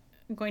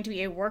going to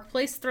be a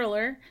workplace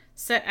thriller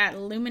set at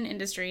Lumen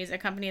Industries, a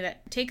company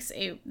that takes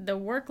the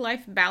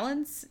work-life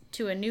balance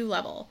to a new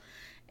level.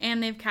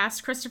 And they've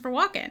cast Christopher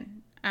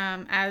Walken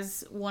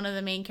as one of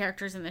the main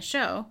characters in the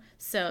show.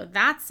 So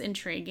that's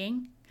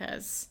intriguing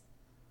because,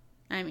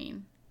 I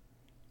mean,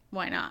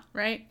 why not,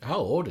 right? How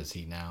old is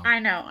he now? I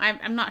know.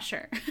 I'm not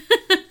sure.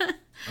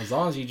 As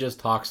long as he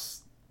just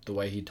talks the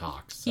way he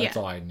talks. That's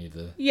Yeah. all I need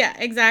to Yeah,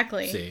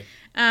 exactly. see.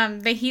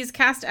 He's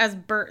cast as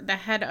Bert, the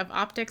head of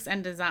optics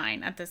and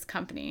design at this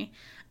company.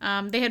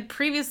 They had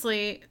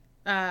previously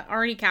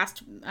already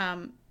cast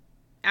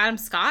Adam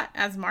Scott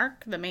as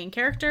Mark, the main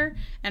character,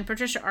 and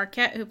Patricia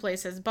Arquette, who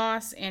plays his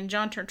boss, and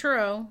John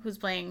Turturro, who's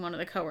playing one of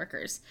the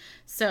coworkers.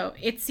 So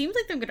it seems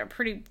like they've got a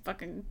pretty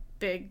fucking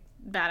big,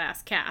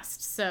 badass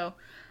cast. So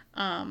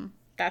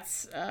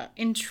that's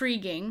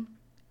intriguing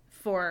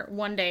for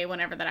one day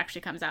whenever that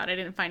actually comes out. I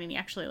didn't find any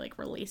actually like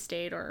release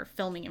date or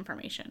filming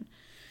information.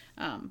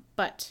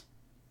 But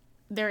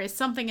there is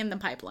something in the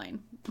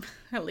pipeline,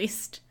 at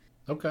least.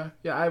 Okay.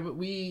 Yeah,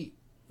 we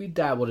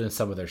dabbled in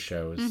some of their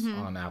shows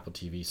on Apple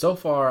TV. So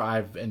far,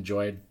 I've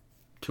enjoyed,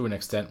 to an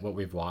extent, what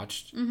we've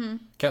watched. Mm-hmm.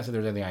 Can't say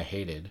there's anything I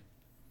hated.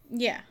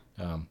 Yeah.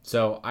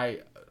 So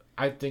I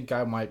think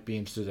I might be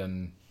interested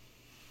in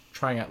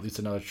trying at least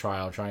another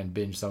trial, try and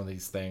binge some of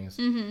these things.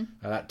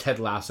 Mm-hmm. That Ted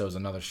Lasso is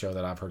another show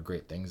that I've heard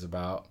great things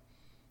about,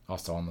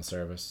 also on the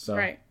service. So.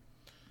 Right.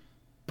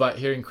 But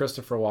hearing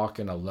Christopher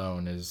Walken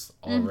alone is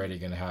already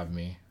going to have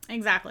me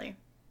Exactly.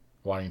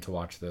 wanting to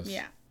watch this.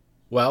 Yeah.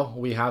 Well,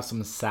 we have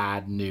some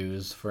sad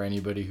news for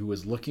anybody who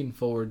was looking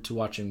forward to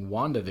watching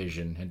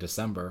WandaVision in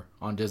December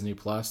on Disney+.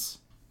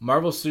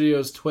 Marvel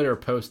Studios Twitter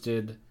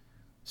posted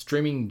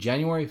streaming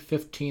January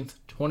 15th,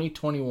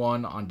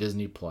 2021 on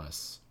Disney+,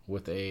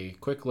 with a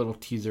quick little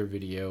teaser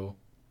video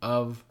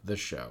of the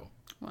show.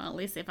 Well, at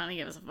least they finally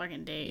gave us a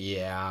fucking date.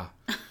 Yeah.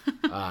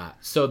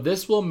 So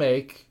this will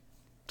make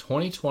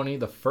 2020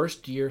 the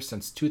first year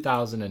since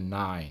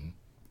 2009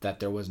 that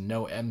there was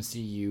no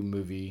MCU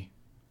movie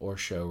or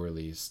show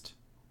released.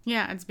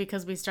 Yeah, it's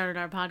because we started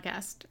our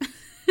podcast.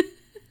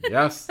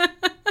 Yes.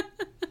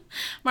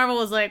 Marvel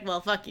was like, well,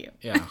 fuck you.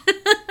 Yeah.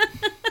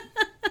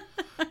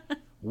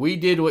 We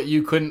did what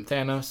you couldn't,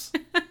 Thanos.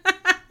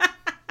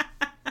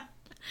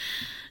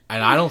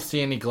 And I don't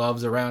see any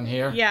gloves around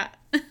here. Yeah.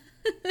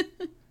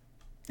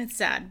 It's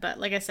sad, but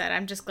like I said,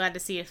 I'm just glad to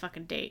see a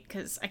fucking date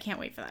because I can't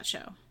wait for that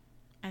show.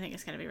 I think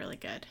it's going to be really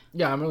good.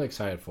 Yeah, I'm really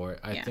excited for it.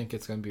 I Yeah. think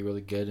it's going to be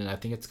really good, and I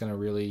think it's going to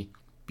really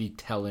be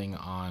telling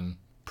on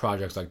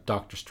projects like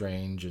Doctor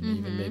Strange and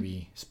even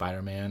maybe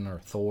Spider-Man or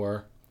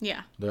Thor.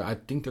 Yeah. I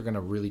think they're going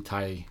to really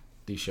tie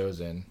these shows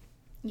in.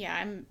 Yeah,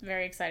 I'm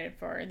very excited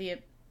for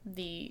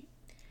the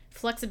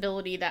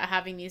flexibility that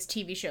having these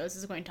TV shows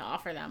is going to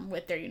offer them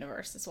with their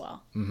universe as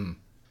well.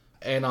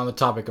 And on the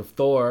topic of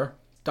Thor,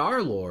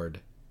 Star-Lord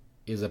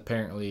is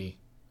apparently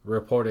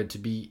reported to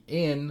be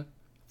in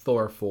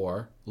Thor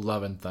 4,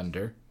 Love and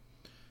Thunder.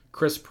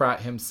 Chris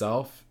Pratt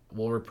himself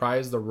will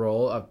reprise the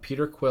role of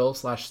Peter Quill /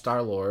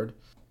 Star-Lord.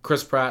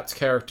 Chris Pratt's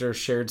character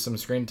shared some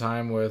screen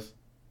time with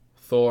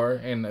Thor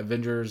in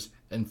Avengers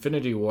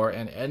Infinity War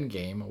and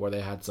Endgame, where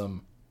they had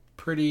some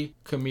pretty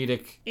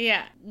comedic...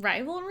 Yeah,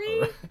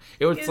 rivalry?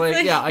 It was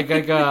like I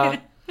guess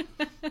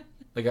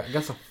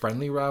a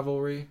friendly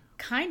rivalry.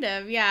 Kind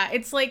of, yeah.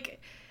 It's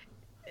like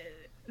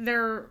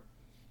they're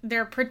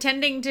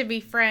pretending to be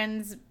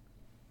friends.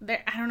 I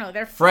don't know.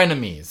 They're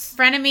Frenemies.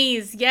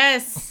 frenemies.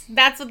 Yes,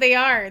 that's what they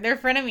are. They're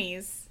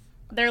frenemies.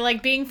 They're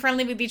like being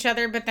friendly with each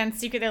other, but then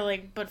secretly they're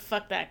like, but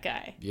fuck that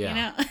guy.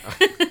 Yeah.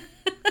 You know?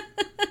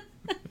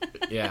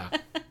 Yeah.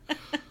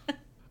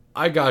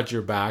 I got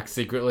your back.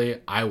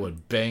 Secretly, I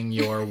would bang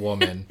your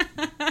woman.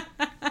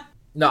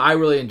 No, I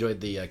really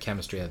enjoyed the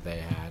chemistry that they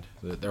had.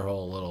 Their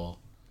whole little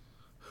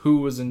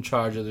who was in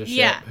charge of the ship,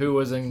 Yeah. who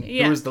was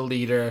the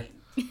leader.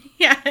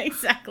 Yeah,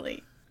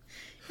 exactly.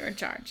 You're in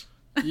charge.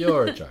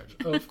 You're in charge.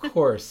 Of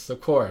course.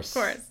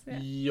 Yeah.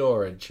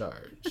 You're in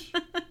charge.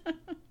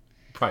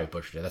 Probably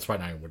pushed it. That's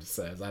probably not what it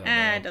says. I don't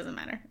know. It doesn't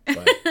matter.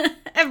 But,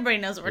 Everybody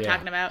knows what we're Yeah.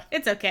 talking about.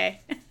 It's okay.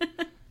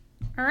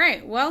 All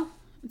right. Well,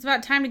 it's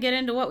about time to get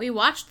into what we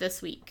watched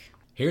this week.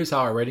 here's how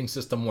our rating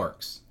system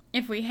works.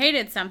 If we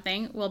hated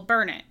something, we'll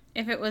burn it.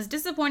 If it was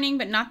disappointing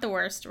but not the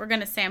worst, we're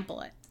going to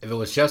sample it. If it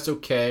was just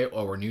okay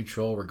or we're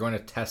neutral, we're going to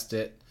test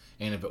it.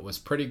 And if it was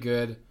pretty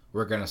good,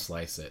 we're going to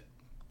slice it.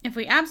 If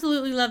we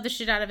absolutely love the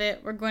shit out of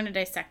it, we're going to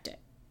dissect it.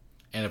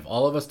 And if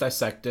all of us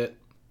dissect it,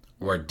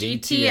 we're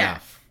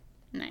DTF.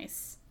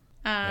 Nice.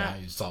 Yeah,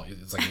 it's like you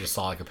just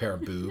saw like a pair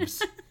of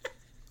boobs.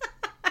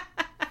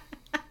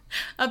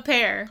 A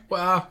pair.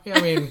 Well, yeah,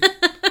 I mean,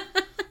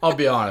 I'll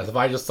be honest. If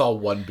I just saw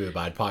one boob,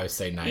 I'd probably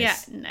say nice. Yeah,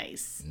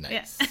 nice.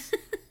 Nice. Yeah.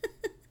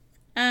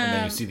 And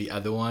then you see the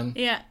other one.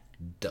 Yeah.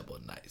 Double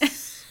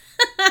nice.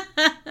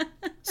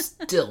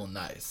 Still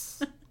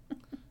nice.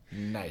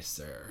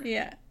 Nicer.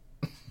 Yeah.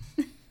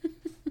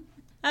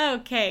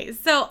 Okay,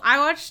 so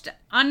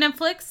on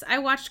Netflix, I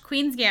watched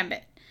Queen's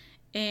Gambit.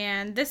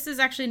 And this is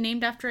actually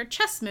named after a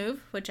chess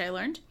move, which I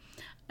learned.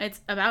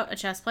 It's about a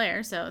chess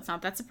player, so it's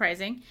not that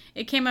surprising.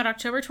 It came out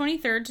October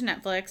 23rd to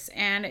Netflix,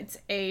 and it's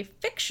a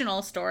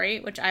fictional story,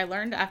 which I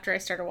learned after I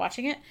started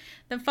watching it,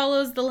 that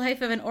follows the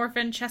life of an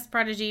orphan chess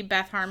prodigy,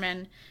 Beth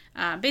Harmon,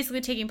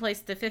 basically taking place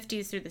in the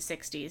 50s through the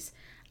 60s.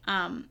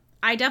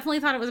 I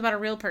definitely thought it was about a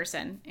real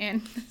person,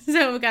 and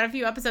so we got a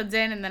few episodes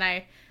in, and then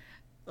I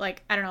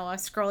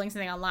was scrolling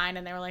something online,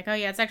 and they were like, oh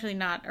yeah, it's actually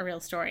not a real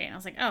story. And I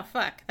was like, oh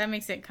fuck, that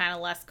makes it kind of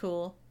less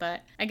cool,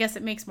 but I guess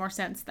it makes more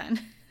sense then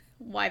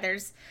why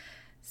there's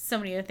so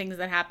many of the things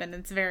that happen.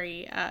 It's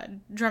very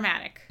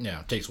dramatic.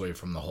 Yeah, it takes away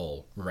from the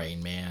whole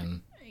Rain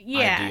Man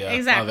idea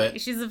exactly. Of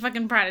it. She's a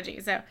fucking prodigy.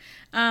 So,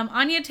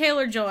 Anya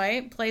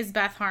Taylor-Joy plays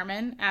Beth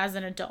Harmon as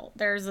an adult.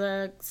 There's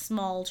a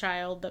small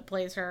child that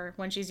plays her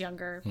when she's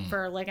younger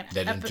for like an.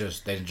 They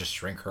didn't just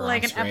shrink her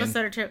like on screen. An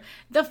episode or two.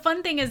 The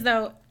fun thing is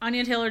though,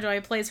 Anya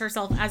Taylor-Joy plays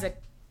herself as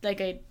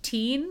a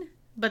teen,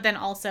 but then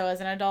also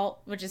as an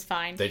adult, which is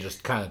fine. They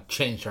just kind of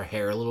changed her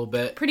hair a little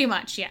bit. Pretty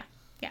much, yeah.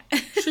 Yeah.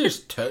 She's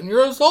 10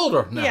 years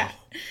older now.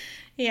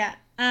 Yeah.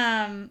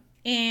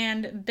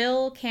 And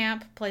Bill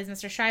Camp plays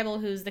Mr.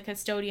 Scheibel, who's the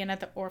custodian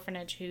at the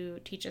orphanage who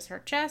teaches her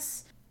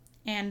chess.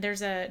 And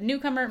there's a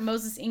newcomer,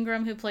 Moses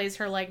Ingram, who plays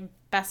her like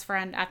best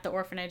friend at the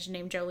orphanage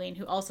named Jolene,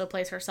 who also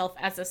plays herself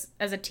as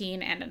a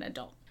teen and an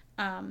adult.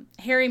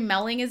 Harry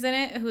Melling is in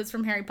it, who is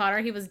from Harry Potter.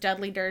 He was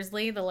Dudley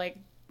Dursley, the like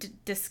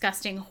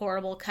disgusting,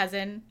 horrible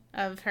cousin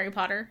of Harry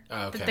Potter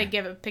that they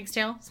give a pig's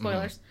tail.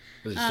 Spoilers.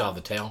 Does he still have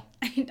the tail?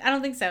 I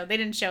don't think so. They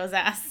didn't show his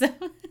ass. So.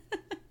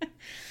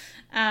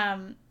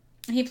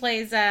 He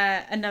plays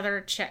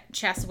another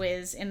chess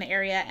whiz in the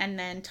area, and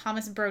then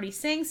Thomas Brody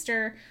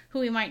Sangster, who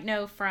we might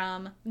know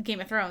from Game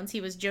of Thrones.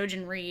 He was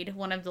Jojen Reed,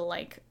 one of the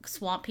like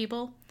swamp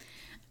people.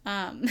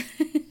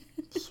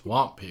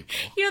 Swamp people.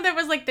 You know, there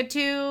was like the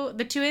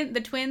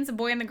twins, a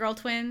boy and the girl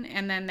twin,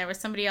 and then there was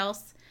somebody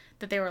else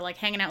that they were like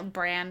hanging out with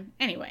Bran.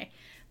 Anyway,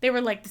 they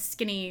were like the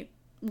skinny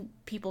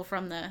people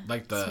from the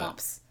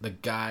swamps. The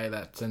guy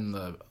that's in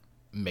the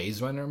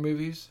Maze Runner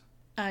movies?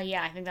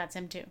 Yeah, I think that's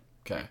him too.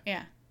 Okay.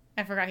 Yeah.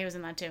 I forgot he was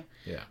in that too.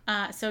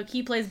 Yeah. So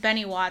he plays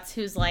Benny Watts,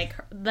 who's like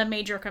the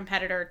major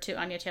competitor to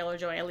Anya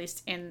Taylor-Joy, at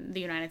least in the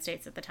United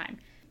States at the time.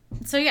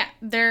 So yeah,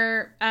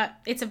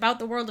 it's about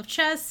the world of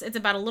chess. It's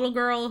about a little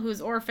girl who's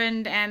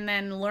orphaned and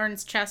then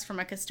learns chess from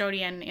a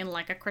custodian in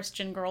like a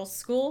Christian girls'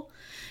 school,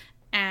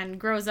 and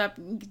grows up,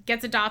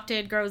 gets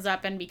adopted, grows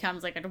up, and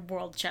becomes like a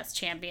world chess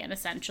champion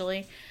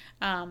essentially.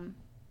 And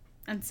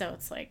so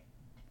it's like,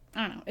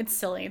 I don't know, it's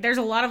silly. There's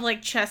a lot of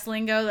like chess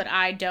lingo that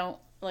I don't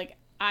like.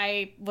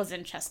 I was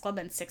in chess club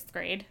in 6th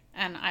grade,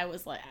 and I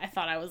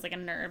thought I was like a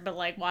nerd, but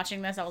like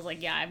watching this, I was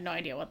like, yeah, I have no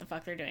idea what the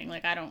fuck they're doing.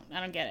 Like, I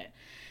don't get it.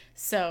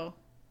 So,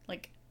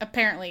 like,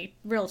 apparently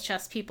real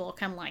chess people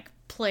can like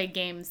play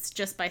games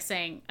just by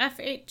saying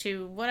F8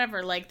 to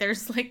whatever. Like,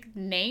 there's like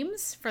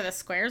names for the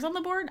squares on the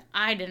board.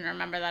 I didn't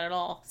remember that at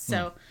all.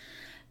 So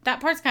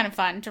that part's kind of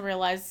fun to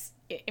realize.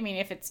 I mean,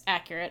 if it's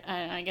accurate,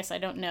 I guess I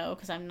don't know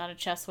because I'm not a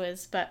chess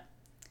whiz, but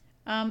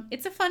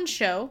it's a fun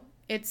show.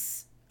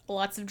 It's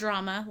lots of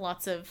drama,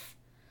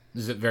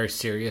 Is it very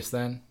serious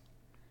then?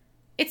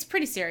 It's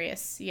pretty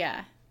serious,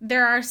 yeah.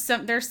 There's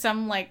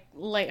some like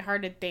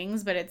lighthearted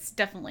things, but it's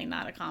definitely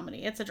not a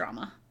comedy. It's a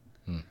drama.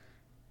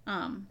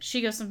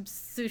 She goes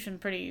through some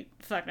pretty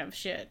fucked up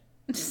shit.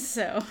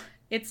 So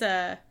it's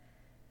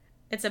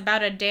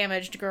about a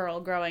damaged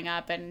girl growing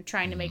up and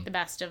trying to make the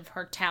best of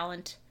her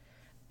talent,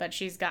 but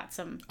she's got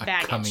some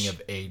baggage. A coming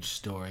of age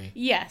story.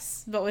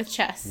 Yes, but with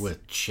chess.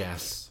 With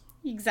chess.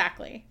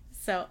 Exactly.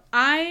 So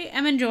I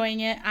am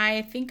enjoying it.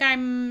 I think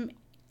I'm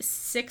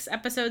 6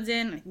 episodes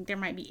in. I think there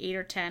might be 8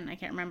 or 10. I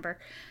can't remember.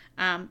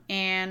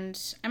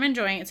 And I'm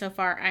enjoying it so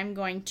far. I'm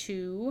going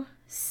to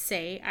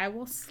say I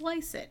will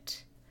slice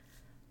it.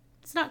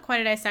 It's not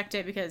quite a dissect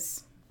it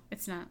because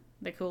it's not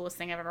the coolest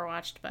thing I've ever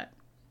watched, but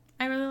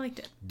I really liked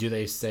it. Do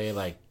they say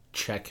like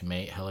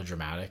checkmate hella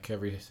dramatic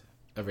every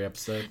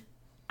episode?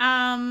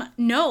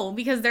 No,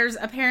 because there's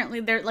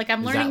apparently like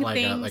I'm learning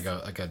things.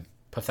 Like a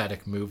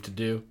pathetic move to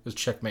do? Is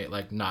checkmate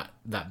like not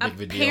that big of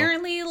a deal?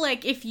 Apparently,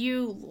 like if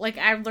you like,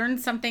 I've learned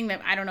something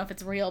that I don't know if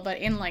it's real, but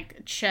in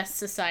like chess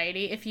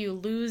society, if you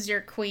lose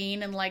your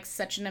queen in like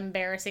such an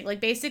embarrassing, like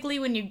basically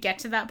when you get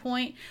to that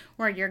point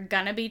where you're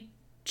gonna be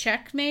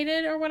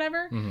checkmated or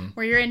whatever,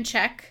 where you're in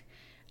check,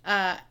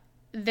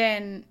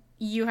 then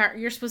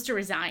you're supposed to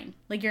resign.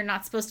 Like you're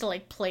not supposed to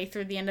like play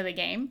through the end of the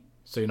game.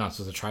 So you're not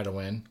supposed to try to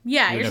win?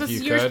 Yeah, even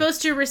you're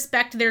supposed to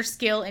respect their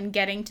skill in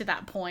getting to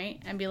that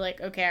point and be like,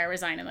 okay, I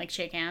resign, and like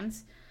shake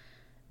hands.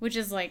 Which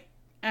is like,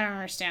 I don't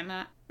understand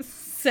that.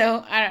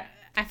 So I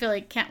feel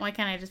like why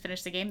can't I just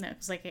finish the game though?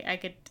 Because like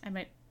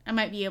I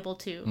might be able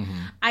to. Mm-hmm.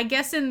 I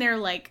guess in their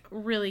like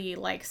really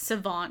like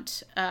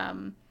savant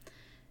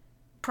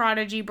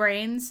prodigy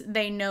brains,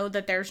 they know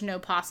that there's no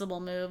possible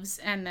moves,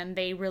 and then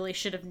they really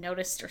should have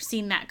noticed or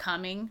seen that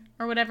coming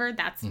or whatever.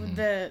 That's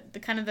the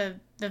kind of the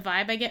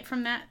vibe I get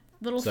from that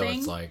little thing. So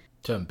it's like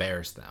to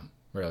embarrass them,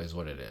 really, is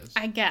what it is.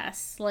 I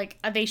guess. Like,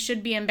 they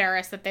should be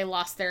embarrassed that they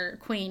lost their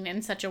queen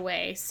in such a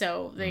way,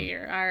 so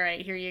they're, all right,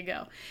 here you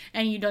go.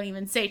 And you don't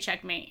even say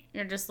checkmate.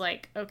 You're just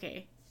like,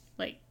 okay,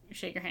 like,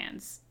 shake your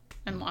hands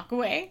and walk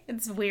away.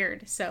 It's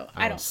weird, so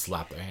I don't...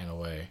 slap their hand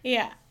away.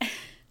 Yeah.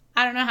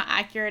 I don't know how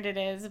accurate it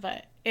is,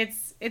 but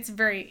it's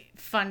very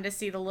fun to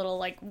see the little,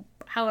 like,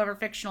 however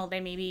fictional they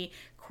may be,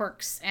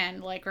 quirks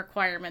and, like,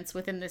 requirements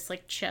within this,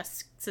 like,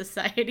 chess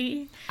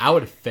society. I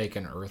would fake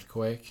an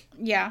earthquake.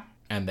 Yeah.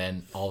 And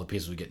then all the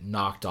pieces would get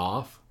knocked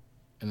off.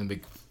 And then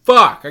be,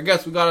 fuck, I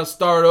guess we gotta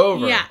start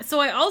over. Yeah, so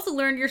I also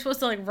learned you're supposed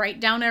to, like, write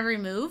down every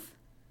move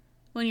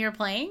when you're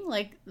playing.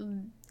 Like,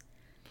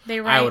 they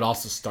write... I would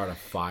also start a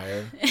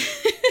fire.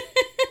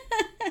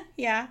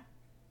 Yeah.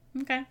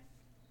 Okay.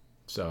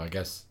 So I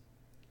guess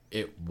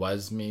it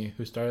was me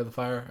who started the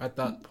fire at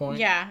that point.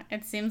 Yeah,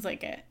 it seems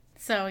like it.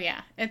 So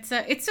yeah, it's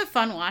a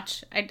fun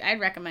watch. I'd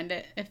recommend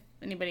it if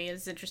anybody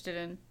is interested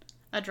in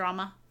a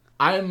drama.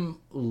 I'm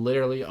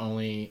literally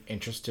only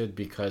interested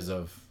because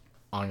of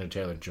Anya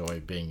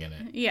Taylor-Joy being in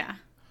it. Yeah.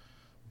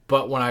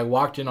 But when I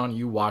walked in on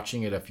you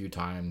watching it a few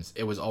times,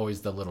 it was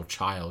always the little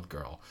child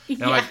girl.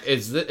 And I'm like,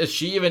 is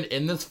she even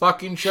in this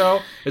fucking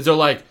show? Is there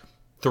like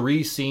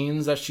 3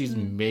 scenes that she's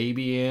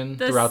maybe in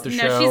throughout the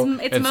show?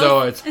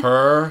 So it's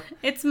her?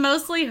 It's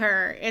mostly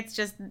her. It's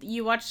just,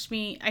 you watched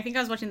me, I think I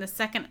was watching the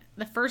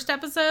first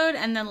episode,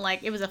 and then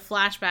like, it was a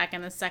flashback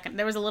in the second.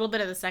 There was a little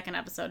bit of the second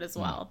episode as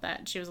well,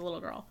 that she was a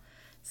little girl.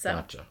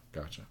 So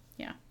Gotcha.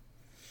 Yeah.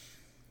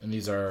 And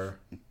these are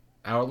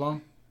hour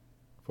long?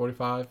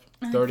 45?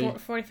 30?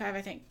 45,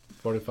 I think.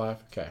 45?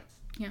 Okay.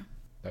 Yeah.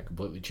 That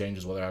completely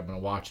changes whether I'm going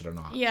to watch it or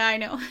not. Yeah, I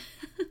know.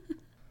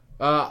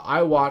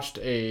 I watched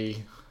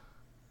a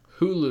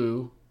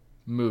Hulu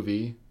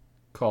movie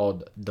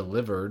called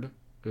Delivered.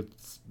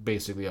 It's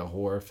basically a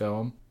horror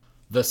film.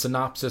 The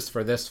synopsis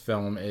for this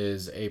film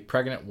is a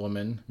pregnant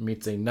woman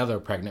meets another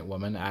pregnant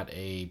woman at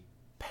a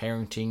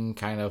parenting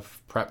kind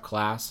of prep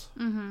class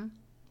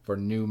for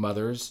new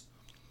mothers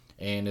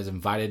and is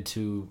invited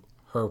to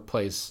her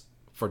place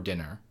for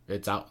dinner.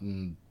 It's out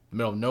in the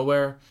middle of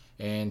nowhere,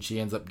 and she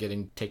ends up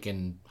getting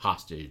taken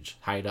hostage,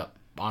 tied up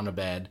on a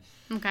bed.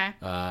 Okay.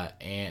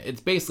 And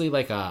it's basically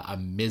like a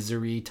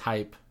Misery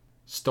type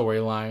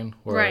storyline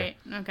where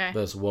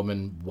this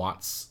woman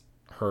wants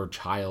her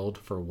child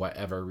for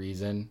whatever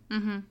reason.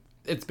 Mm-hmm.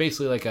 It's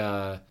basically like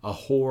a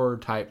horror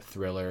type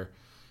thriller.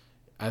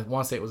 I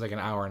want to say it was like an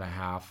hour and a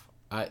half.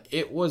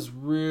 It was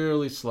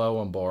really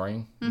slow and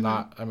boring.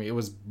 Mm-hmm. It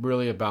was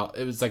really it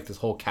was like this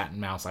whole cat and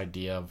mouse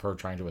idea of her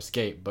trying to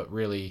escape, but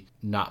really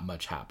not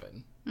much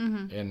happened.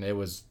 Mm-hmm. And it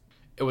was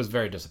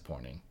very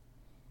disappointing.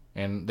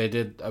 And they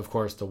did, of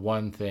course, the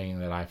one thing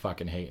that I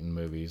fucking hate in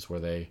movies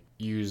where they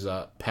use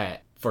a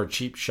pet for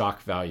cheap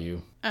shock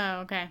value.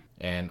 Oh, okay.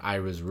 And I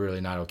was really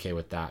not okay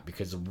with that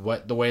because of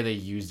the way they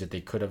used it,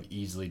 they could have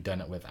easily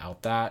done it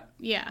without that.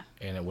 Yeah.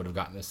 And it would have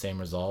gotten the same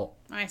result.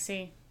 I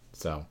see.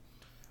 So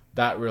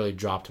that really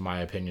dropped my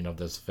opinion of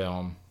this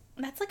film.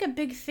 That's like a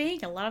big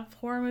thing. A lot of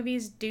horror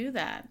movies do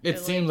that. It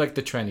seems like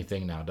the trendy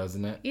thing now,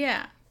 doesn't it?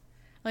 Yeah.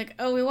 Like,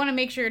 oh, we want to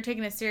make sure you're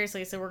taking it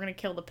seriously, so we're going to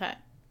kill the pet.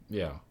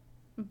 Yeah.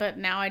 But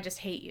now I just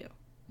hate you.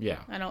 Yeah.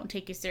 I don't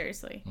take you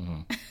seriously.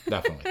 Mm-hmm.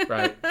 Definitely.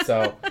 Right.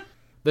 So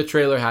the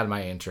trailer had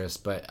my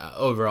interest, but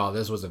overall,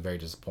 this was a very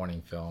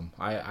disappointing film.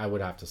 I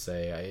would have to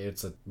say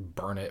it's a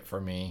burn it for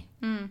me.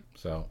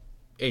 So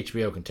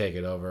HBO can take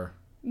it over.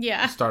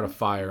 Yeah. Start a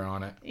fire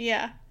on it.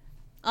 Yeah.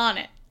 On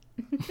it.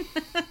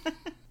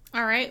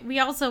 All right. We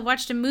also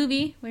watched a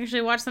movie. We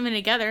actually watched something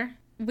together.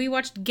 We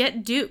watched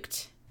Get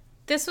Duked.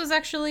 This was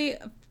actually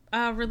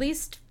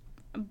released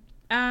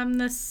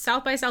the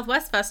South by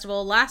Southwest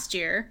Festival last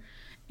year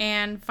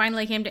and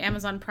finally came to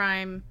Amazon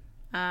Prime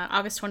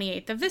August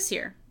 28th of this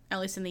year, at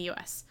least in the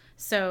US.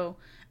 So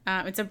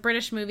it's a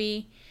British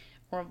movie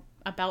or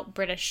about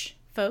British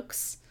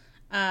folks.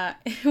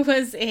 It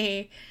was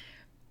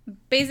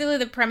basically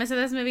the premise of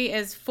this movie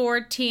is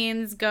 4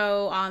 teens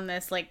go on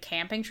this like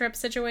camping trip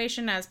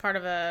situation as part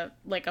of a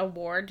like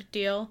award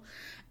deal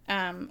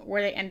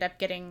where they end up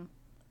getting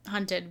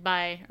hunted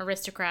by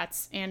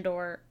aristocrats and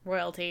or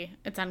royalty.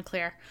 It's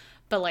unclear,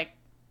 but like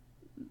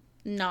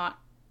not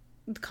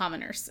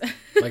commoners.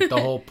 Like the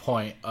whole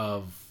point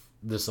of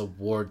this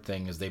award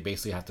thing is they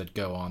basically have to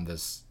go on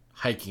this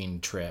hiking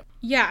trip.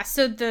 Yeah,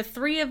 so the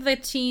 3 of the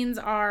teens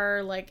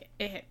are like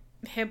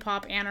hip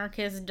hop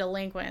anarchist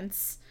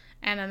delinquents,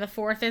 And then the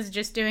fourth is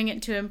just doing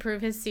it to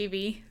improve his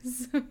CV.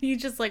 So he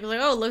just like,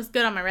 oh, it looks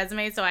good on my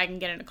resume so I can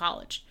get into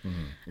college.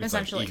 It's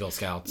essentially like Eagle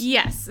Scouts.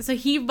 Yes. So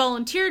he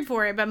volunteered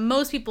for it, but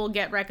most people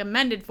get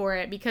recommended for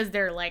it because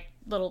they're like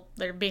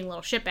they're being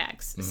little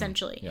shitbags,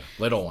 essentially. Yeah,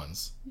 little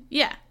ones.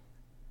 Yeah.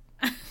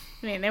 I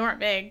mean, they weren't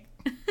big.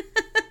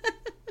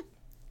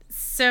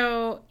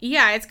 So,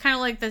 yeah, it's kind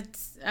of like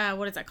the,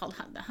 what is that called?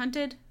 The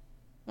Hunted?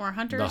 Or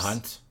Hunters? The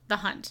Hunt. The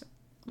Hunt.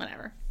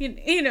 Whatever.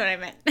 You know what I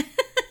meant.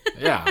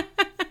 Yeah.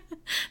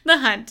 The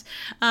Hunt.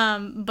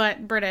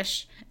 But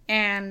British.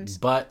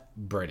 But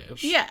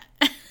British. Yeah.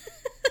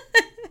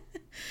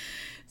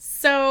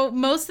 So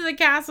most of the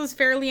cast was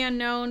fairly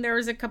unknown. There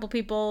was a couple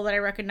people that I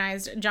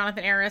recognized.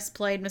 Jonathan Harris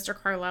played Mr.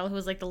 Carlisle, who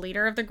was like the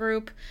leader of the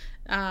group.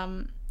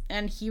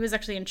 And he was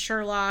actually in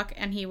Sherlock,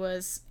 and he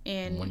was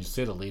in... When you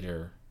say the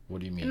leader, what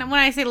do you mean? When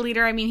I say the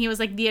leader, I mean he was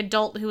like the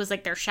adult who was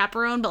like their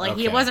chaperone, but like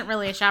he wasn't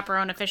really a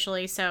chaperone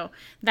officially, so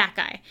that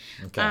guy.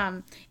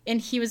 Okay.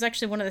 And he was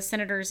actually one of the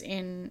senators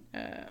in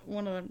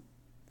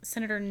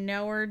Senator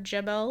Noor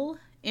Jebel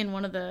in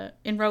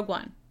Rogue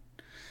One.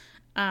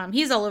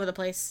 He's all over the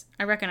place.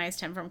 I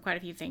recognized him from quite a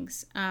few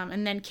things.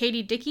 And then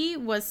Katie Dickey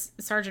was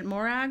Sergeant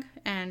Morag,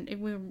 and if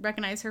we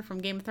recognize her from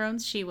Game of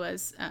Thrones, she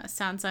was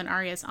Sansa and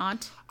Arya's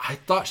aunt. I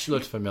thought she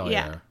looked familiar.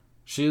 Yeah.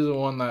 She's the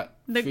one that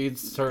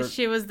feeds her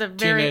she was the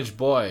teenage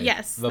boy.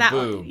 Yes. The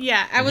boob. One.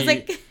 Yeah. I was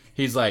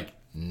he's like,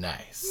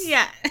 nice.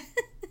 Yeah.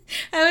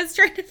 I was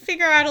trying to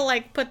figure out how to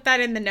like put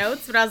that in the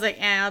notes, but I was like,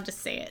 I'll just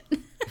say it.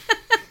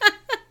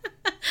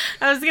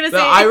 I was going to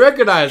say... I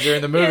recognize her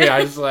in the movie.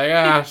 I was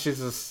like, she's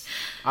just...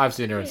 I've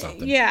seen her in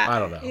something. Yeah. I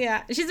don't know.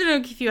 Yeah. She's been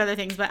in a few other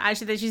things, but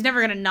she's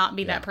never going to not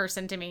be that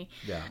person to me.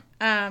 Yeah.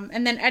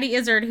 And then Eddie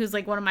Izzard, who's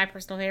like one of my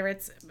personal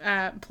favorites,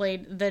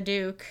 played the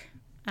Duke.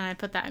 And I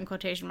put that in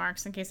quotation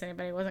marks in case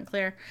anybody wasn't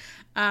clear.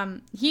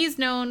 He's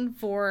known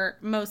for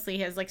mostly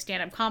his like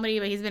stand-up comedy,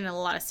 but he's been in a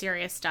lot of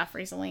serious stuff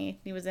recently.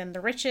 He was in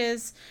The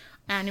Riches,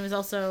 and he was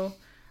also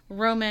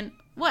Roman...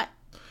 What?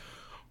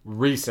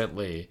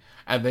 Recently.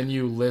 And then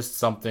you list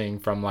something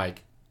from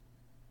like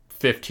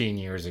 15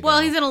 years ago.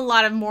 Well, he's in a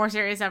lot of more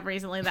serious stuff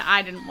recently that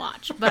I didn't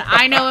watch, but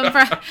I know him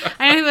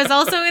I know he was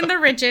also in The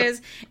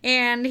Riches,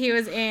 and he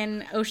was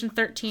in Ocean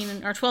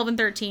 13 or 12 and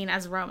 13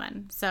 as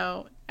Roman.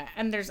 So,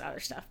 and there's other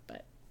stuff,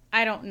 but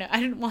I don't know. I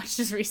didn't watch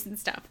his recent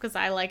stuff because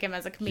I like him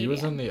as a comedian. He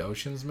was in the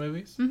Ocean's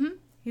movies? Mm-hmm.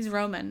 He's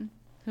Roman,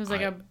 who's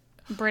like a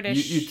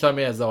British. You tell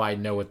me as though I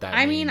know what that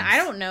means. I mean, I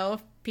don't know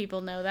if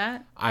people know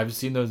that. I've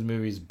seen those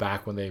movies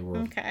back when they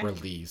were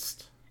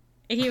released.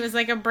 He was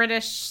like a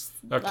British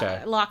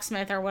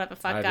locksmith or whatever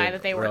fuck guy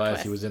that they worked with. I didn't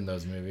realize he was in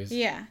those movies.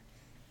 Yeah.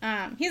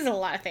 He's in a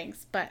lot of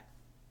things, but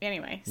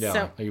anyway. Yeah,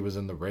 so, he was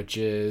in The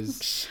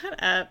Riches.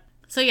 Shut up.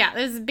 So yeah,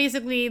 this is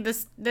basically,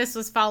 this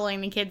was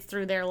following the kids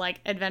through their like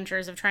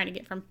adventures of trying to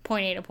get from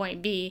point A to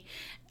point B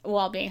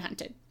while being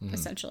hunted,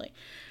 essentially.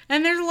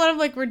 And there's a lot of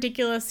like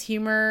ridiculous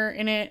humor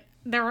in it.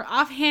 There were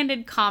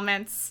offhanded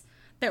comments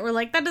that were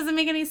like, that doesn't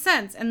make any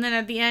sense. And then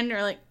at the end,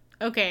 you're like,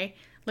 okay,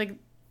 like...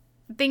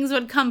 things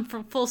would come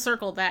from full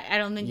circle that I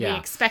don't think we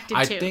expected to.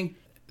 I think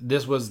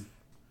this was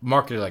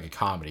marketed like a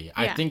comedy. Yeah.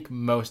 I think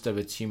most of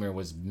its humor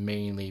was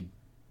mainly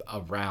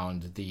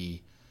around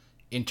the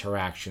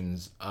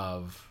interactions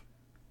of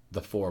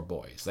the four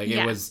boys. Like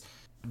it was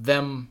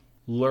them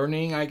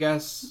learning, I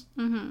guess,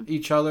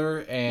 each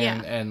other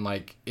and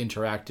like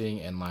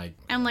interacting and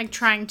like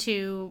trying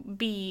to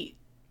be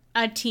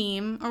a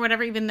team or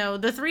whatever, even though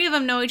the three of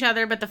them know each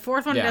other, but the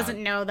fourth one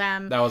doesn't know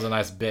them. That was a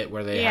nice bit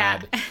where they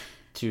had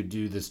to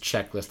do this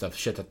checklist of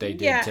shit that they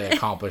did to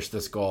accomplish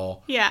this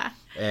goal. Yeah.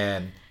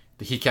 And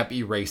he kept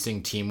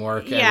erasing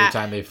teamwork every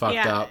time they fucked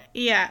up.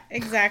 Yeah,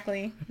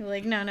 exactly. You're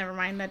like, no, never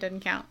mind. That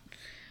didn't count.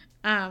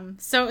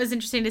 So it was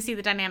interesting to see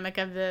the dynamic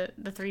of the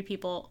three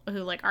people who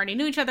like already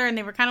knew each other, and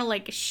they were kind of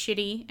like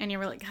shitty, and you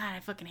were like, God, I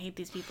fucking hate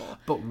these people.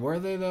 But were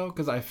they though?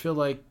 Because I feel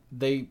like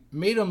they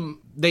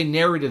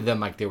narrated them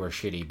like they were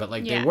shitty, but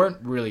like they weren't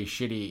really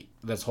shitty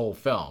this whole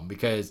film,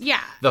 because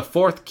the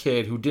fourth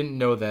kid who didn't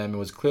know them and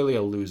was clearly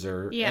a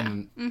loser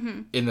in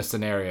the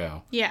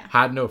scenario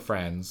had no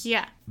friends.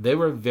 Yeah. They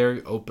were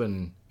very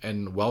open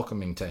and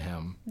welcoming to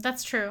him.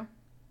 That's true.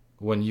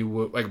 When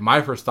you like,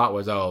 my first thought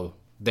was, oh,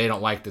 they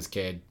don't like this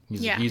kid.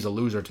 He's a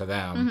loser to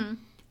them.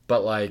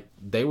 But like,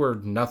 they were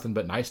nothing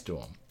but nice to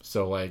him.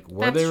 So like,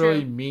 were they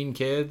really mean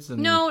kids?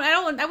 No,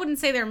 I wouldn't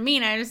say they're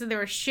mean. I just said they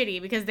were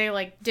shitty because they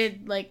like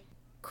did like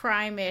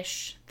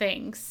crime-ish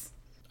things.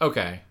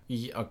 Okay.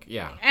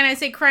 Yeah. And I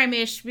say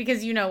crime-ish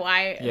because you know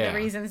why, the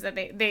reasons that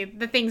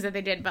the things that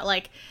they did, but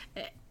like,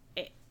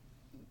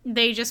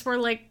 they just were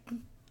like,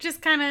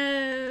 just kind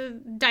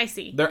of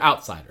dicey. They're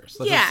outsiders.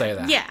 Let's just say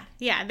that.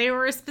 Yeah. They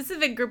were a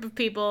specific group of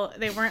people.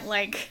 They weren't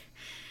like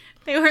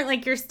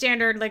your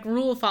standard like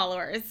rule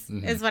followers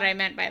is what I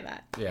meant by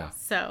that. Yeah.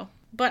 So,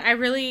 but I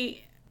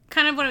really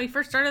kind of, when we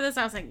first started this,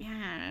 I was like,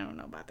 I don't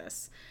know about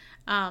this.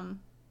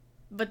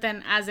 But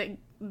then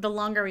the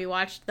longer we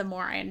watched, the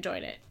more I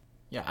enjoyed it.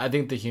 Yeah, I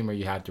think the humor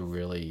you have to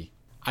really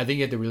I think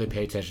you have to really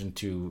pay attention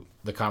to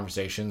the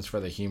conversations for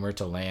the humor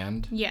to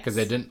land. Yes. Because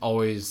they didn't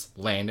always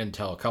land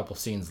until a couple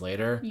scenes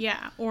later.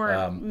 Yeah,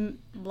 or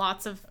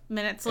lots of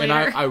minutes later.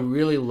 And I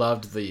really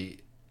loved the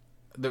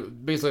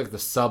basically like the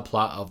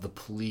subplot of the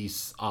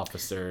police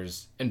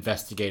officers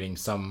investigating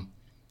some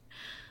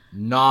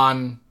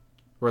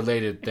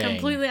non-related thing.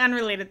 Completely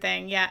unrelated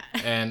thing, yeah.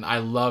 And I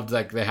loved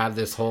like they had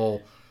this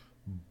whole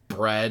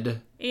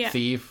bread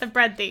thief. The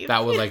bread thief.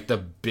 That was like the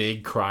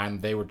big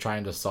crime they were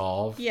trying to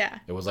solve. Yeah.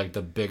 It was like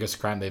the biggest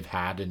crime they've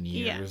had in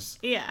years.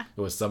 Yeah.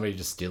 It was somebody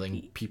just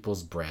stealing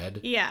people's bread.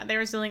 Yeah, they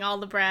were stealing all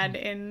the bread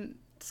in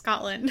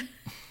Scotland.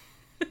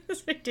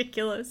 It's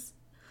ridiculous.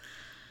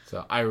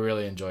 So I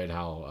really enjoyed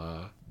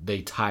how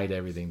they tied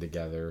everything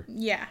together.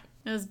 Yeah,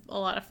 it was a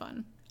lot of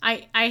fun.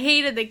 I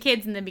hated the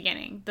kids in the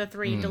beginning, the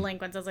three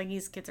delinquents. I was like,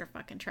 these kids are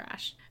fucking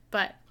trash.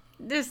 But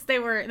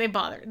they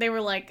bothered. They were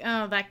like,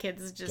 oh, that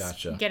kid's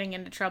just getting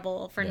into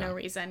trouble for no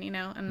reason, you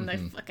know? And the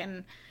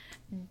fucking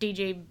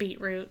DJ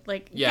Beetroot,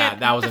 like, yeah,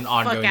 that was an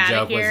ongoing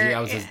joke.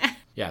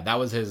 That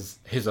was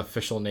his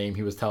official name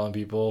he was telling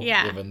people,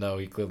 even though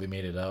he clearly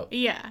made it up.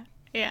 Yeah.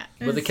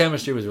 But the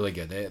chemistry was really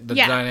good. The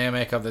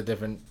dynamic of the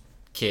different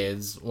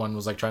kids. One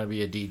was like trying to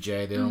be a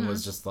DJ. The other one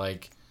was just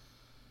like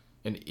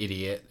an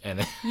idiot, and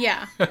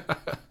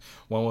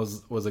one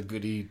was a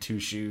goody two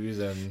shoes,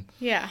 and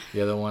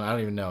the other one I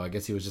don't even know. I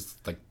guess he was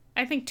just like.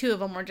 I think two of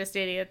them were just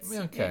idiots.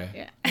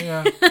 Okay.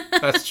 Yeah,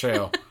 that's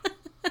true.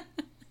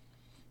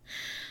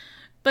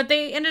 But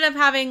they ended up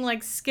having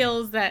like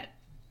skills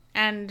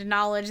and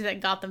knowledge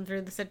that got them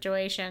through the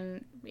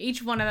situation.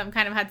 Each one of them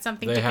kind of had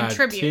something to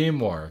contribute.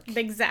 Teamwork.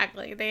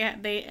 Exactly. They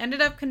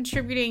ended up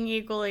contributing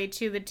equally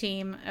to the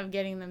team of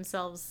getting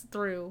themselves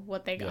through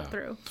what they got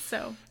through.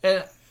 So.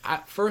 And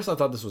at first I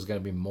thought this was going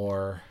to be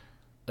more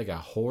like a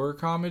horror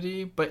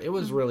comedy, but it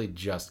was really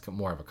just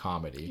more of a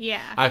comedy.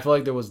 Yeah. I feel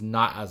like there was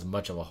not as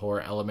much of a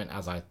horror element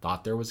as I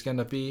thought there was going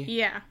to be.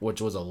 Yeah.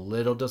 Which was a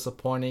little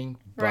disappointing,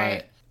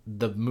 but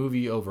the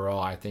movie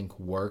overall I think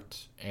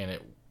worked, and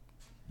it,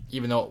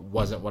 even though it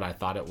wasn't what I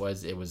thought it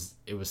was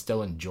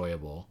still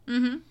enjoyable.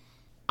 Mm-hmm.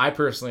 I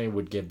personally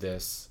would give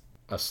this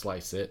a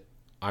slice it.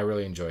 I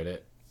really enjoyed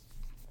it.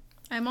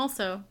 I'm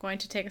also going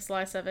to take a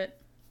slice of it.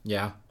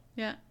 Yeah?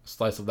 Yeah. A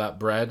slice of that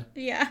bread?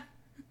 Yeah.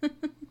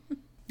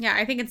 Yeah,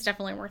 I think it's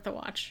definitely worth a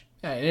watch.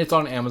 Yeah, and it's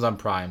on Amazon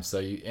Prime, so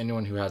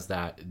anyone who has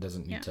that, it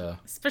doesn't need to...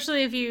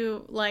 Especially if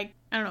you like,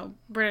 I don't know,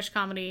 British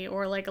comedy,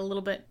 or like a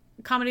little bit...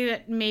 comedy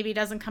that maybe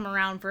doesn't come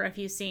around for a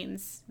few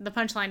scenes. The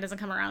punchline doesn't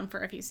come around for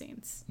a few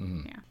scenes.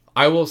 Mm-hmm. Yeah.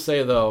 I will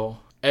say, though,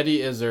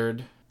 Eddie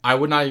Izzard, I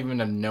would not even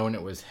have known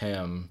it was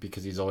him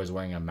because he's always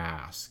wearing a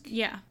mask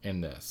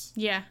in this.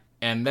 Yeah.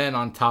 And then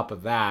on top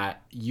of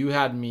that, you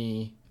had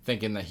me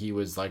thinking that he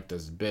was like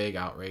this big,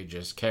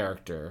 outrageous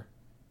character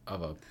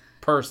of a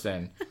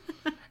person.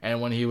 And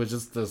when he was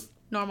just this...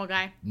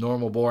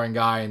 normal, boring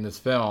guy in this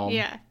film.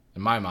 Yeah.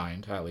 In my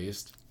mind, at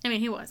least. I mean,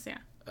 he was,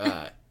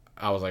 I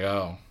was like,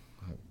 oh...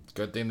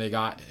 Good thing they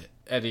got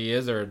Eddie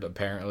Izzard,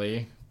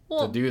 apparently,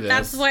 to do this.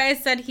 That's why I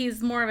said he's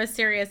more of a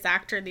serious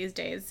actor these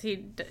days.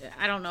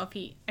 I don't know if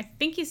I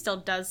think he still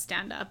does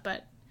stand up,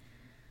 but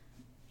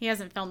he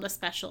hasn't filmed a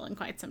special in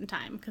quite some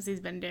time because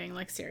he's been doing,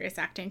 like, serious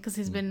acting because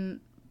he's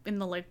been in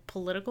the, like, the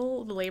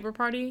Labor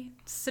Party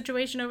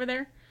situation over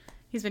there.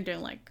 He's been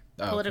doing, like,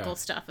 political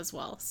stuff as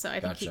well. So I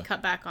think he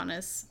cut back on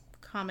his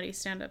comedy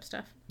stand-up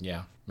stuff.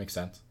 Yeah, makes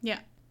sense. Yeah.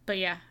 But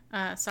yeah,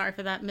 sorry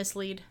for that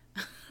mislead.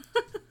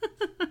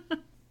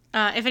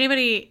 If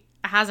anybody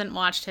hasn't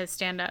watched his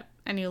stand-up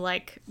and you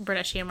like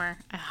British humor,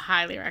 I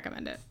highly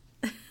recommend it.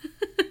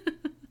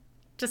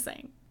 Just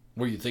saying.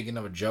 Were you thinking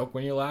of a joke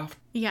when you laughed?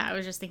 Yeah, I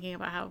was just thinking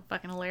about how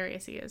fucking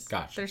hilarious he is.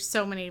 Gotcha. There's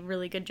so many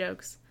really good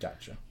jokes.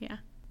 Gotcha. Yeah.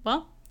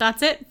 Well,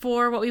 that's it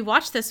for what we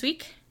watched this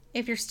week.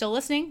 If you're still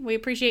listening, we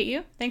appreciate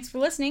you. Thanks for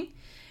listening.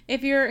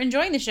 If you're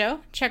enjoying the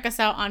show, check us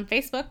out on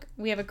Facebook.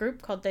 We have a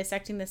group called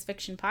Dissecting This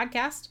Fiction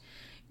Podcast.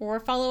 Or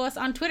follow us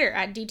on Twitter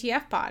at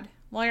DTFpod.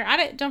 While you're at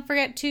it, don't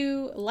forget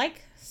to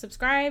like,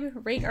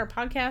 subscribe, rate our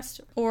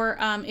podcast, or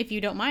if you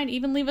don't mind,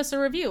 even leave us a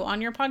review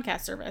on your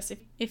podcast service.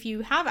 If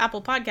you have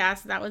Apple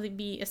Podcasts, that would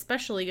be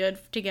especially good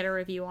to get a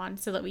review on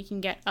so that we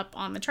can get up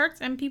on the charts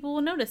and people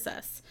will notice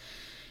us.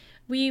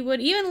 We would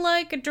even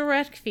like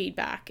direct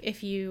feedback.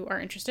 If you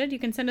are interested, you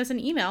can send us an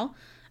email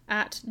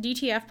at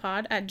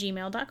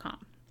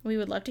dtfpod@gmail.com. We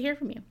would love to hear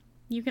from you.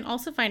 You can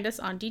also find us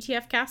on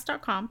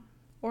dtfcast.com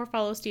or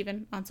follow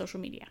Steven on social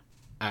media.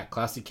 At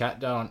Classy Cat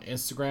Dad on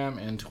Instagram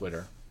and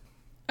Twitter.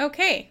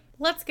 Okay,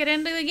 let's get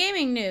into the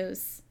gaming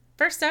news.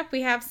 First up,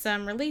 we have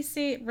some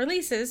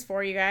releases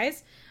for you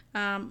guys.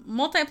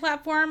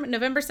 Multi-platform,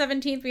 November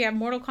 17th, we have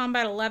Mortal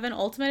Kombat 11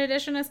 Ultimate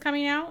Edition is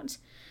coming out.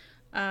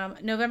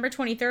 November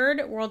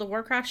 23rd, World of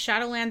Warcraft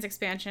Shadowlands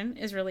expansion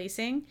is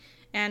releasing.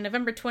 And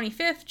November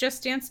 25th,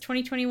 Just Dance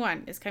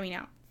 2021 is coming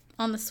out.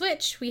 On the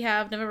Switch, we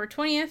have November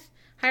 20th,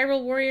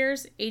 Hyrule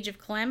Warriors Age of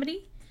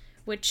Calamity,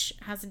 which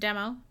has a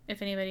demo,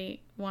 if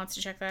anybody wants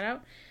to check that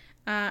out.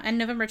 And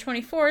November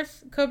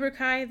 24th, Cobra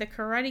Kai, The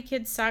Karate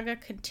Kid Saga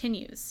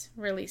Continues,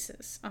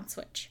 releases on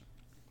Switch.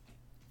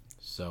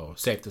 So,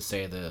 safe to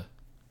say the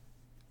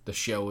the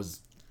show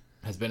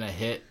has been a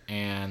hit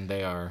and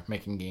they are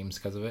making games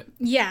because of it.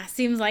 Yeah,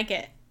 seems like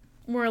it.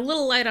 We're a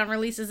little light on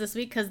releases this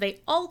week because they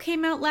all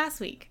came out last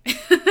week.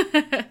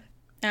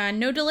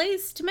 No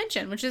delays to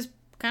mention, which is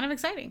kind of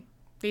exciting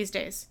these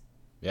days.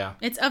 Yeah.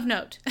 It's of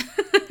note.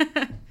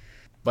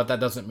 But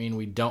that doesn't mean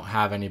we don't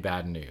have any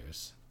bad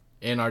news.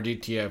 In our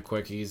DTF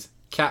quickies,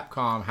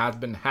 Capcom has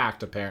been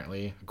hacked,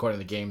 apparently, according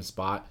to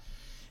GameSpot.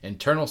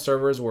 Internal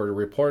servers were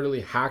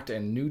reportedly hacked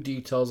and new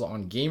details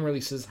on game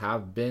releases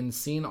have been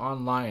seen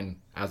online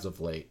as of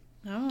late.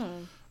 Oh.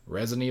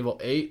 Resident Evil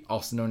 8,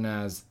 also known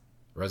as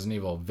Resident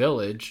Evil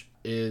Village,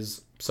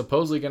 is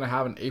supposedly going to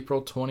have an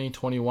April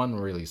 2021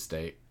 release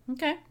date.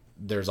 Okay.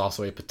 There's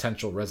also a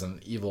potential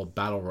Resident Evil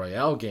Battle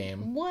Royale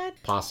game What?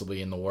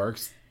 possibly in the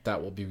works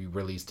that will be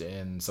released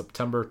in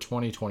September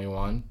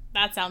 2021.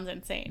 That sounds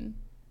insane.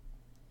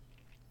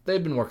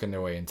 They've been working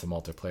their way into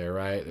multiplayer,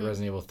 right? The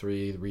Resident Evil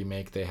 3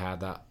 remake, they had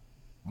that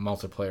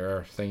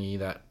multiplayer thingy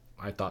that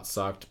I thought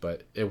sucked,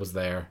 but it was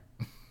there.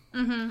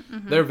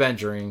 They're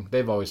venturing.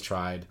 They've always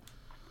tried.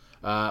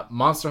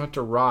 Monster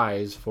Hunter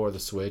Rise for the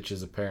Switch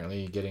is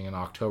apparently getting an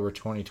October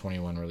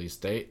 2021 release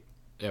date,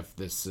 if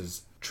this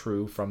is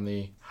true from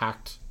the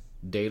hacked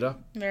data.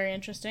 Very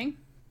interesting.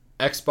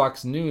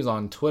 Xbox News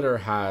on Twitter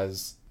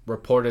has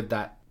reported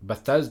that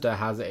Bethesda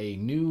has a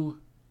new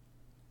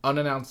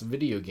unannounced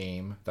video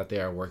game that they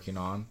are working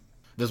on.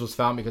 This was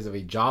found because of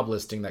a job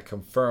listing that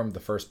confirmed the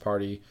first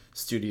party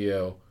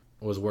studio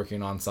was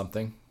working on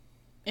something.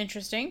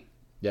 Interesting.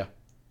 Yeah.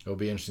 It'll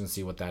be interesting to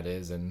see what that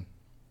is and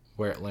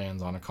where it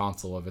lands on a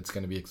console, if it's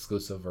going to be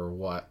exclusive or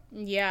what.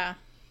 Yeah.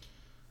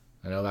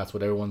 I know that's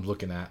what everyone's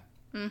looking at.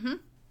 Mm-hmm.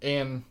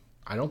 And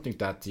I don't think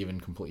that's even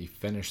completely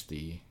finished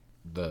the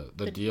deal.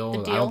 The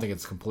deal? I don't think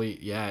it's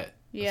complete yet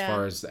Yeah. as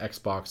far as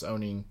Xbox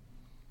owning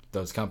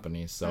those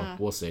companies. So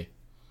we'll see.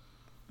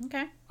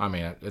 Okay. I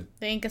mean, The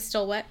ink is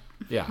still wet.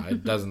 yeah,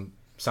 it doesn't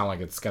sound like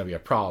it's going to be a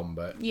problem,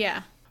 but...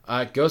 Yeah.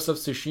 Ghost of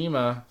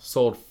Tsushima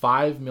sold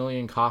 5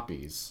 million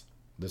copies.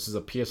 This is a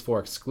PS4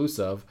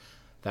 exclusive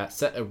that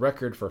set a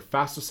record for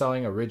fastest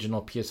selling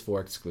original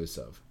PS4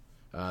 exclusive.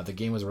 The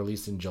game was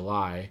released in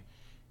July,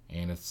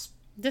 and it's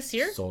This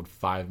year? sold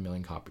 5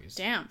 million copies.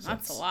 Damn,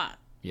 that's a lot.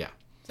 Yeah.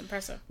 It's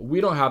impressive.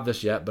 We don't have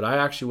this yet, but I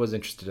actually was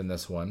interested in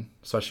this one,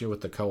 especially with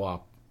the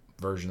co-op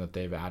version that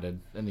they've added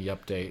in the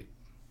update,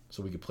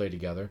 so we could play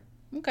together.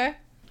 Okay.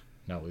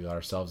 Now we got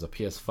ourselves a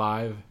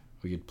PS5.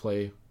 We could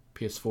play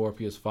PS4,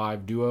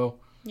 PS5 duo.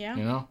 Yeah.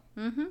 You know?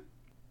 Mm-hmm.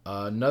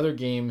 Another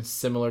game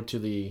similar to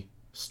the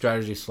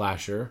strategy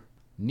slasher,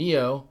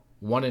 Neo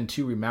 1 and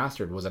 2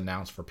 Remastered, was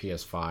announced for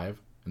PS5,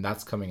 and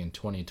that's coming in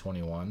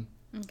 2021.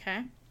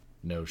 Okay.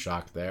 No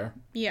shock there.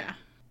 Yeah.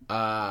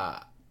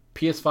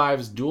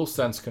 PS5's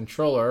DualSense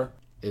controller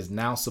is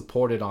now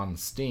supported on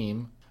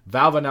Steam.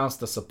 Valve announced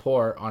the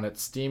support on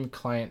its Steam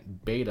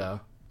client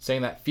beta,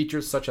 saying that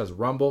features such as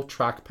rumble,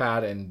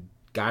 trackpad, and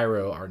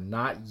gyro are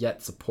not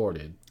yet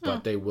supported,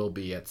 but they will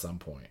be at some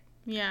point.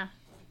 Yeah.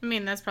 I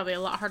mean, that's probably a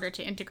lot harder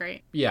to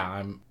integrate.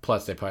 Yeah,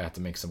 plus they probably have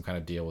to make some kind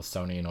of deal with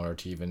Sony in order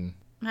to even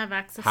Have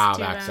access have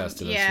to access them.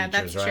 to those yeah,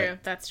 features, that's right? true.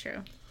 That's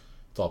true.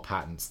 It's all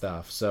patent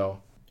stuff.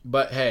 So,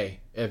 but hey,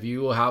 if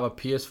you have a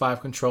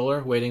PS5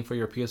 controller waiting for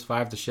your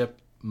PS5 to ship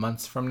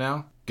months from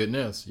now, good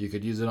news. You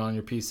could use it on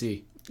your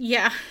PC.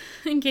 Yeah.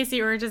 In case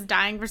you were just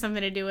dying for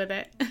something to do with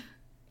it.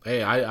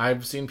 Hey,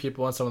 I've seen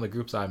people in some of the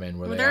groups I'm in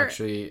where they They're-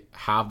 actually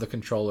have the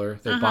controller.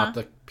 They bought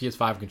the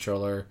PS5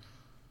 controller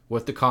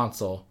with the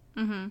console,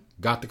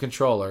 got the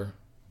controller,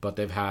 but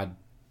they've had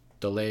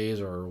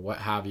delays or what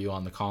have you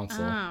on the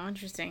console. Oh,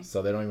 interesting.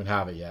 So they don't even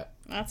have it yet.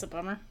 That's a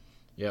bummer.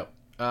 Yep.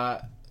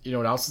 You know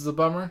what else is a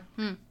bummer?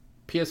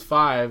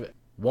 PS5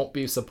 won't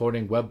be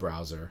supporting web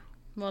browser.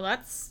 Well,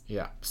 that's...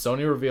 Yeah.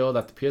 Sony revealed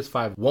that the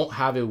PS5 won't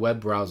have a web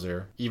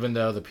browser, even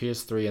though the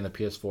PS3 and the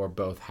PS4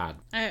 both had.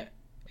 I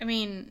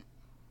mean,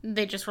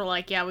 they just were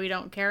like, yeah, we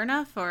don't care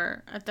enough?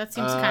 Or that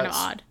seems kind of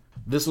odd.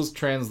 This was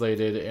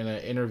translated in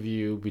an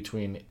interview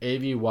between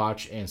AV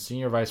Watch and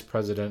Senior Vice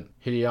President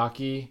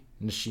Hideaki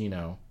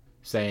Nishino,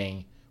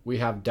 saying, "We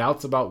have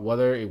doubts about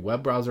whether a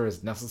web browser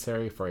is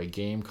necessary for a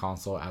game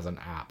console as an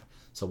app,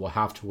 so we'll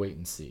have to wait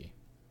and see."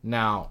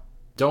 Now,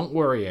 don't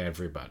worry,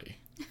 everybody.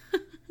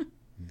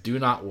 Do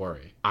not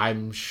worry.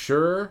 I'm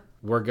sure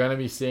we're going to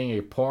be seeing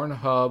a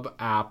Pornhub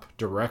app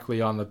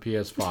directly on the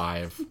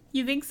PS5.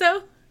 You think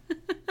so?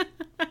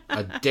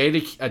 A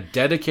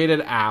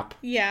dedicated app,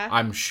 Yeah.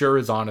 I'm sure,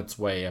 is on its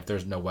way if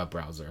there's no web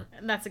browser.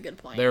 That's a good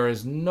point. There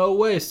is no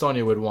way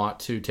Sony would want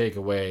to take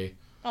away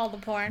All the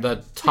porn.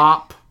 the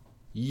top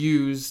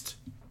used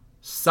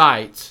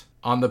site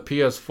on the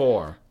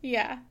PS4.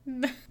 Yeah.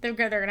 They're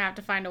going to have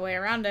to find a way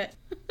around it.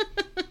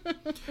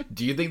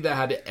 Do you think that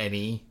had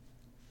any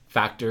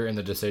factor in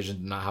the decision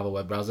to not have a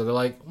web browser? They're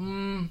like,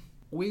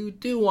 we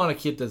do want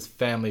to keep this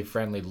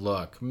family-friendly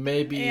look.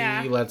 Maybe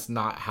let's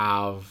not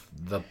have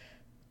the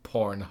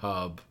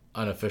Pornhub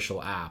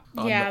unofficial app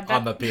on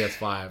the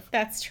PS5.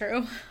 That's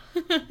true.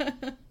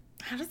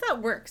 How does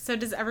that work? So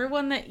does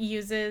everyone that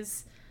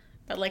uses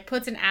that like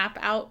puts an app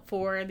out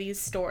for these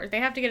stores. They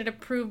have to get it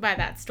approved by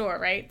that store,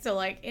 right? So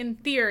like in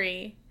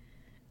theory,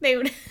 they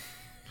would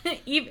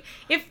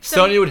if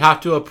Sony would have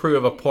to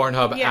approve a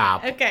Pornhub Yeah,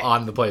 app okay.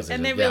 on the PlayStation.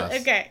 and they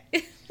Yes. okay,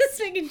 just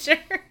making sure.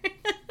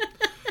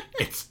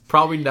 It's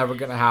probably never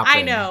gonna happen.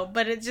 I know,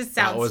 but it just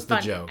sounds was the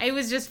funny. joke. It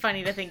was just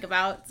funny to think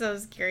about, so I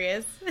was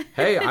curious.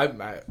 Hey,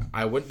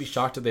 I wouldn't be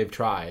shocked if they've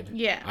tried.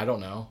 Yeah. I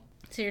don't know.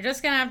 So you're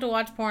just gonna have to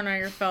watch porn on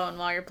your phone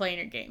while you're playing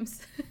your games.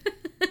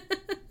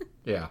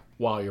 Yeah,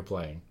 while you're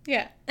playing.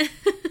 Yeah.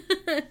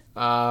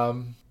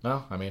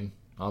 No, I mean,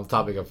 on the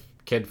topic of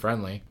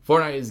kid-friendly,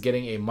 Fortnite is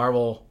getting a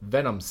Marvel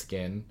Venom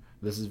skin.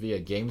 This is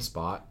via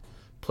GameSpot.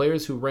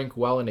 Players who rank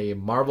well in a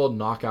Marvel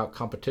Knockout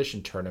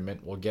competition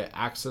tournament will get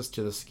access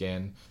to the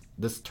skin.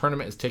 This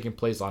tournament is taking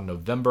place on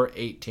November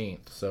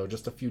 18th, so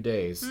just a few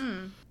days.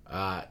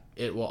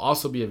 It will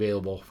also be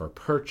available for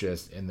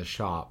purchase in the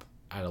shop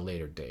at a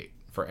later date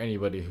for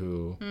anybody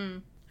who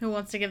Who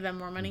wants to give them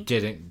more money?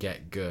 didn't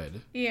get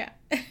good Yeah.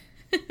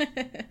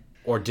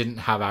 or didn't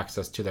have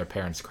access to their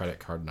parents' credit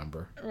card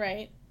number.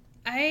 Right.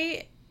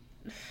 I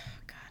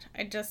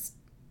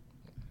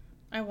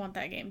want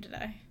that game to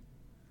die.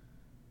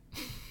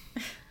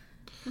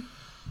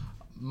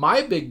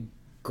 My big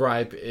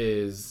gripe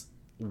is,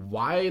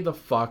 why the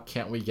fuck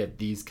can't we get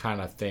these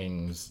kind of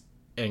things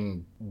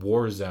in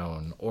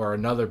Warzone or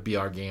another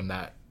BR game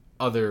that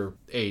other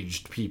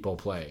aged people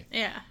play?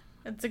 Yeah,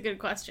 that's a good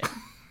question.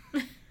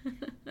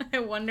 I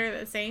wonder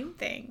the same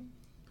thing.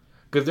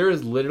 Because there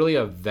is literally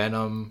a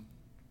Venom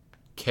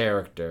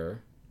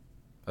character.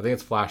 I think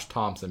it's Flash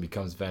Thompson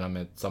becomes Venom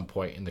at some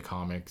point in the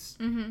comics.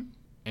 Mm-hmm.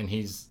 And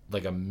he's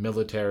like a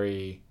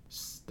military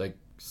like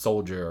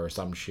soldier or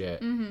some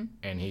shit. Mm-hmm.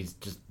 And he's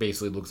just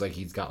basically looks like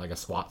he's got like a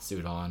SWAT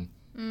suit on.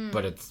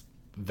 But it's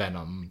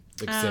Venom,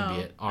 like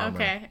symbiote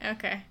armor.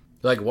 Okay.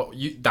 Like what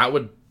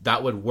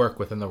that would work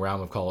within the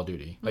realm of Call of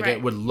Duty. Like Right.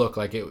 it would look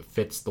like it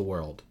fits the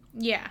world.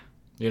 Yeah.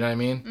 You know what I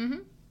mean? Mm-hmm.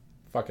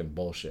 Fucking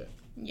bullshit.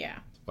 Yeah.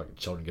 Fucking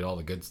children get all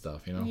the good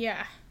stuff, you know?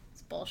 Yeah.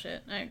 It's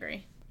bullshit. I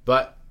agree.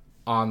 But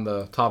on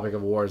the topic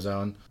of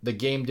Warzone, the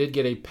game did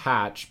get a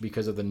patch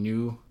because of the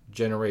new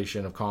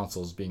generation of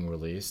consoles being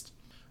released.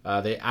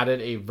 They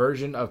added a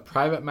version of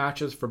private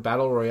matches for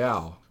Battle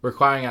Royale,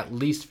 requiring at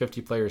least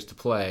 50 players to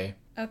play,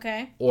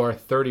 Okay. or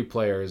 30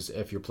 players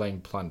if you're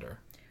playing Plunder.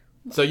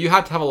 So you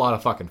have to have a lot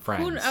of fucking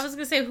friends. I was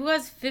gonna say, who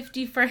has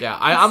 50 friends? Yeah,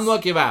 I'm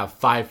lucky if I have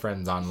 5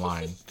 friends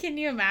online. Can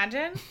you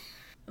imagine?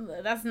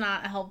 That's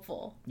not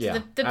helpful. Yeah,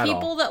 The at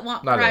people all. that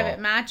want Not at private all.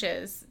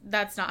 matches,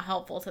 that's not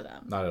helpful to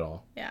them. Not at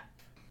all. Yeah.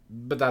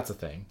 But that's a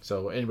thing.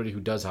 So anybody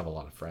who does have a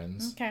lot of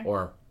friends, Okay.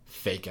 or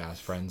fake-ass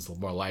friends,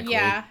 more likely.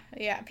 Yeah.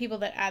 People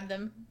that add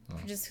them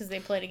just because they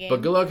played a game.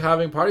 But good luck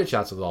having party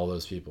chats with all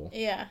those people.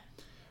 Yeah.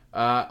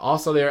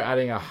 Also, they're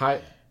adding a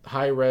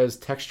high-res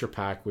texture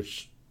pack,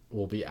 which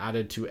will be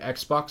added to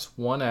Xbox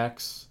One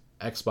X,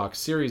 Xbox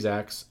Series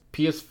X,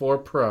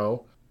 PS4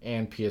 Pro,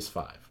 and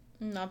PS5.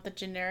 Not the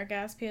generic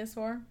ass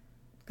PS4,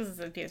 because it's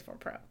a PS4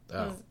 Pro.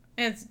 Oh.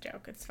 It's a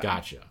joke. It's fine.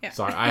 Gotcha. Yeah.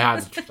 Sorry,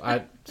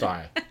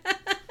 sorry.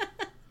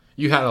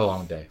 You had a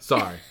long day.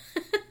 Sorry.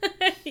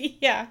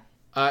 Yeah.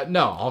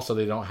 No, also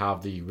they don't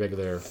have the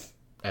regular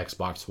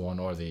Xbox One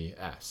or the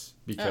S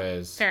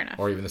because, fair enough.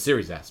 or even the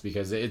Series S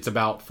because it's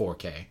about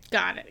 4K.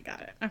 Got it.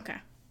 Okay.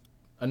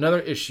 Another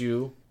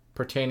issue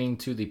pertaining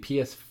to the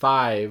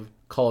PS5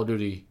 Call of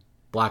Duty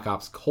Black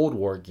Ops Cold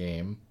War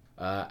game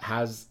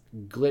has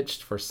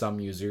glitched for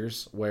some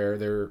users where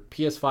their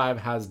PS5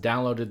 has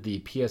downloaded the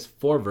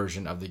PS4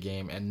 version of the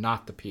game and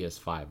not the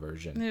PS5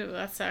 version. Ooh,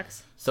 that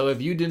sucks. So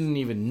if you didn't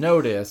even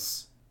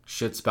notice,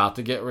 shit's about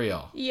to get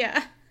real.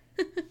 Yeah.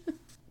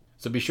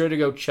 So be sure to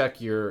go check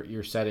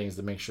your settings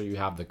to make sure you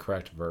have the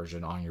correct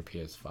version on your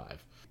PS5.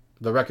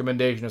 The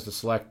recommendation is to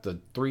select the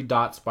 3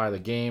 dots by the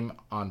game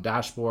on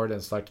dashboard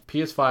and select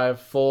PS5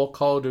 full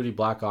Call of Duty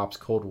Black Ops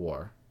Cold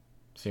War.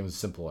 Seems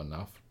simple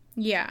enough.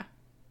 Yeah.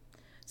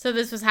 So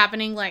this was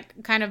happening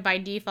like kind of by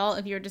default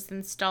if you were just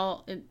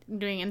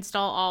doing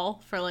install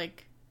all for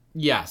like.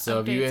 Yeah,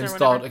 so if you Updates or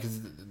install, whatever. because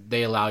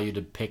they allow you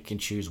to pick and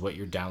choose what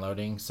you're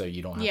downloading, so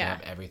you don't have Yeah. to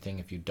have everything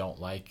if you don't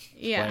like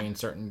Yeah. playing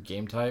certain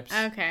game types.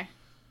 Okay.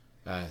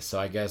 So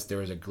I guess there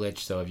was a glitch,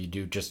 so if you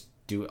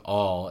do it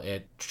all,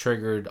 it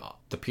triggered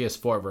the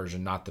PS4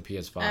 version, not the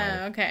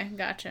PS5. Okay.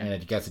 Gotcha. And I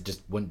guess it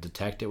just wouldn't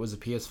detect it was a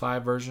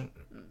PS5 version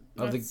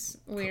of That's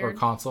or weird.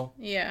 console.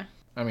 Yeah.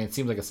 I mean, it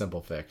seems like a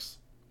simple fix.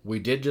 We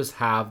did just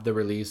have the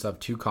release of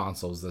 2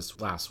 consoles this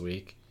last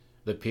week.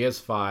 The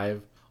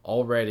PS5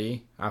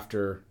 already,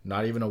 after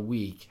not even a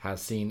week,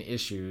 has seen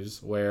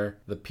issues where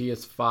the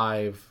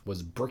PS5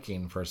 was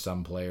bricking for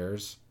some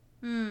players,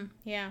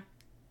 Yeah.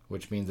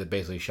 which means it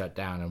basically shut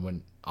down and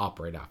wouldn't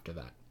operate after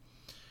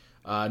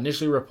that.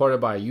 Initially reported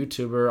by a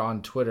YouTuber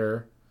on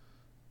Twitter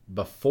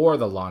before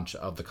the launch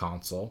of the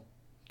console,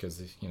 because,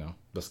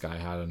 this guy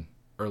had an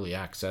early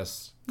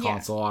access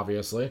console,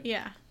 obviously.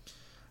 Yeah.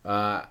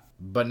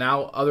 But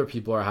now other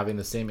people are having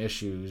the same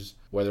issues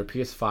where their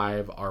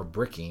PS5 are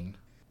bricking.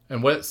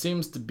 And what it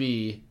seems to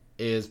be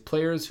is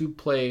players who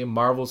play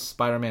Marvel's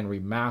Spider-Man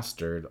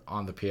Remastered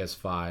on the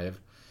PS5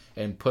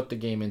 and put the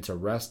game into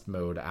rest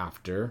mode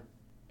after,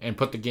 and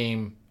put the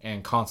game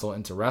and console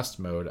into rest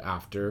mode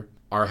after,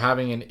 are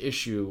having an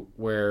issue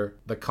where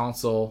the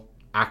console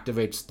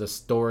activates the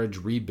storage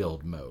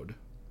rebuild mode,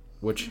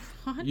 which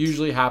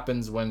usually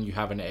happens when you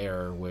have an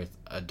error with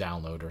a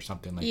download or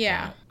something like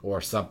that,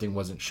 or something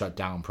wasn't shut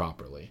down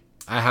properly.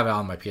 I have it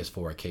on my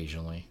PS4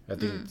 occasionally. I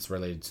think it's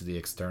related to the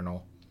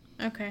external.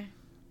 Okay.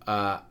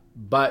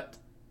 But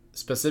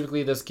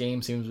specifically, this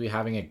game seems to be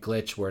having a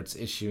glitch where it's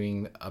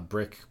issuing a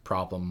brick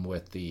problem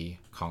with the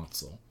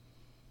console.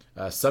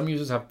 Some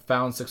users have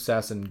found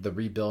success in the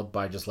rebuild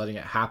by just letting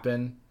it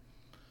happen.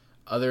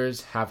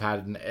 Others have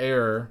had an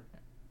error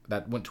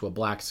that went to a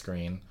black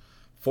screen,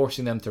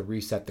 forcing them to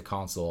reset the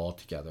console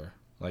altogether,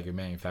 like a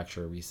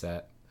manufacturer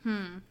reset.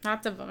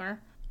 That's a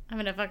bummer.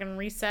 Having to fucking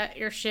reset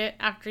your shit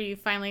after you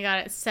finally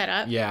got it set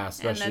up. Yeah,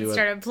 especially and then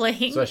started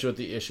playing. Especially with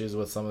the issues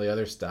with some of the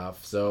other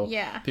stuff. So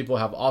people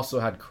have also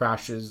had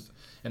crashes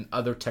and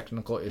other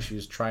technical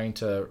issues trying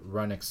to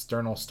run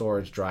external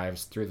storage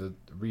drives through the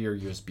rear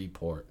USB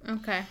port.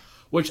 Okay.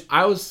 Which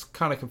I was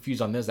kind of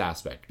confused on this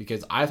aspect,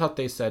 because I thought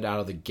they said out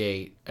of the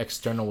gate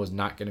external was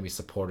not going to be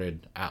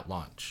supported at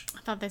launch.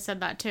 I thought they said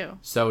that too.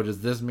 So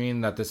does this mean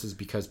that this is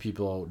because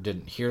people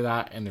didn't hear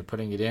that and they're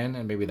putting it in,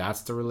 and maybe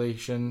that's the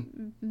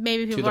relation?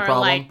 Maybe people are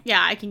problem? like,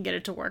 yeah, I can get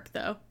it to work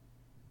though.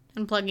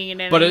 And plugging it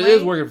in. But anyway. It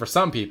is working for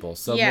some people.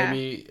 So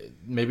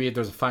maybe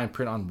there's a fine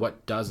print on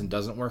what does and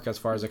doesn't work as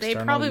far as external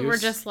They probably use. were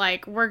just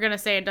like, we're going to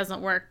say it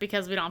doesn't work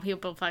because we don't want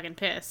people fucking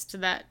pissed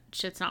that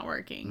shit's not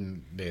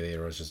working. Maybe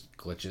there was just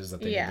glitches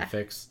that they need to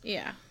fix.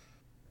 Yeah.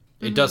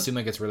 It does seem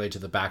like it's related to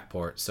the back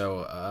port.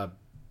 So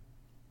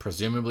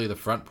presumably the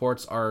front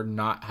ports are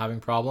not having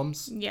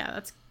problems. Yeah,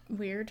 that's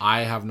weird.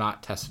 I have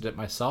not tested it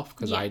myself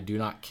because I do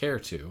not care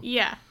to.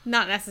 Yeah,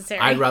 not necessary.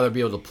 I'd rather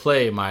be able to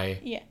play my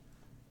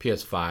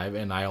PS5,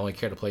 and I only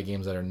care to play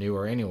games that are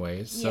newer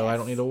anyways, so I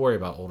don't need to worry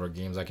about older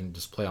games. I can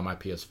just play on my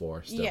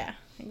PS4 still. Yeah,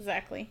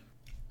 exactly.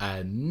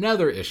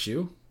 Another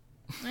issue.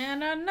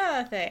 And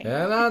another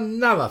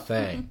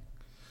thing.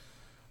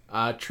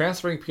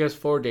 Transferring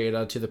PS4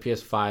 data to the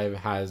PS5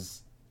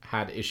 has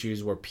had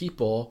issues where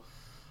people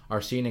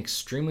are seeing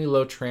extremely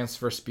low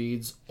transfer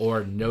speeds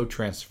or no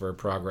transfer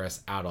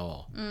progress at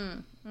all.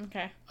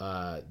 Okay.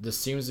 This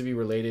seems to be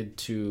related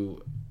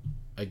to,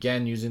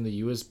 again, using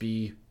the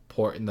USB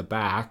port in the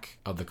back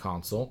of the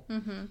console.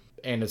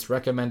 And it's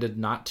recommended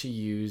not to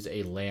use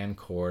a LAN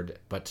cord,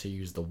 but to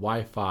use the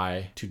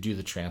Wi-Fi to do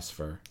the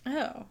transfer.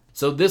 Oh.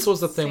 So this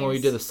was the thing when we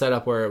did the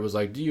setup where it was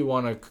like, do you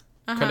want to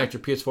connect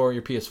your PS4 or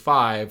your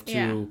PS5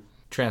 to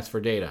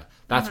transfer data?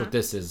 That's what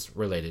this is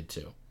related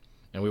to.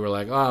 And we were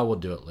like, oh, we'll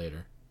do it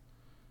later.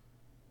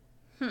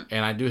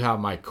 And I do have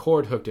my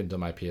cord hooked into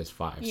my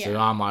PS5. So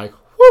I'm like,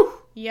 whew!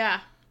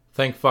 Yeah.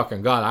 Thank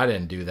fucking God I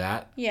didn't do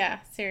that. Yeah,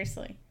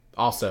 seriously.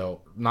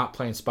 Also, not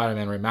playing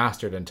Spider-Man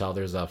Remastered until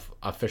there's a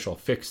official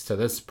fix to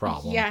this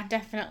problem. Yeah,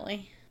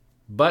 definitely.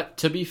 But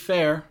to be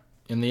fair,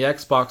 in the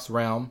Xbox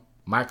realm,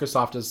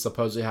 Microsoft is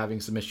supposedly having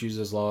some issues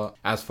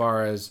as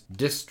far as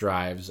disk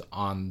drives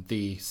on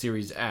the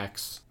Series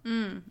X.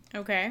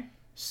 Okay.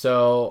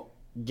 So,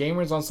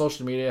 gamers on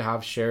social media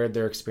have shared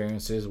their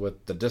experiences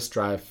with the disk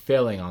drive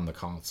failing on the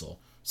console.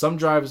 Some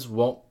drives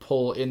won't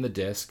pull in the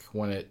disk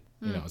when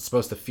it's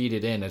supposed to feed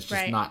it in. It's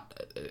just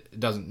it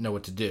doesn't know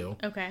what to do.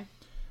 Okay.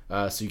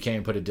 So you can't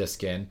even put a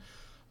disc in.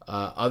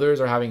 Others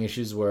are having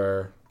issues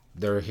where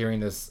they're hearing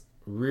this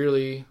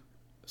really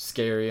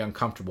scary,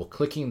 uncomfortable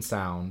clicking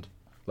sound,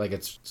 like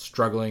it's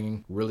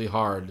struggling really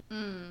hard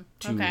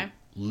to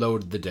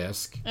load the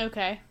disc.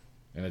 Okay.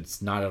 And it's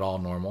not at all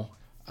normal.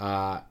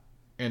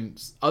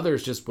 And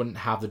others just wouldn't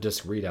have the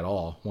disc read at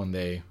all when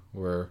they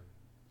were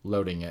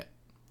loading it.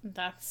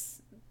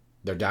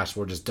 Their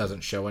dashboard just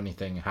doesn't show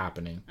anything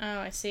happening. Oh,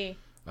 I see.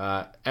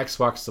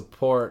 Xbox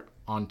support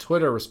on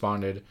Twitter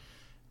responded,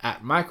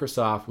 "At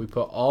Microsoft, we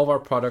put all of our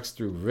products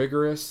through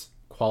rigorous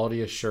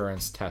quality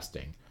assurance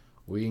testing.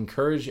 We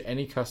encourage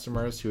any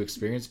customers who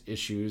experience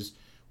issues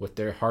with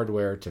their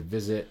hardware to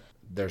visit,"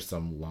 there's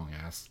some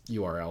long-ass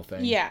URL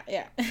thing. Yeah.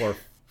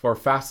 For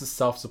fastest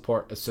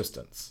self-support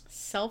assistance.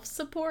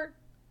 Self-support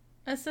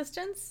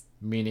assistance?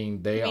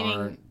 Meaning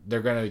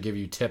they're going to give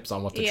you tips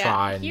on what to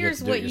try and here's you have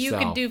to do what it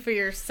yourself. You can do for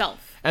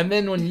yourself. And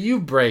then when you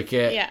break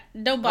it,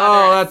 don't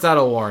bother. Oh, that's out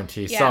of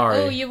warranty. Yeah. Sorry.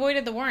 Oh, you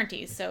avoided the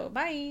warranty, so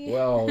bye.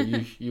 Well,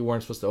 you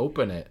weren't supposed to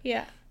open it.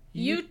 Yeah.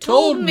 You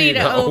told me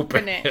to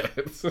open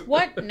it.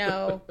 What?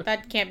 No,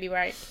 that can't be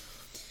right.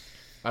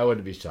 I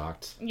wouldn't be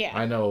shocked. Yeah.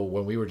 I know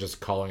when we were just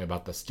calling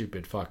about the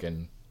stupid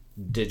fucking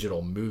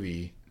digital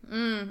movie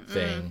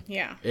thing.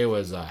 Yeah. It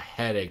was a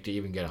headache to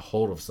even get a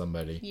hold of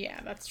somebody. Yeah,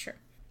 that's true.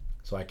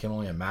 So I can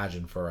only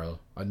imagine for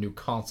a new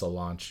console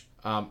launch.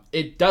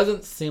 It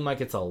doesn't seem like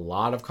it's a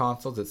lot of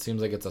consoles. It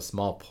seems like it's a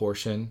small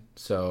portion.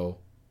 So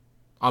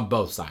on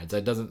both sides,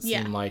 it doesn't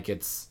seem like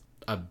it's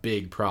a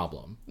big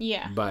problem.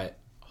 Yeah. But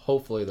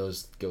hopefully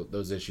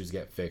those issues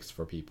get fixed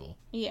for people.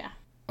 Yeah.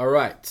 All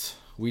right.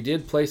 We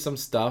did play some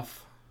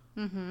stuff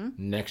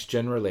next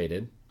gen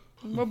related.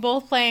 We're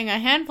both playing a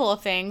handful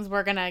of things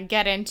we're going to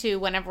get into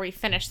whenever we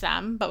finish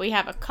them, but we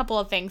have a couple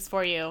of things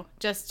for you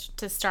just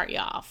to start you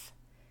off.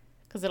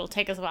 Because it'll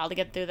take us a while to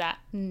get through that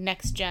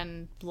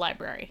next-gen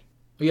library.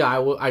 Yeah,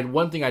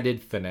 one thing I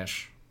did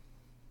finish,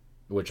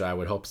 which I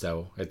would hope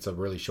so, it's a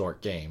really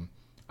short game.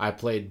 I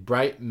played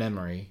Bright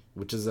Memory,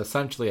 which is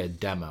essentially a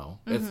demo.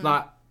 Mm-hmm. It's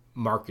not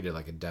marketed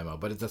like a demo,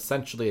 but it's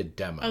essentially a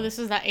demo. Oh, this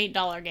is that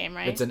 $8 game,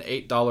 right? It's an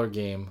 $8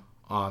 game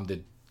on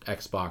the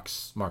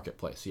Xbox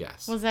Marketplace,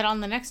 yes. Was that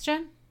on the next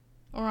gen?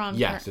 Or on...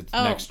 Yes, it's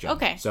next gen.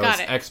 Okay, so got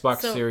it's it. Xbox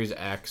Series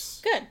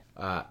X. Good.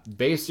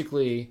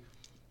 Basically,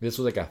 this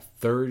was like a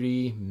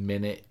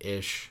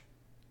 30-minute-ish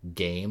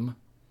game.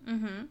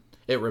 Mm-hmm.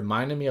 It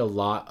reminded me a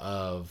lot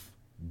of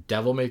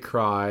Devil May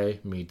Cry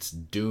meets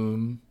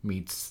Doom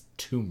meets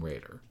Tomb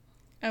Raider.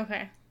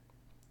 Okay.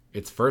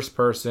 It's first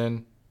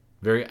person,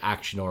 very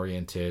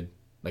action-oriented,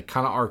 like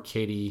kind of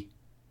arcadey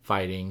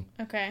fighting.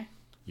 Okay.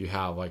 You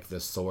have like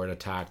this sword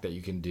attack that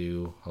you can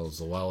do,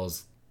 as well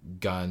as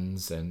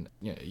guns, and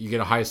you get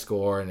a high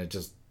score, and it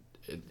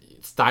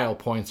style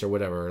points or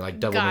whatever, like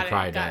Devil May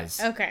Cry does.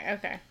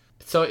 Okay.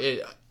 So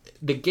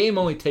the game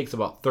only takes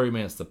about 30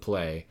 minutes to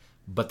play,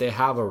 but they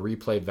have a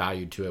replay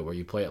value to it where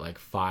you play it like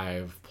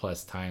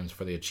 5+ times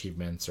for the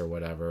achievements or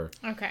whatever.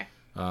 Okay.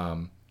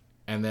 And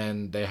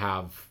then they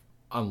have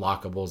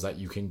unlockables that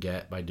you can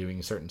get by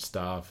doing certain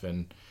stuff,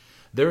 and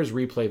there is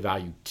replay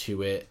value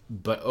to it,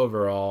 but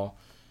overall,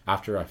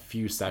 after a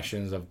few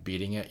sessions of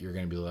beating it, you're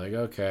going to be like,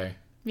 okay.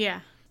 Yeah.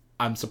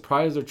 I'm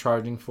surprised they're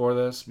charging for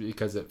this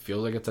because it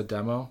feels like it's a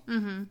demo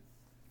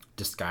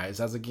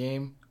disguised as a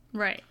game.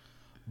 Right.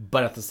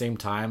 But at the same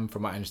time,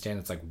 from what I understand,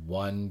 it's like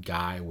one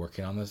guy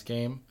working on this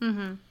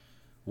game,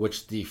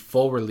 which the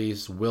full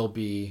release will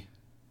be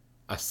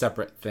a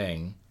separate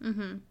thing,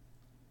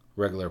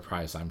 regular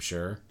price, I'm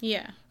sure.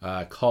 Yeah.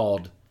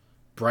 Called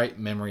Bright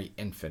Memory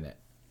Infinite,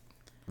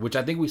 which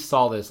I think we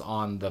saw this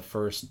on the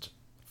first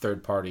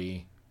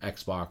third-party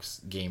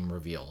Xbox game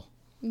reveal.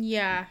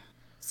 Yeah.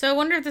 So I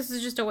wonder if this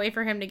is just a way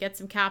for him to get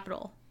some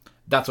capital.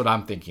 That's what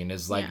I'm thinking,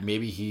 is like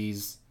maybe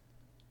he's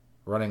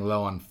running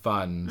low on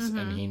funds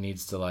and he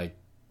needs to like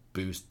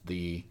boost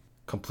the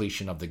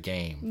completion of the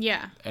game.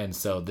 Yeah. And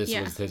so this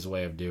was his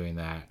way of doing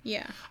that.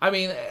 Yeah. I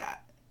mean,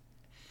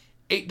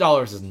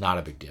 $8 is not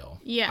a big deal.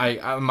 Yeah.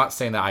 I'm not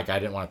saying that I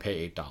didn't want to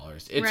pay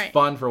 $8. It's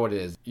fun for what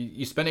it is.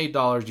 You spend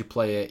 $8, you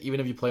play it. Even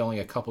if you play only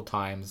a couple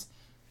times,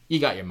 you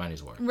got your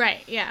money's worth.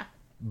 Right, yeah.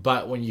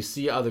 But when you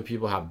see other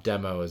people have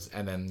demos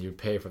and then you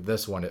pay for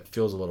this one, it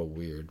feels a little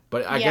weird.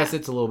 But I guess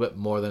it's a little bit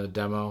more than a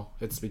demo.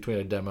 It's between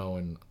a demo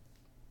and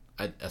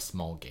a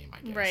small game,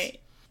 I guess.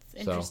 Right.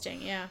 It's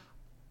interesting, yeah.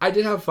 I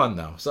did have fun,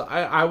 though. So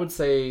I would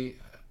say...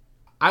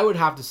 I would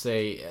have to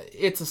say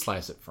it's a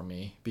slice it for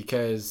me.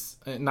 Because...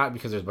 Not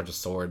because there's a bunch of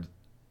sword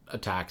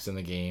attacks in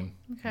the game.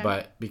 Okay.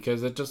 But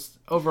because it just...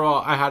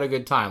 Overall, I had a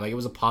good time. Like, it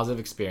was a positive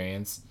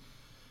experience.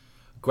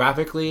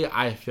 Graphically,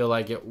 I feel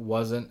like it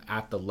wasn't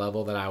at the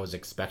level that I was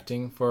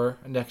expecting for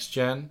next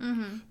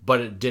gen, but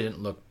it didn't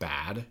look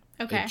bad.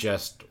 Okay. It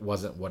just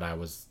wasn't what I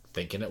was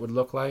thinking it would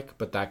look like,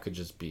 but that could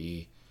just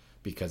be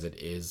because it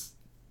is,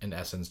 in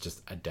essence,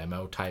 just a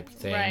demo type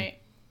thing. Right.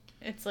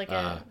 It's like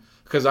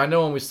because I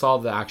know when we saw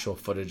the actual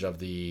footage of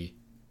the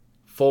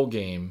full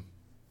game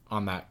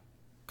on that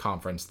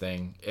conference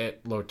thing,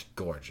 it looked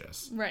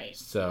gorgeous. Right.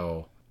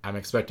 So I'm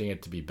expecting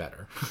it to be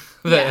better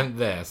than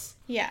this.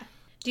 Yeah.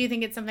 Do you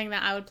think it's something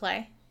that I would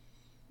play?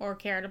 Or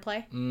care to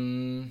play?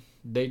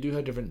 They do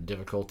have different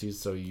difficulties,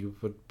 so you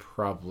would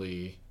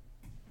probably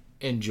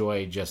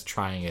enjoy just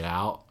trying it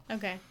out.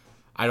 Okay.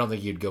 I don't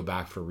think you'd go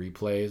back for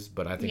replays,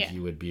 but I think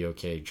you would be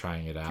okay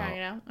trying it out. Trying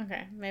it out?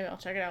 Okay. Maybe I'll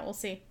check it out. We'll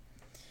see.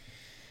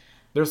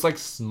 There's like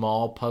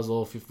small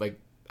puzzle like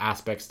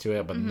aspects to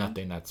it, but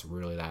nothing that's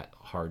really that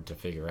hard to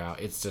figure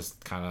out. It's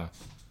just kind of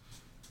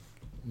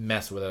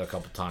mess with it a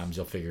couple times.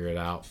 You'll figure it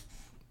out.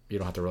 You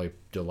don't have to really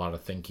do a lot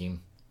of thinking.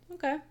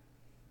 Okay.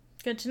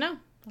 Good to know.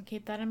 I'll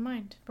keep that in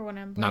mind for when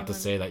I'm playing. Not to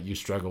say that you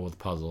struggle with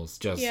puzzles.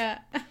 Just yeah.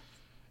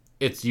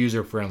 It's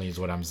user-friendly is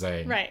what I'm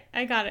saying. Right.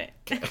 I got it.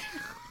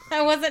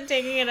 I wasn't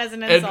taking it as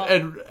an insult.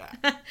 And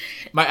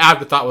my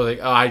afterthought was like,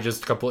 oh, I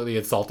just completely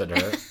insulted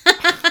her.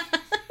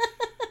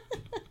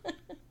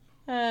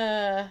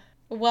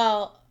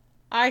 Well,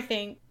 I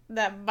think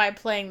that by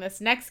playing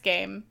this next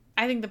game,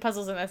 I think the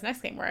puzzles in this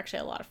next game were actually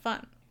a lot of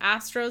fun.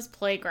 Astro's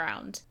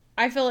Playground.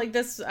 I feel like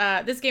this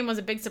game was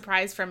a big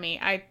surprise for me.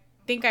 I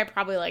think I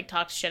probably like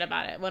talked shit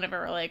about it whenever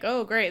we're like,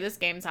 oh great, this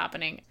game's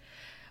happening.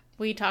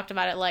 We talked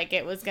about it like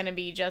it was going to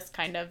be just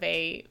kind of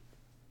a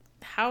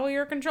how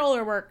your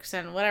controller works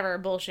and whatever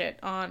bullshit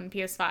on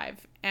PS5.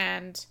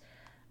 And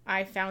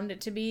I found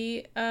it to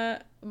be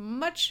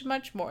much,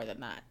 much more than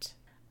that.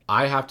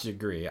 I have to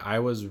agree. I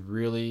was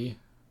really,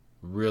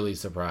 really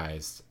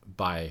surprised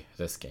by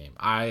this game.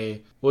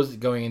 I was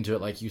going into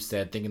it, like you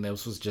said, thinking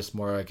this was just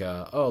more like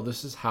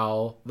this is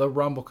how the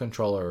Rumble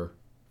controller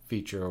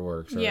feature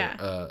works.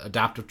 Or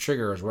adaptive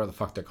triggers, whatever the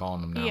fuck they're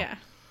calling them now. Yeah.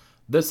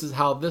 This is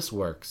how this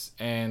works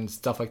and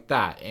stuff like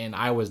that. And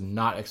I was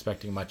not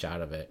expecting much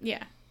out of it.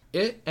 Yeah.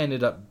 It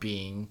ended up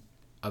being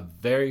a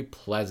very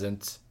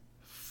pleasant,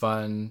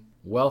 fun,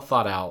 well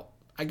thought out,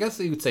 I guess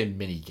you would say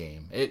mini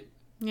game.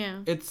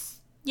 It's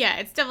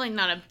definitely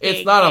not a big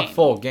It's not game. a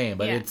full game,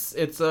 but Yeah.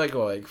 it's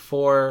like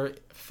 4,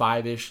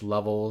 5-ish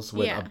levels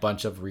with Yeah. a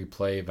bunch of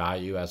replay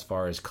value as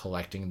far as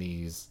collecting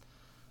these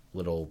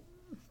little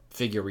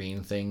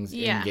figurine things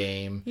in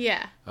game.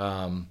 Yeah.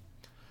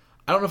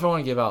 I don't know if I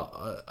want to give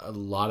out a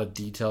lot of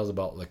details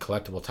about the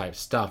collectible type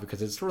stuff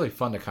because it's really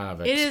fun to kind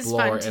of It is fun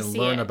explore to and see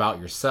learn it. about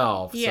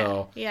yourself. Yeah,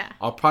 So yeah.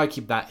 I'll probably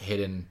keep that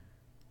hidden.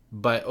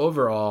 But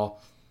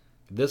overall,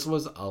 this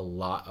was a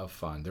lot of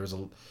fun.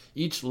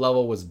 Each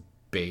level was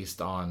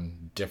based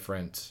on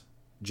different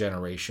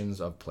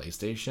generations of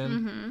PlayStation.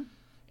 Mm-hmm.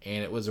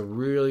 And it was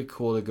really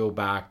cool to go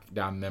back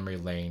down memory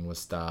lane with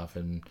stuff.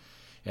 And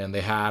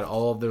they had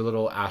all of their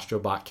little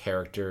Astrobot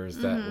characters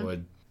that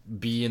would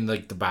be in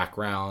like the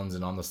backgrounds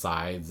and on the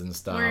sides and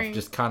stuff.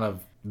 Just kind of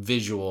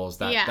visuals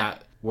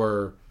that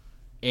were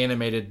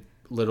animated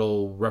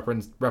little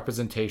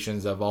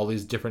representations of all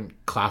these different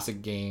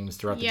classic games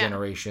throughout the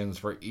generations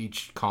for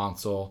each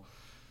console.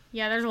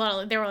 Yeah, there's a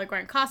lot of, they were like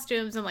wearing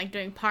costumes and like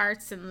doing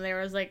parts, and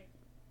there was like,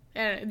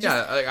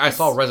 I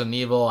saw Resident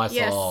Evil, I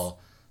saw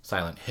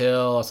Silent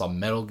Hill, I saw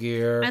Metal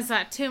Gear. I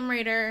saw Tomb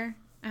Raider,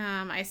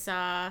 I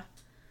saw,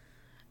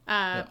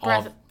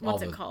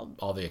 what's it called?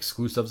 All the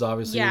exclusives,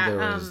 obviously. Yeah, there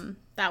was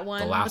that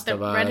one The Last with the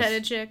of Us.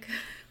 redheaded chick.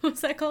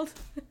 What's that called?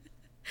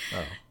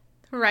 Oh.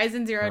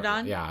 Horizon Zero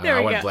Dawn. Yeah, there I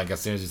we went go. blank as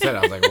soon as you said it.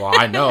 I was like, well,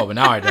 I know, but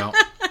now I don't.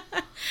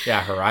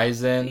 Yeah,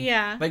 Horizon.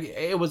 Yeah. Like,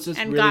 it was just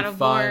And really God of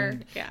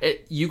fun. War, yeah.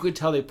 You could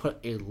tell they put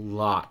a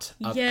lot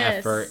of Yes.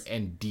 effort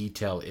and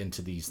detail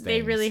into these things.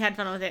 They really had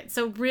fun with it.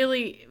 So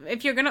really,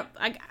 if you're gonna,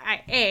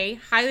 I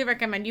highly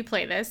recommend you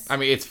play this. I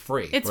mean, it's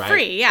free. It's right?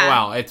 free, yeah.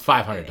 Well, it's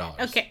 $500.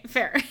 Okay,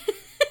 fair.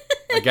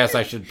 I guess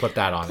I should put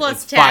that on.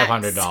 Plus it's tax.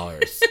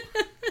 $500.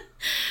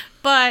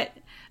 But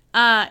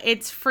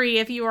it's free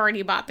if you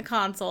already bought the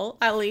console,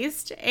 at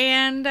least,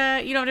 and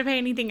you don't have to pay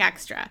anything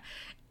extra.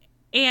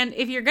 And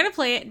if you're gonna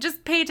play it,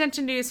 just pay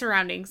attention to your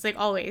surroundings, like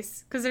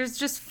always, because there's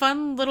just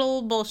fun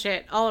little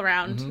bullshit all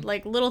around,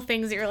 like little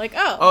things that you're like,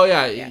 Oh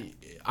yeah.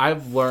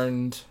 I've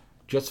learned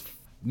just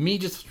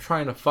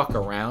trying to fuck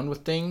around with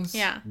things.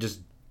 Yeah.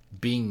 Just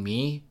being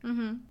me.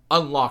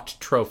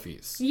 Unlocked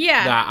trophies.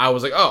 Yeah. That I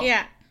was like, oh.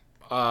 yeah,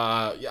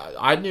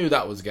 I knew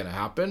that was gonna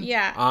happen.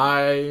 Yeah.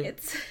 I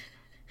it's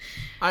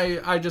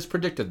just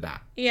predicted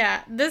that.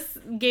 yeah. This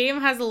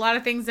game has a lot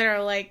of things that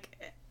are like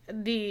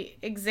the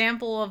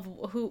example of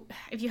who,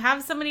 if you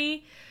have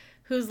somebody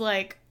who's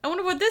like, I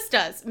wonder what this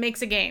does,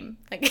 makes a game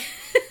like.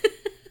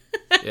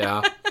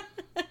 Yeah.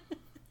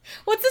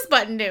 What's this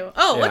button do?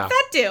 Oh, Yeah. what's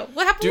that do?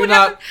 What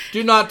happened?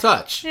 Do not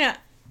touch. Yeah.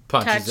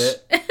 Punches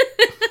Touch. it.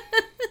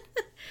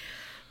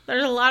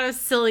 There's a lot of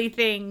silly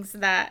things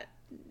that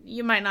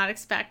you might not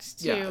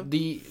expect to. Yeah.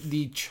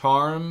 The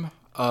charm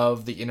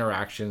of the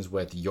interactions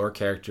with your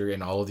character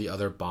and all of the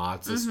other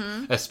bots,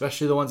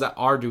 especially the ones that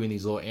are doing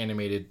these little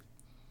animated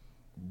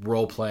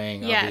role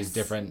playing of these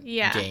different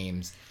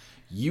games.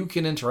 You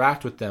can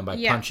interact with them by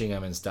punching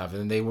them and stuff,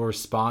 and they will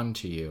respond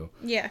to you.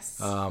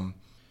 Yes.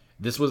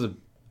 This was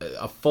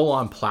a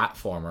full-on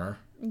platformer.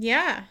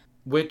 Yeah.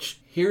 Which,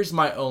 here's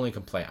my only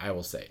complaint, I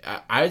will say.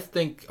 I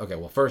think, okay,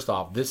 well, first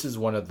off, this is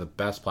one of the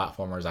best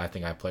platformers I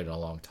think I've played in a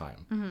long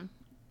time.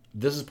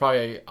 This is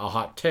probably a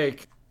hot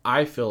take.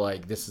 I feel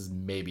like this is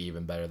maybe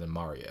even better than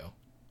Mario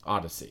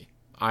Odyssey.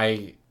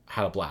 I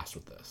had a blast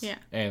with this. Yeah.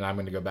 And I'm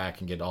going to go back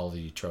and get all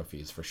the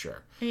trophies for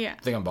sure. Yeah.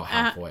 I think I'm about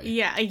halfway.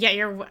 Yeah.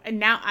 You're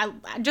now.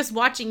 I just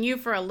watching you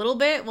for a little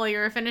bit while you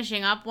were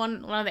finishing up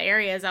one of the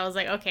areas. I was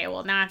like, okay,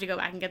 well now I have to go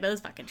back and get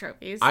those fucking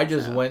trophies. I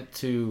just went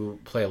to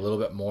play a little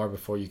bit more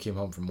before you came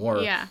home from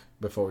work. Yeah.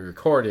 Before we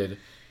recorded,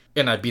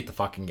 and I beat the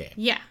fucking game.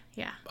 Yeah.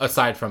 Yeah.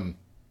 Aside from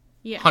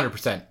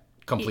 100%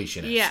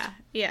 completionist.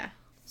 Yeah.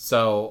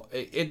 So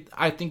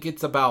I think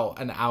it's about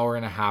an hour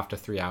and a half to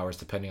 3 hours,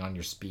 depending on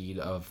your speed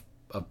of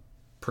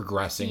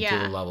progressing through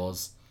the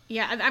levels.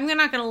 Yeah, I'm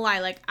not gonna lie.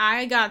 Like,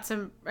 I got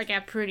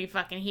pretty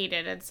fucking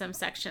heated in some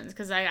sections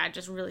because I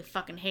just really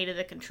fucking hated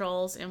the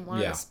controls in one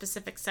of the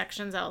specific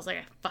sections. I was like,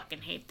 I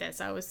fucking hate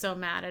this. I was so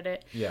mad at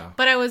it. Yeah.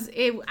 But I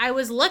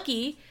was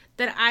lucky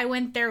that I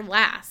went there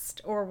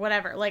last or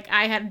whatever. Like,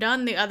 I had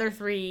done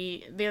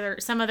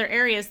some other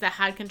areas that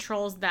had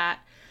controls that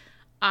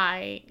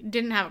I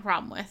didn't have a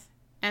problem with.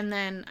 And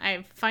then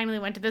I finally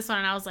went to this one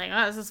and I was like,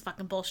 oh, this is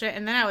fucking bullshit.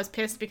 And then I was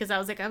pissed because I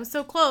was like, I was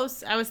so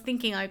close. I was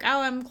thinking like,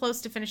 oh, I'm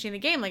close to finishing the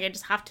game. Like, I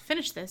just have to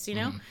finish this, you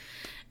know?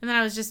 And then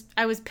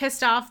I was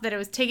pissed off that it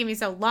was taking me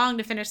so long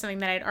to finish something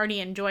that I'd already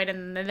enjoyed.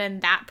 And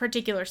then that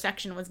particular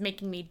section was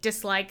making me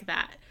dislike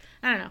that.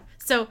 I don't know.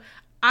 So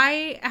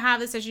I have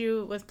this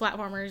issue with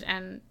platformers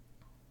and,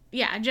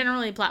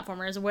 generally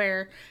platformers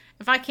where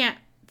if I can't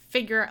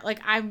figure, like,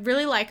 I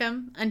really like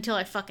them until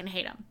I fucking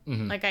hate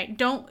them. Like, I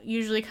don't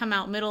usually come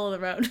out middle of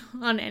the road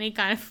on any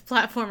kind of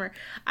platformer.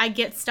 I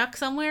get stuck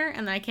somewhere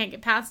and then I can't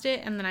get past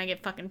it and then I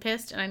get fucking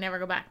pissed and I never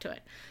go back to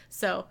it.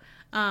 So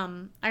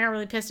I got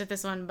really pissed at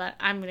this one, but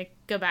I'm going to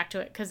go back to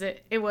it because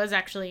it was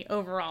actually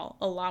overall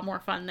a lot more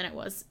fun than it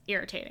was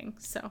irritating.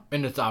 So.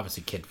 And it's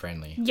obviously kid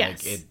friendly.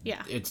 Yes.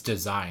 It's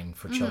designed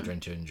for children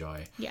to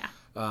enjoy. Yeah.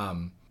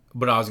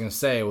 But I was going to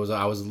say was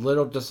I was a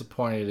little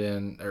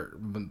disappointed or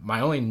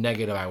my only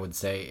negative I would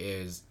say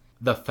is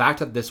the fact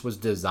that this was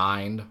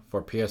designed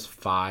for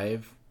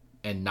PS5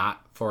 and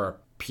not for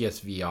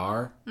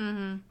PSVR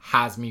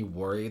has me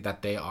worried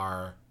that they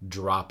are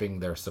dropping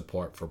their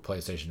support for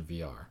PlayStation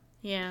VR.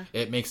 Yeah.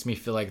 It makes me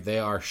feel like they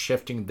are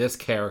shifting this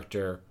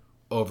character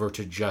over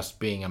to just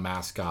being a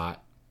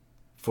mascot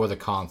for the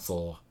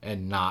console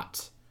and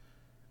not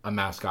a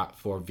mascot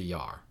for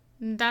VR.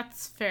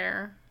 That's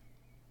fair.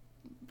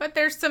 But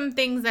there's some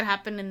things that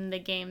happen in the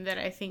game that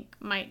I think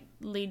might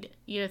lead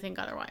you to think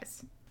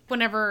otherwise.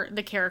 Whenever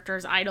the character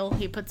is idle,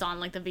 he puts on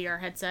like the VR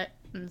headset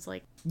and it's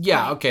like...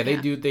 Yeah, okay,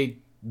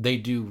 they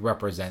do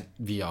represent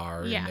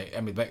VR. Yeah.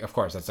 Of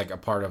course, that's like a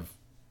part of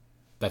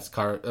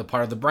a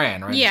part of the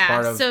brand, right? Yeah, it's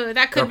part of so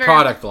that could their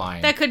product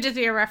line. That could just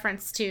be a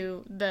reference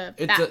to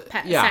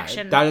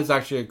section. That is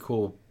actually a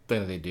cool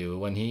thing that they do.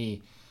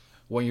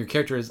 When your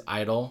character is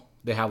idle,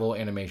 they have little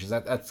animations.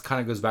 That's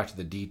kind of goes back to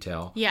the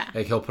detail. Yeah.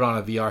 Like he'll put on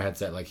a VR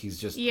headset, like he's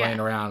just playing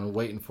around,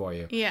 waiting for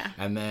you. Yeah.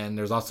 And then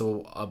there's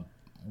also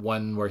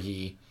one where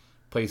he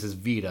plays his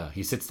Vita.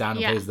 He sits down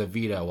and plays the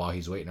Vita while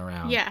he's waiting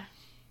around. Yeah.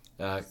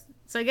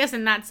 So I guess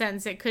in that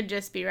sense, it could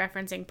just be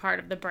referencing part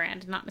of the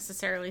brand, not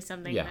necessarily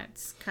something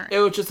that's current. It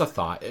was just a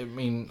thought. I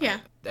mean,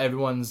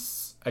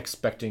 everyone's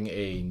expecting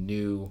a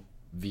new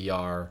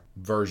VR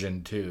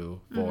version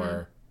 2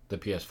 for the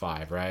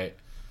PS5, right?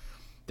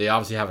 They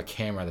obviously have a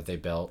camera that they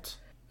built.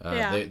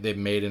 They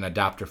made an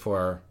adapter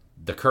for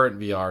the current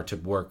VR to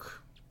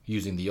work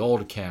using the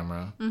old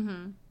camera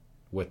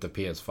with the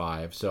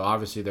PS5. So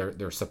obviously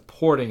they're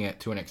supporting it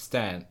to an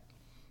extent.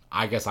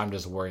 I guess I'm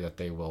just worried that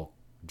they will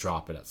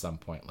drop it at some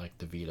point like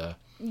the Vita.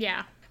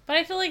 Yeah. But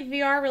I feel like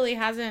VR really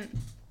hasn't,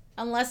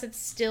 unless it's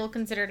still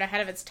considered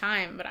ahead of its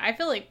time. But I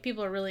feel like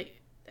people are really,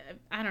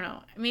 I don't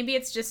know, maybe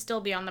it's just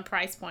still beyond the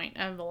price point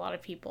of a lot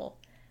of people.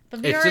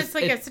 But VR is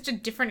such a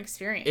different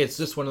experience. It's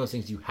just one of those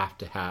things you have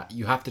to have.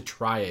 You have to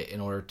try it in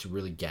order to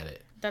really get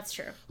it. That's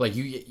true. Like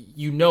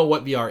you know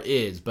what VR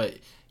is, but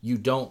you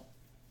don't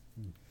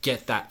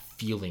get that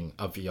feeling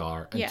of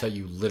VR until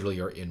you literally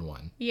are in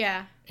one.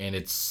 Yeah. And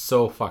it's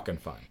so fucking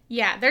fun.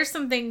 Yeah, there's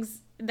some things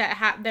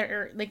that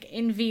are like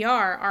in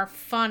VR are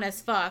fun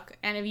as fuck,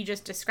 and if you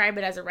just describe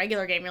it as a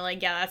regular game, you're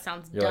like, yeah, that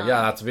sounds dumb. Like,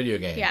 yeah, that's a video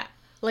game. Yeah.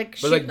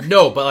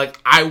 But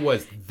I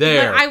was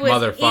there, I was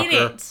motherfucker.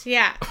 In it.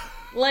 Yeah.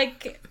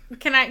 Like,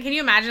 can you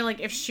imagine like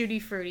if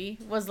Shooty Fruity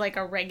was like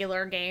a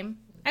regular game?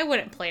 I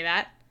wouldn't play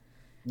that.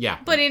 Yeah,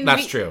 but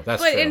that's true. But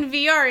in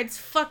VR, it's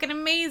fucking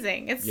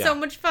amazing. It's so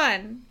much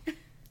fun.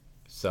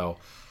 So,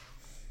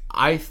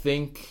 I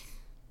think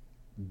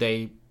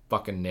they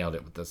fucking nailed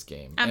it with this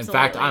game. Absolutely. In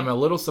fact, I'm a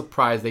little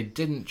surprised they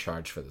didn't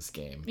charge for this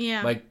game.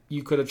 Yeah. Like,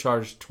 you could have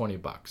charged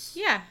 $20.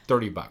 Yeah.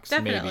 $30,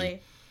 definitely.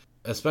 Maybe.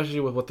 Especially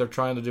with what they're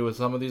trying to do with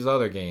some of these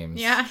other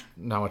games. Yeah.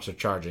 How much they're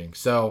charging.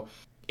 So,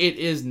 it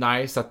is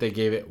nice that they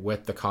gave it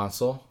with the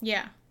console.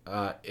 Yeah.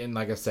 And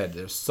like I said,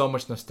 there's so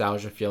much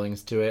nostalgia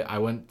feelings to it. I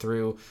went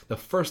through the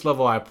first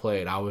level I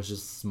played. I was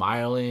just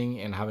smiling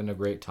and having a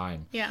great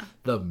time. Yeah.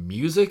 The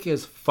music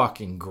is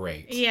fucking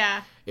great.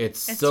 Yeah. It's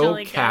so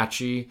really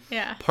catchy. Good.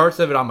 Yeah. Parts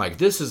of it, I'm like,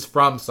 this is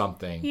from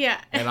something.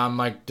 Yeah. And I'm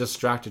like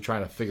distracted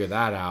trying to figure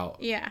that out.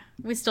 Yeah.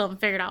 We still haven't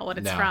figured out what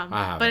it's from.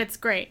 I haven't. But it's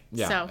great.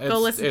 Yeah. So go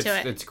listen to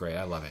it. It's great.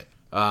 I love it.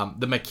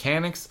 The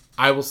mechanics,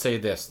 I will say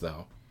this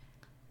though.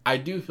 I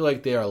do feel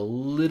like they are a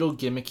little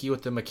gimmicky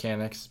with the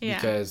mechanics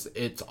because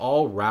it's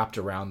all wrapped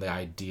around the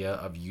idea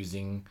of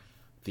using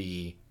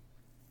the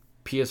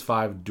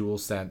PS5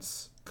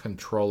 DualSense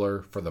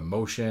controller for the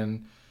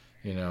motion.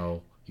 You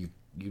know,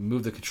 you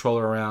move the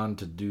controller around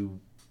to do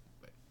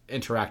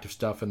interactive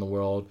stuff in the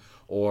world,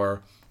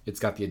 or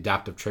it's got the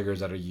adaptive triggers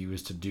that are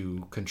used to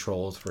do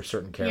controls for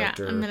certain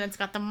characters. Yeah, and then it's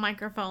got the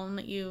microphone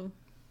that you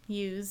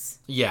use.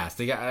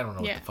 Yes, I don't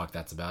know what the fuck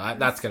that's about.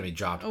 That's going to be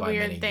dropped by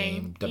many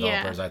game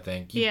developers, I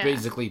think. You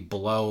basically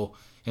blow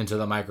into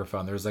the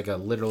microphone. There's like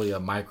literally a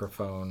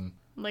microphone.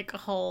 Like a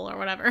hole or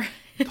whatever.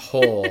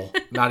 Hole.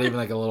 Not even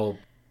like a little...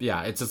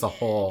 Yeah, it's just a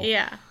hole.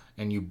 Yeah.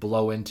 And you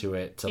blow into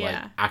it to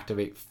like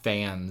activate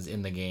fans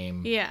in the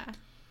game. Yeah.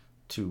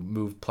 To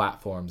move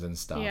platforms and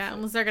stuff. Yeah,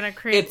 unless they're gonna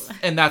create...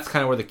 And that's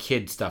kind of where the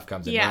kid stuff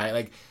comes in, right?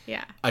 Like,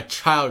 a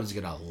child is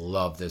gonna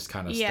love this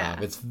kind of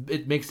stuff.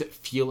 It makes it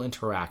feel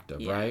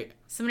interactive, right?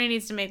 Somebody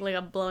needs to make like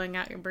a blowing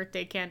out your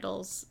birthday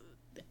candles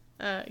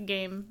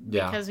game.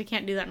 Because we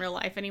can't do that in real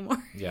life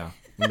anymore. Yeah.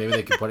 Maybe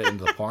they could put it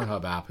into the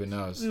Pornhub app. Who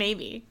knows?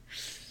 Maybe.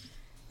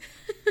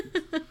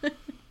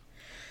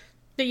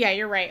 But yeah,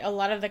 you're right. A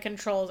lot of the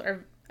controls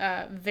are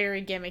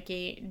very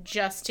gimmicky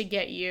just to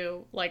get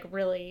you like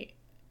really...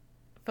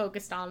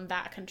 focused on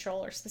that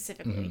controller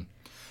specifically. Mm-hmm.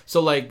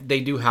 So like they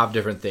do have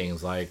different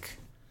things, like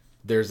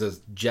there's this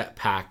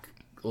jetpack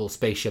little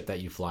spaceship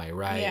that you fly,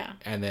 right? Yeah.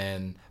 And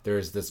then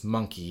there's this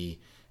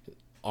monkey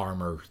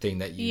armor thing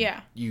that you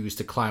Yeah. use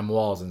to climb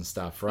walls and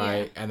stuff,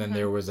 right? Yeah. And then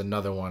there was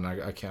another one.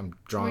 I'm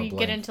drawing Where a you blank.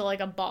 get into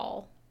like a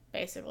ball,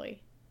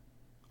 basically.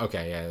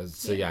 Okay, yeah.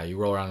 So yeah, you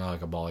roll around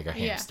like a ball, like a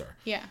hamster.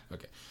 Yeah.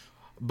 Okay.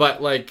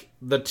 But like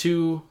the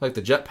two, like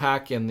the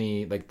jetpack and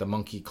the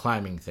monkey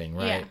climbing thing,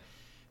 right? Yeah.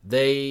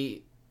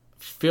 They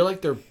feel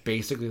like they're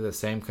basically the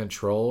same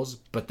controls,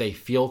 but they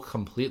feel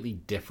completely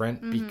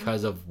different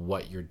because of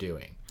what you're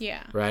doing,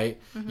 Yeah. right?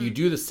 You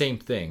do the same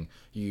thing.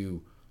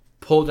 You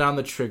pull down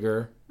the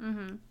trigger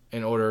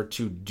in order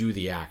to do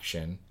the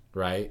action,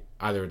 right?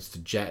 Either it's to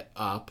jet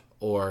up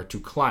or to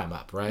climb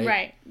up, right?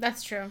 Right.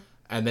 That's true.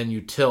 And then you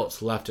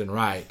tilt left and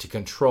right to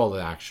control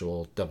the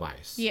actual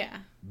device. Yeah.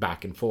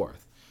 Back and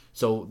forth.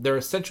 So they're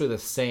essentially the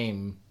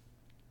same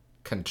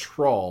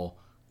control,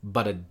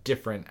 but a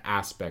different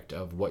aspect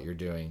of what you're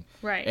doing.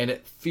 Right. And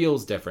it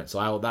feels different.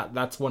 So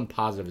that's one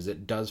positive, is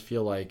it does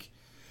feel like,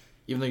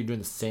 even though you're doing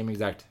the same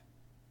exact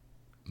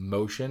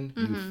motion,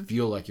 you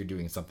feel like you're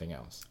doing something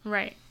else.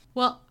 Right.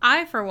 Well,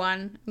 I, for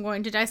one, am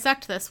going to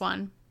dissect this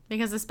one,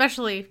 because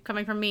especially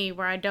coming from me,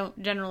 where I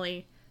don't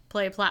generally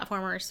play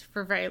platformers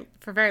for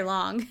very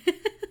long,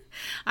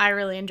 I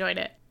really enjoyed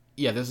it.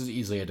 Yeah, this is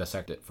easily a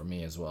dissect it for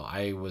me as well.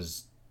 I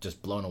was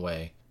just blown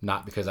away,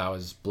 not because I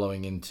was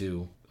blowing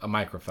into a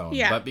microphone,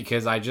 but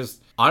because I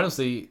just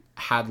honestly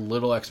had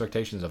little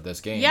expectations of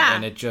this game,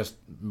 and it just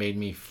made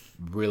me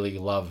really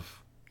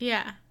love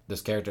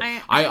this character.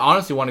 I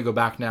honestly want to go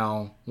back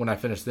now when I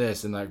finish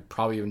this, and like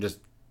probably even just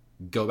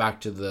go back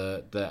to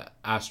the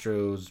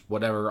Astros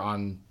whatever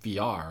on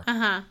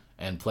VR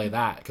and play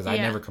that, because I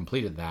never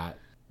completed that.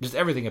 Just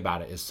everything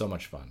about it is so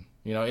much fun,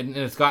 you know. And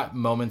it's got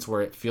moments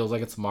where it feels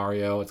like it's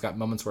Mario. It's got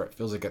moments where it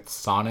feels like it's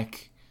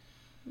Sonic.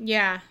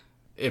 Yeah.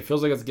 It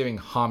feels like it's giving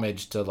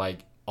homage to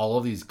like all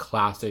of these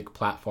classic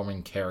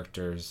platforming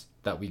characters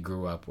that we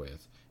grew up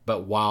with,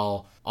 but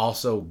while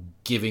also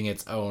giving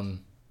its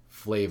own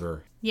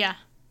flavor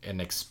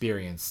and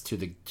experience to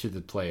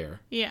the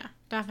player. Yeah,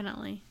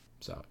 definitely.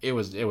 So it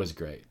was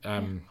great.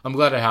 I'm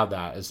glad I have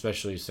that,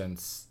 especially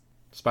since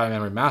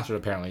Spider-Man Remastered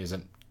apparently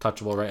isn't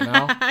touchable right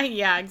now.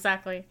 Yeah,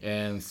 exactly.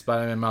 And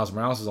Spider-Man Miles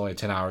Morales is only a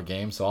 10-hour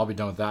game, so I'll be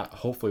done with that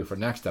hopefully for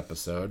next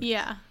episode.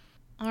 Yeah.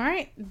 All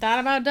right, that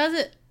about does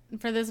it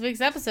for this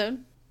week's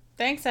episode.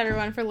 Thanks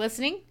everyone for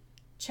listening.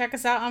 Check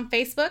us out on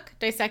Facebook,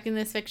 Dissecting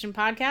This Fiction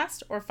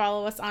Podcast, or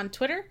follow us on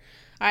Twitter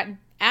at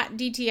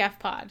DTF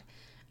Pod.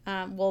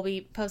 We'll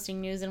be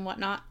posting news and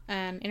whatnot,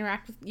 and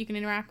you can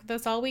interact with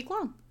us all week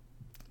long.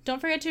 Don't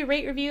forget to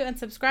rate, review, and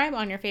subscribe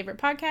on your favorite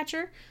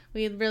podcatcher.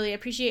 We'd really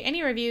appreciate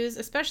any reviews,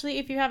 especially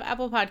if you have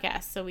Apple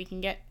Podcasts, so we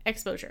can get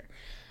exposure.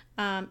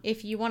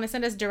 If you want to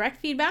send us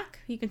direct feedback,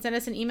 you can send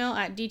us an email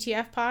at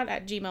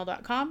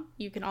dtfpod@gmail.com.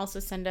 You can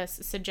also send us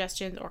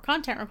suggestions or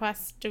content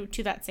requests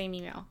to that same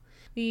email.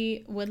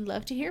 We would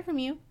love to hear from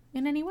you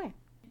in any way.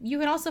 You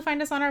can also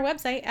find us on our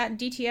website at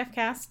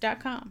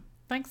dtfcast.com.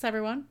 Thanks,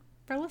 everyone,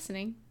 for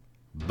listening.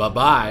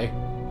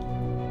 Bye-bye.